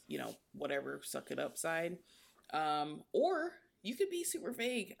the, you know, whatever, suck it up side. Or you could be super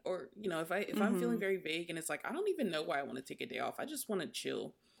vague, or, you know, if I'm feeling very vague and it's like, I don't even know why I want to take a day off, I just want to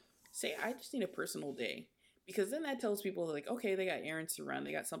chill, say I just need a personal day, because then that tells people like, okay, they got errands to run,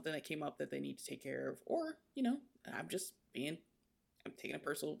 they got something that came up that they need to take care of, or, you know, I'm taking a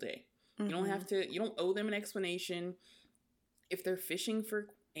personal day. You don't have to, you don't owe them an explanation. If they're fishing for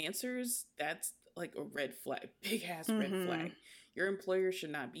answers, that's like a red flag, big ass red flag. Your employer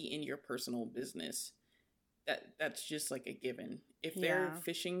should not be in your personal business. That's just like a given. If they're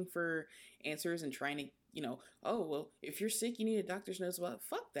fishing for answers and trying to, oh, well, if you're sick, you need a doctor's notes. Well,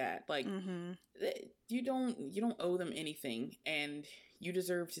 fuck that. Like, you don't owe them anything, and you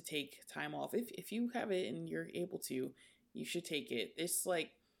deserve to take time off. If you have it and you're able to, you should take it. This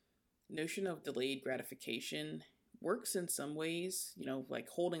like notion of delayed gratification works in some ways, like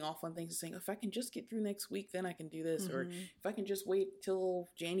holding off on things and saying, if I can just get through next week, then I can do this. Or if I can just wait till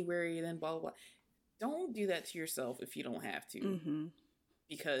January, then blah, blah, blah. Don't do that to yourself if you don't have to.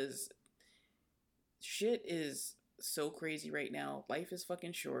 Because shit is so crazy right now. Life is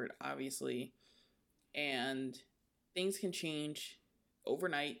fucking short, obviously. And things can change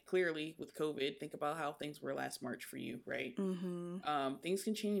overnight, clearly, with COVID. Think about how things were last March for you, right? Things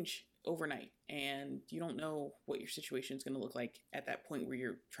can change overnight, and you don't know what your situation is going to look like at that point where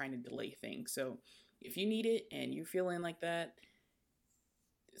you're trying to delay things. So if you need it and you're feeling like that,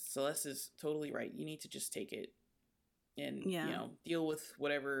 Celeste is totally right. You need to just take it and deal with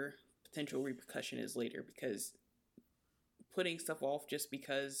whatever potential repercussion is later, because putting stuff off just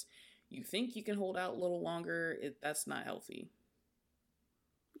because you think you can hold out a little longer, that's not healthy.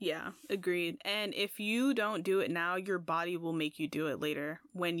 Yeah, agreed. And if you don't do it now, your body will make you do it later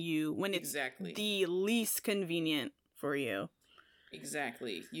when it's the least convenient for you.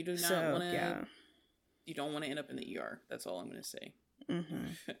 Exactly. You do not want to. You don't want to end up in the ER. That's all I'm going to say.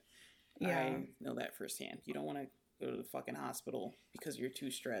 I know that firsthand. You don't want to go to the fucking hospital because you're too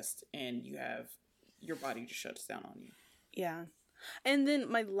stressed and your body just shuts down on you. Yeah. And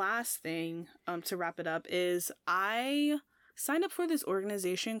then my last thing to wrap it up is I signed up for this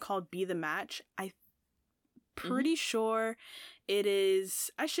organization called Be the Match. I'm pretty sure it is,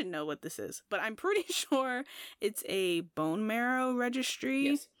 I should know what this is, but I'm pretty sure it's a bone marrow registry.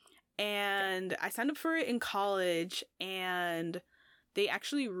 Yes. And I signed up for it in college, and they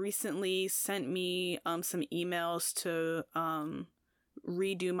actually recently sent me some emails to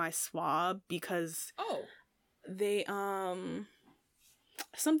redo my swab because they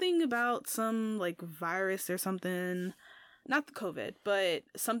something about some like virus or something, not the COVID, but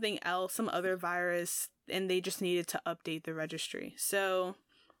something else, some other virus, and they just needed to update the registry. So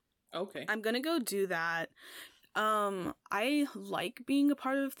I'm gonna go do that. I like being a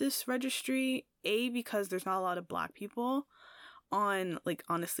part of this registry, because there's not a lot of Black people on, like,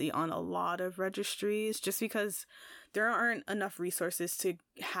 honestly, on a lot of registries, just because there aren't enough resources to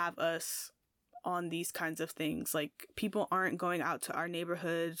have us on these kinds of things. Like, people aren't going out to our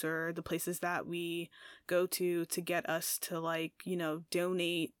neighborhoods or the places that we go to get us to, like,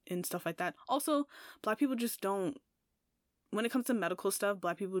 donate and stuff like that. Also, Black people just don't, when it comes to medical stuff,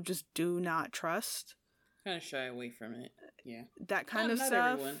 Black people just do not trust. Kind of shy away from it. Yeah. That kind of not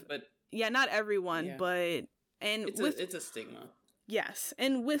stuff. Everyone, but yeah, not everyone, but it's a stigma. Yes,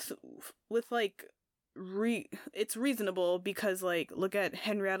 and with like it's reasonable because, like, look at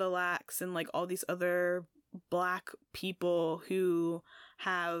Henrietta Lacks and like all these other Black people who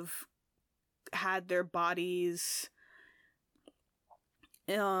have had their bodies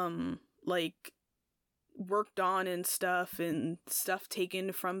like worked on and stuff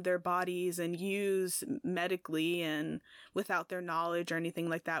taken from their bodies and used medically and without their knowledge or anything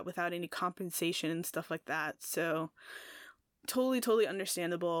like that, without any compensation and stuff like that. So totally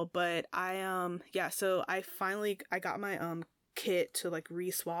understandable. But so I got my kit to like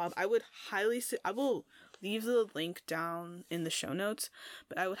re-swab. I will leave the link down in the show notes,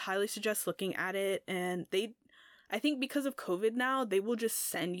 but I would highly suggest looking at it. And I think because of COVID now, they will just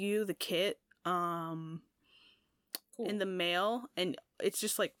send you the kit cool. in the mail, and it's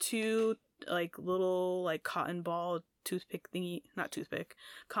just like two like little like cotton ball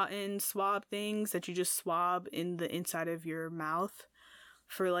cotton swab things that you just swab in the inside of your mouth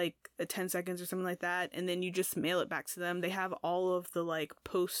for like 10 seconds or something like that, and then you just mail it back to them. They have all of the like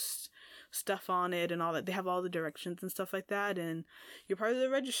post stuff on it and all that. They have all the directions and stuff like that, and you're part of the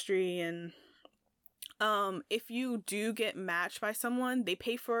registry. And if you do get matched by someone, they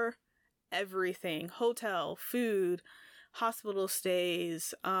pay for everything: hotel, food, hospital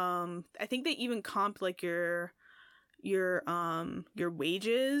stays. I think they even comp like your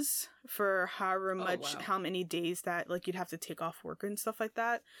wages for however much, how many days that like you'd have to take off work and stuff like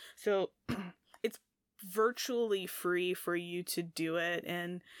that. So it's virtually free for you to do it,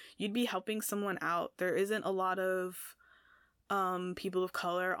 and you'd be helping someone out. There isn't a lot of people of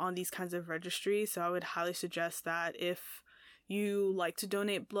color on these kinds of registries, so I would highly suggest that if you like to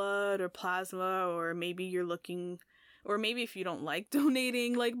donate blood or plasma, or maybe you're looking, or maybe if you don't like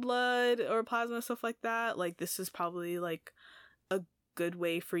donating like blood or plasma, stuff like that, like this is probably like a good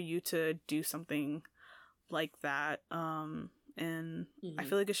way for you to do something like that. And I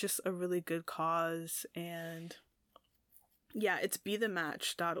feel like it's just a really good cause. And yeah, it's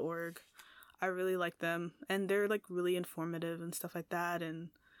bethematch.org. I really like them, and they're like really informative and stuff like that. And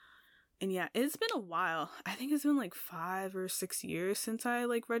yeah, it's been a while. I think it's been like 5 or 6 years since I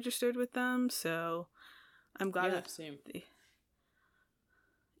like registered with them, so I'm glad. Yeah, same.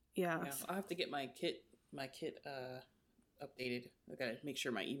 Yeah, I'll have to get my kit updated. I gotta make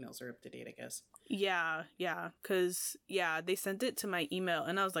sure my emails are up to date, I guess. Yeah, because they sent it to my email,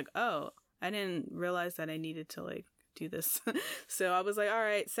 and I was like, oh, I didn't realize that I needed to like do this. So I was like, all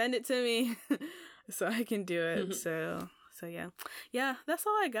right, send it to me so I can do it. So yeah, that's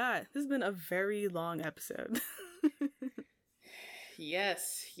all I got. This has been a very long episode.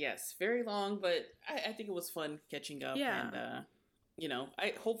 yes, very long, but I think it was fun catching up. Yeah. And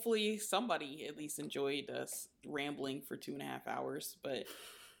I hopefully somebody at least enjoyed us rambling for 2.5 hours. But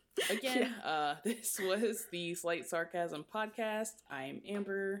again, this was the Slight Sarcasm podcast. I'm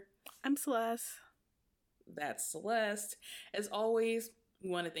Amber. I'm Celeste. That's Celeste. As always, we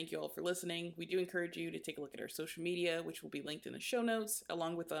want to thank you all for listening. We do encourage you to take a look at our social media, which will be linked in the show notes,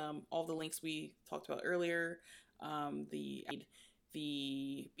 along with all the links we talked about earlier, the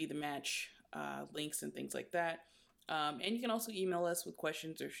Be the Match links and things like that. And you can also email us with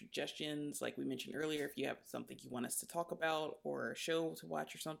questions or suggestions, like we mentioned earlier, if you have something you want us to talk about or a show to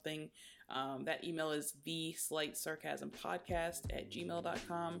watch or something. That email is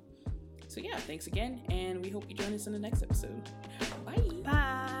theslightsarcasmpodcast@gmail.com. So yeah, thanks again, and we hope you join us in the next episode. Bye!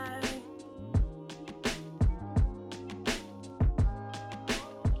 Bye!